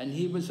 and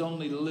he was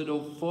only a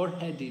little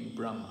four-headed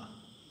Brahma.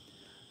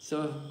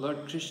 So Lord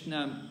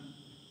Krishna,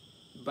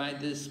 by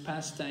this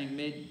pastime,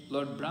 made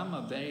Lord Brahma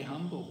very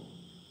humble.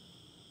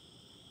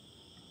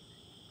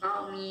 ก็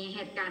มีเห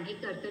ตุการณ์ที่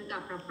เกิดขึ้นกั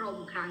บพระพรหม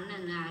ครั้งหนึ่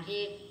งค่ะ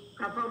ที่พ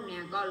ระพรหมเนี่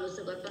ยก็รู้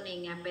สึกว่าตนเอง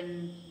เนี่ยเป็น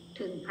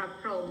ถึงพระ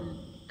พรหม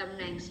ตำแ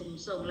หน่งสูง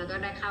ส่งแล้วก็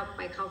ได้เข้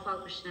าเฝ้า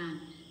Krishna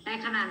ใน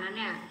ขณะนั้น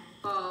เนี่ย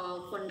พอ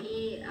คน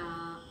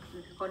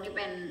ที่เ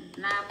ป็น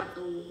หน้าประ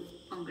ตู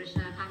ของ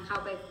Krishna ทางเข้า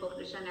ไปพบ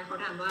Krishna เนี่ยเขา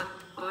ถามว่า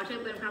อ๋อเธอ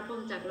เป็นพระพรห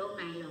มจากโลกไ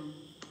หนหรอ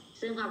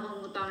ซึ่งพระพรหม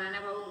ตอนนั้นน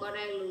ะพระพรหมก็ไ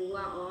ด้รู้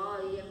ว่าอ๋อ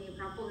ยังมีพ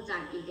ระพรหมจา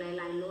กอีกห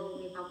ลายๆโลก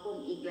มีพระพรหม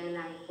อีกห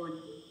ลายๆคน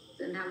จ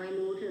นทำให้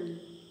รู้ถึง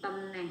ต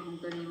ำแหน่งของ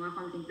ตัวเองว่าค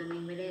วามจริงตัวเอ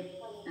งไม่ได้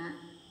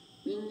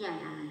ยิ่งใหญ่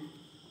อะไร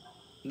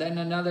Then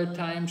another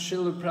time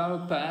Srila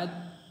Prabhupada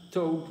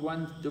told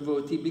one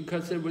devotee,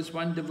 because there was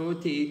one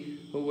devotee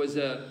who was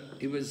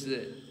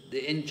the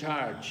in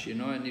charge, you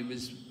know, and he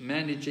was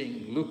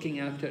managing, looking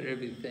after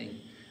everything,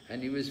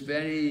 and he was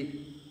very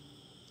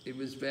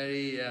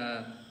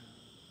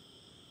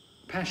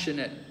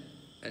passionate,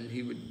 and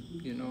he would,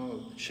 you know,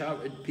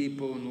 shout at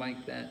people and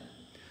like that.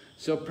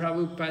 So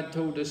Prabhupada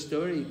told a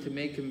story to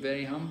make him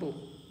very humble.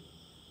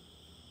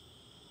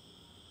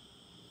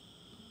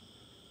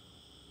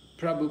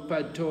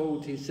 Prabhupada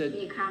told, he said,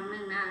 มีครั้งห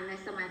นึ่งนะใน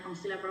สมัยของ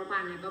ศิลปะปา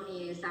นเนี่ยก็มี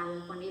สาว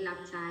คนที่รับ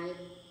ใช้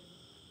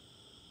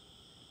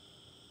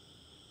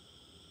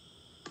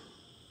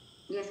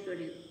Yes,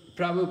 Gurudev.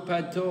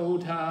 Prabhupada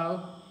told how,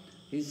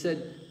 he said,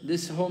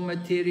 this whole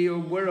material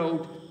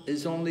world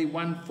is only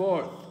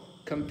 1/4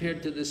 compared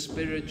to the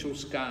spiritual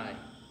sky.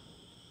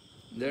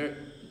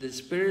 The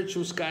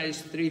spiritual sky is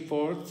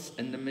 3/4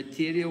 and the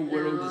material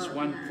world is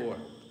 1/4.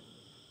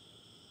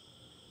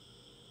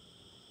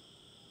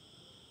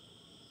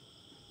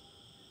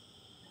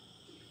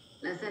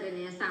 และเสด็จเ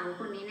นี่ยสาว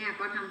คนนี้เนี่ย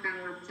ก็ทำการ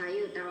รับใช้อ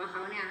ยู่แต่ว่าเข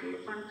าเนี่ย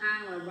ค่อนข้าง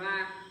แบบว่า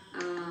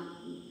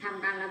ท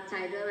ำการรับใช้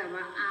ด้วยแบบ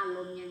ว่าอาร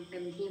มณ์ยังเต็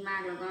มที่มา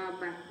กแล้วก็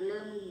แบบเ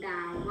ริ่มด่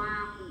าว่า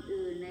คน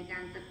อื่นในกา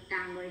รจัดก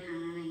ารบริหาร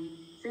อะไรอย่างนี้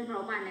ซึ่งพระ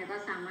พุทธเนี่ยก็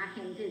สามารถเ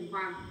ห็นถึงคว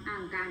ามอ่า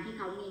งการที่เ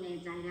ขามีใน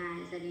ใจได้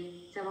เสด็จ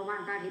พระพุท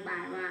ธก็อธิบา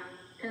ยว่า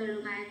เธอรู้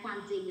ไหมความ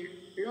จริงเนี่ย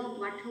โลก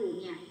วัตถุ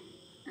เนี่ย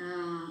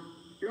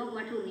โลก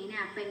วัตถุนี้เ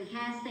นี่ยเป็นแ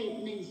ค่เศษ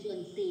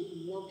1/4ขอ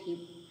งโลกทิพ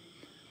ย์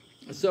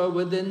So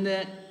within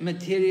that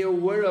material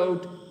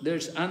world,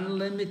 there's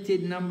unlimited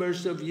numbers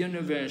of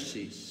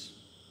universes.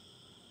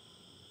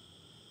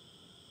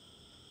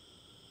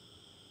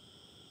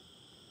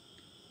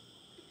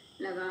 ใ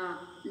แล้วก็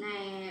ใน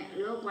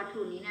โลกวัต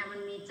ถุนี้เนี่ยมั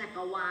นมีจัก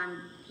รวาล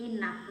ที่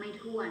นับไม่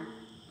ถ้วน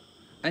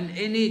And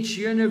in each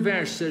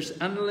universe there's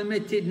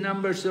unlimited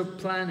numbers of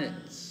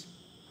planets.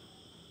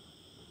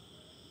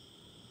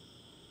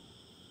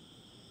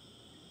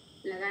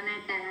 แล้วก็ใน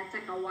แต่ละ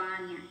จักรวาล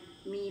เนี่ย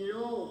มีโล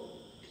ก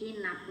ที่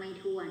นับไม่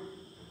ถ้วน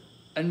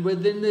And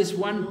within this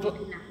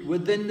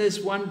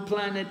one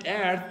planet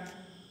Earth,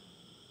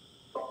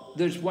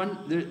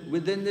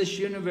 within this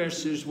universe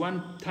there's one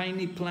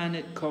tiny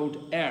planet called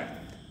Earth.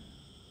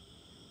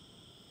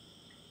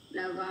 แ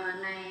ล้วก็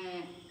ใน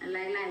ห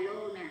ลายๆโล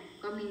กเนี่ย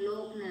ก็มีโล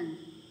กหนึ่ง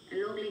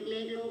โลกเล็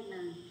กๆโลกห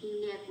นึ่งที่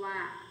เรียกว่า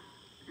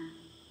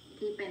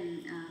ที่เป็น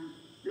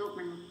โลก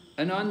มนุษย์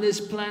And on this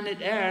planet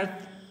Earth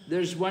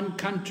there's one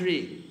country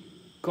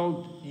called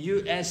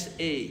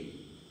USA.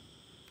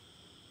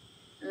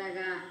 แล้ว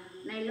ก็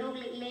ในโลก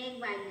เล็ก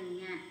ๆใบหนึ่ง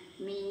เนี่ย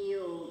มีอ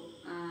ยู่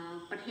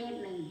ประเทศ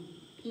หนึ่ง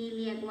ที่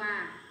เรียกว่า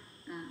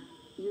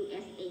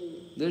USA.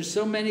 There's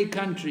so many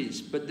countries,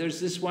 but there's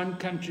this one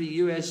country,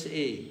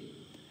 USA.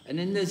 And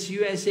in this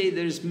USA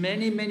there's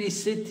many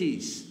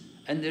cities,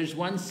 and there's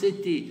one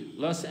city,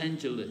 Los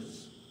Angeles.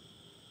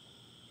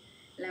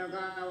 แล้ว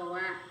ก็บอก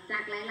ว่าจา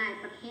กหลาย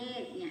ๆประเท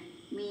ศเนี่ย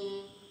มี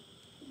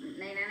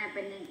ในนั้นเ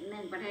ป็นห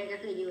นึ่งประเทศก็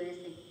คือ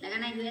USA แล้วก็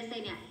ใน USA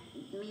เนี่ย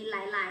มีห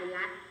ลายๆ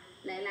รัฐ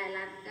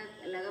ก็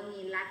แล้วก็มี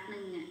รัฐห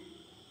นึ่งเนี่ย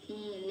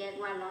ที่เรียก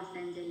ว่า Los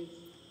Angeles.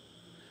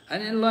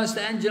 And in Los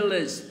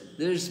Angeles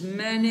there's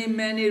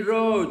many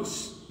roads,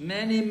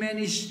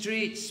 many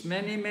streets,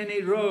 many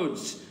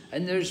roads,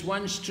 and there's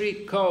one street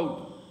called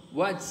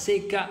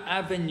Watseka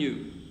Avenue.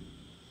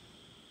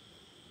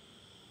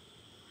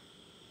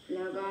 แ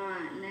ล้วก็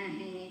ใ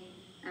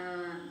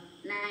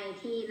น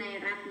ที่ใน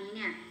รัฐนี้เ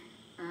นี่ย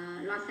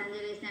ลอสแอนเจ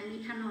ลิสเนี่ยมี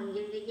ถนนเย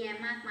อะแยะ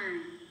มากมาย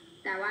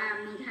แต่ว่า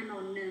มีถน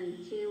นหนึ่ง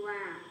ชื่อว่า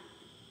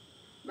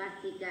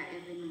Watseka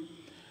Avenue.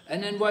 And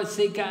in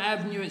Watseka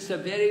Avenue it's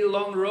a very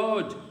long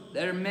road.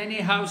 There are many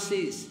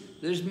houses.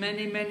 There's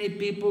many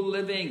people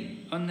living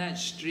on that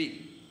street.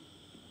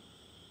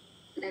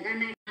 แล้วก็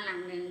ในหลัง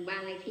หนึ่งบ้า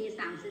นเลขที่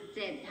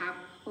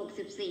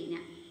37/64เนี่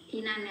ย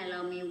ที่นั่นเนี่ยเรา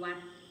มีวัด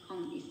ของ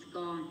อิสก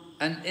อน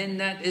And in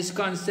that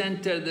ISKCON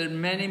center there are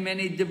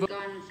many devotees.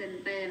 ISKCON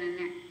center นั้น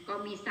เนี่ยก็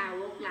มีสา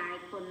วกหลาย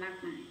คนมาก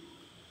มาย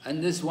And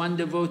this one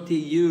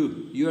devotee,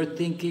 you're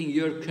thinking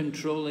you're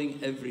controlling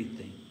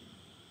everything.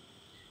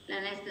 และ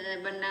ใน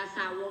บรรดาส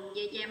าวกเย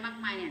อะแยะมาก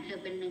มายเนี่ยเธอ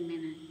เป็นหนึ่งใน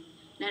นั้น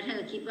และเธอ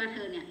คิดว่าเธ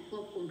อเนี่ยคว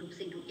บคุมทุก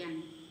สิ่งทุกอย่าง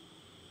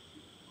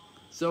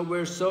So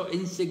we're so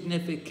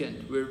insignificant.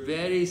 We're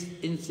very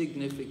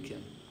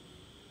insignificant.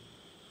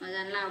 เพราะฉะ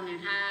นั้นเราเนี่ย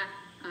ถ้า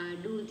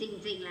ดูจ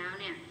ริงๆแล้ว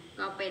เนี่ย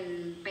ก็เ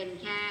ป็น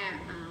แค่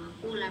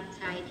ผู้รับใ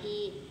ช้ที่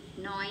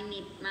น้อย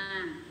นิดมา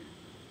ก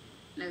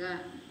แล้วก็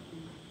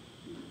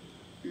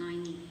น้อย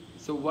นิด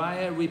So why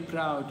are we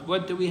proud?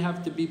 What do we have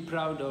to be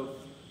proud of?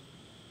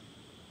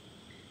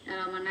 เ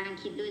รามานั่ง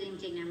คิดดูจ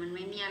ริงๆเนี่ยมันไ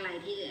ม่มีอะไร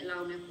ที่เรา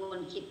เนี่ยควร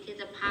คิดที่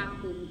จะภาค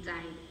ภูมิใจ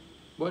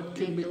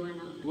ในตัวเ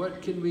รา What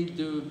can we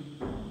do?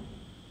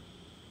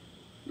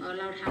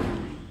 เรา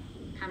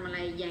ทำอะไร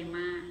ใหญ่ม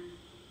าก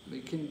We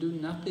can do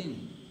nothing.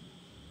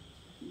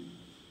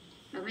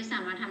 เราไม่สา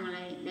มารถทำอะไร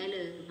ได้เล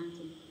ยจ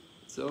ริง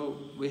So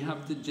we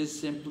have to just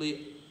simply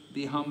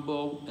be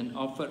humble and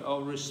offer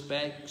all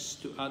respects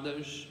to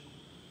others.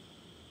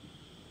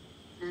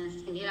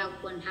 สิ่งที่เรา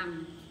ควรท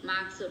ำมา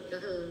กสุดก็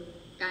คือ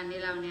การที่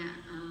เราเนี่ย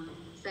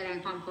แสดง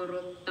ความเคาร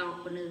พต่อ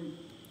คนอื่น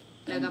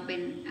แล้ว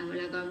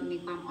ก็มี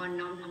ความอ่อน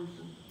น้อมถ่อมต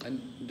น And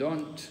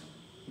don't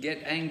get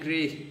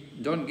angry,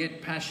 don't get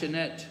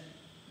passionate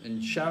and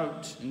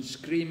shout and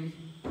scream.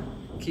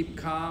 Keep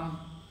calm.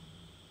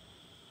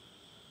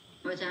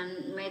 เพราะฉะนั้น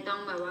ไม่ต้อง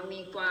แบบว่า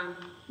มีความ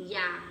อย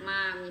ากม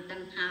ากมีตั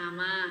ณหา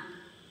มาก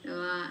หรือ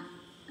ว่า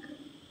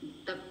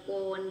ตะโก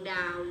น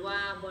ด่าว่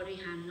าบริ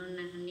หารโน่น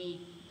นั่นนี่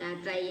แต่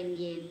ใจ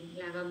เย็นๆ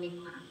แล้วก็มี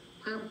ความ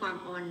เพิ่มความ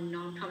อ่อน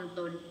น้อมถ่อมต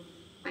น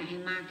ไปให้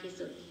มากที่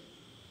สุด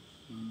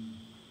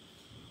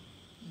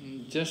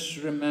Just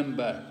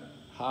remember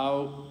how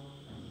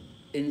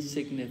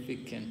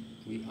insignificant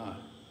we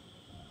are.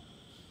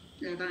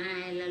 แล้วก็ให้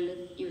ระลึ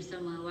กอยู่เส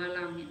มอว่าเร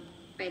าเนี่ย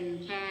เป็น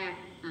แค่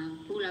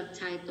ผู้รับใ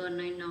ช้ตัว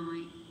น้อย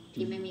ๆ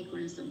ที่ไม่มีคุ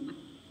ณสมบัติ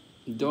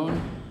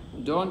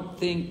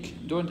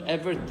Don't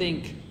ever think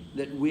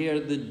that we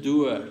are the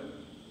doer.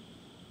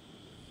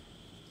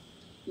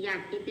 อยาก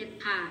คิดเด็ด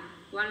ขาด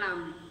ว่าเรา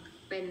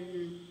เป็น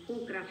ผู้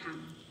กระท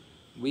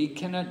ำ We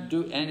cannot do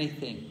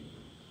anything.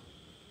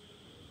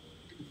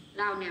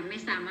 เราเนี่ยไม่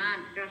สามารถ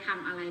กระท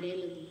ำอะไรได้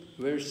เลย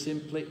We're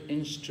simply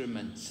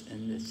instruments in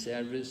the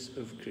service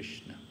of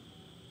Krishna.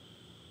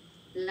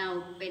 เรา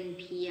เป็น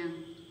เพียง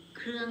เ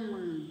ครื่อง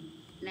มือ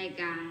ใน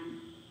การ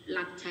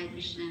รับใช้ค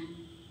ริชนา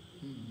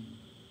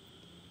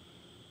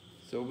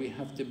So we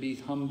have to be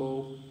humble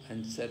and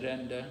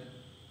surrender.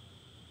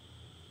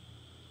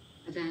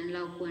 อาจารย์เร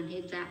าควร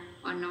ที่จะ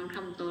อ่อนน้อม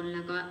ถ่อมตนแ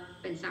ล้วก็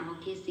เป็นสาวก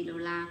ที่ศิล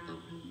ลาภต่อ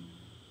พระองค์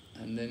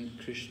And then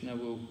Krishna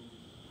will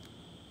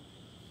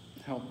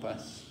help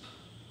us.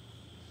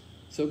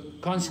 So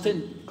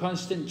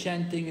constant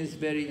chanting is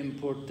very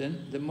important.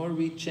 The more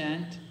we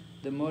chant,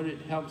 the more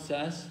it helps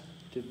us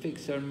to fix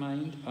our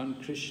mind on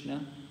Krishna.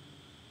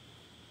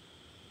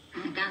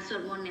 การสว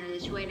ดมนต์เนี่ยจะ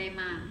ช่วยได้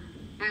มาก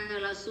ถ้า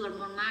เราสวด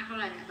มนต์มากเท่า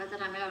ไหร่ก็จะ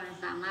ทำให้เรา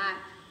สามารถ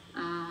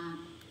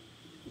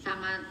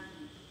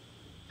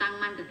ตั้ง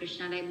มั่นกับ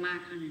Krishna ได้มาก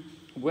เท่านั้น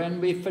When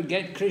we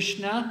forget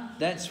Krishna,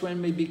 that's when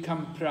we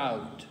become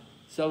proud.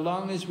 So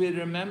long as we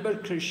remember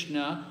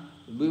Krishna,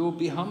 we will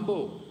be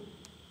humble.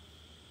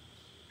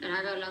 แต่ถ้า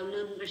เรา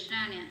ลืม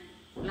Krishna เนี่ย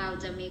เรา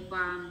จะมีคว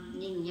าม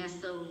ยิ่งย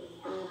โส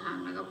โอหัง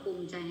แล้วก็ภู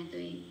มิใจในตั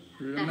วเอง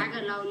แต่ถ้าเกิ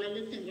ดเราระ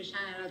ลึกถึง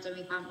Krishna เราจะ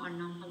มีความอ่อน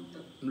น้อมถ่อมต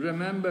น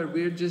Remember,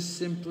 we're just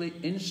simply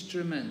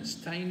instruments,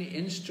 tiny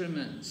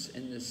instruments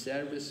in the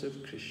service of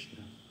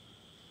Krishna.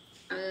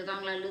 เราจะต้อ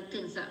งระลึก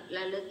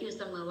อยู่เ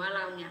สมอว่าเ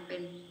ราเนี่ยเป็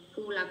น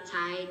ผู้รับใ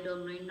ช้ดวง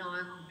น้อย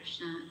ๆของ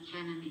Krishna แค่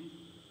นั้นเอง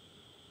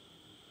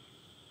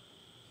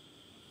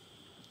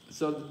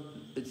So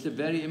it's a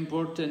very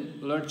important,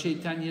 Lord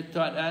Chaitanya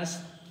taught us,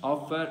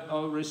 offer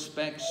all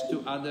respects to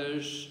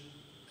others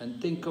and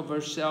think of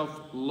ourself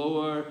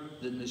lower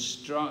than the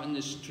straw in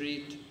the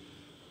street.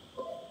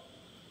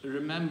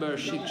 Remember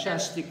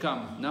Shikshastikam,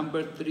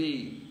 number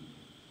 3.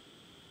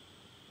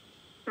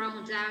 พระอง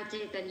ค์เจ้าเจ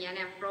ตญาเ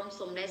นี่ยพระองค์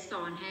ทรงได้ส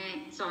อ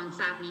น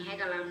ศาสตร์นี้ให้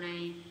กับเราใน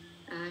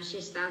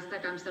ชิสตาสต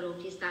กรรมสรุป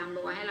ที่ 3บ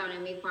อกว่าให้เราเนี่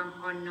ยมีความ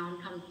อ่อนน้อม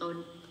ถ่อมตน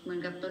เหมือน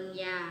กับต้น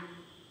หญ้า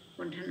บ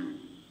นถนน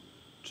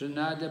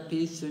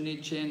Trinadapi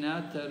sunichena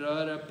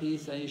tararapi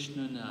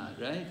saishnuna,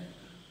 right?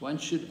 One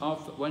should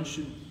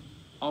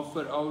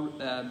offer all,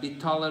 be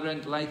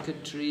tolerant like a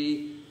tree,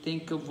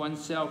 think of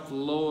oneself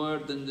lower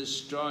than the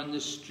straw in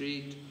the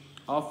street,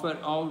 offer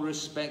all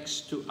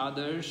respects to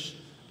others,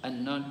 and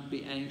not be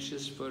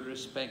anxious for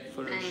respect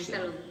for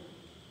ourselves.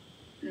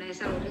 ใน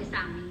สรุปที่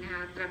 3 นี้นะค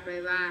ะตรัสไว้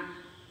ว่า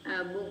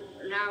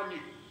เราเ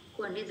นี่ยค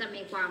วรที่จะ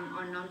มีความอ่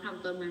อนน้อมถ่อม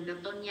ตนเหมือนกับ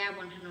ต้นหญ้าบ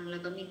นถนนแล้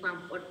วก็มีความ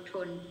อดท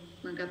น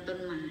เหมือนกับต้น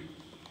ไม้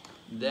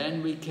Then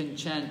we can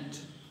chant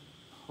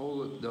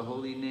the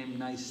holy name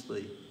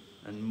nicely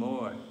and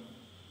more.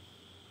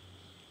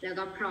 แล้ว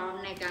ก็พร้อม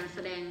ในการแส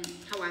ดง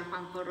ถวายควา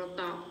มเคารพ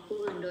ต่อผู้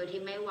อื่นโดย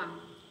ที่ไม่หวัง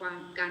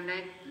การได้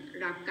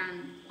รับ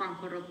ความเ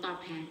คารพตอบ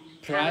แทน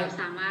ถ้าเรา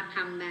สามารถท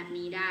ำแบบ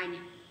นี้ได้เ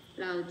นี่ย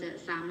เราจะ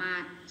สามาร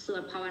ถสว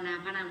ดภาวนา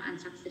พระนามอัน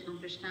ศักดิ์สิทธิ์ของพร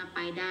ะKrishnaไป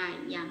ได้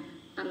อย่าง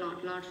ตลอด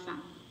รอดฝั่ง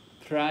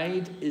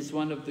Pride is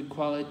one of the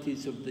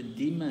qualities of the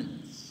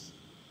demons.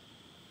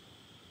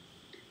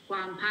 คว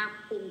ามภาค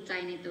ภูมิใจ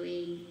ในตัวเอ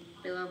ง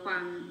หรือว่าควา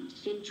ม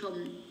ชื่นชม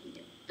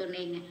ตนเอ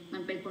งเนี่ยมั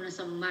นเป็นคุณ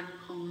สมบัติ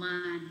ของม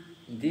าร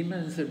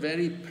Demons are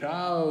very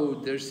proud.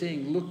 They're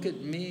saying, "Look at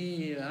me!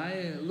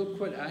 Look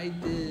what I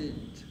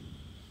did."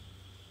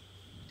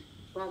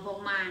 พวก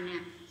มารเนี่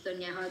ยส่วน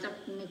ใหญ่เขาจะ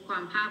มีควา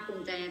มภาคภู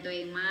มิใจในตัวเอ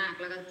งมาก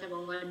แล้วก็จะบอ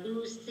กว่าดู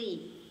สิ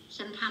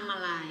ฉันทำอะ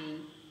ไร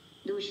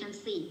ดูฉัน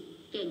สิ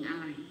เก่งอะ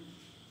ไร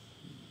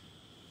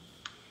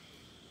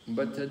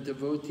But the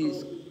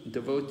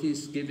devotees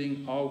giving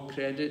all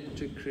credit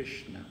to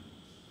Krishna.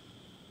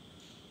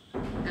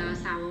 แต่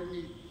สาวกเ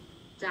นี่ย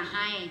จะใ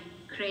ห้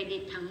เครดิ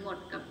ตทั้งหมด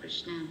กับ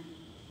Krishna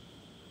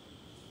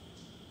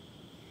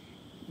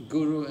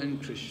Guru and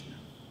Krishna.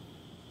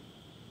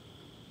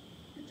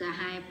 จะ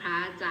ให้พระ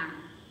อาจาร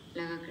ย์แ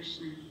ล้วก็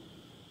Krishna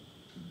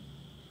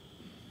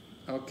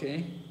Okay.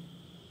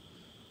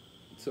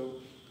 So,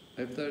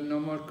 if there are no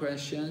more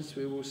questions,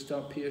 we will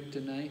stop here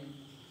tonight.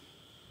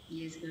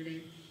 Yes,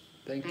 Gurudev.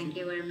 Thank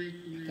you very much.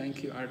 Thank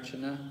you,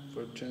 Archana,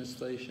 for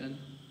translation.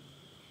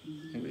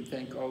 And we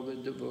thank all the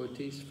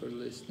devotees for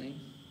listening.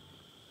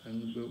 And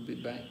we'll be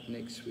back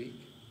next week.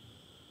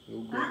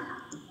 We'll go.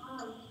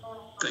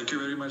 Thank you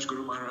very much,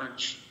 Guru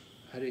Maharaj.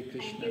 Hare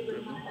Krishna,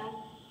 Prabhu.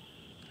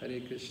 Hare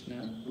Krishna.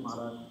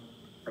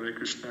 Hare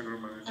Krishna, Guru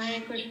Maharaj.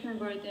 Hare Krishna,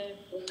 Gurudev.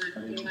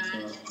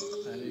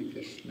 Hare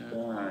Krishna.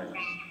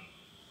 Bye.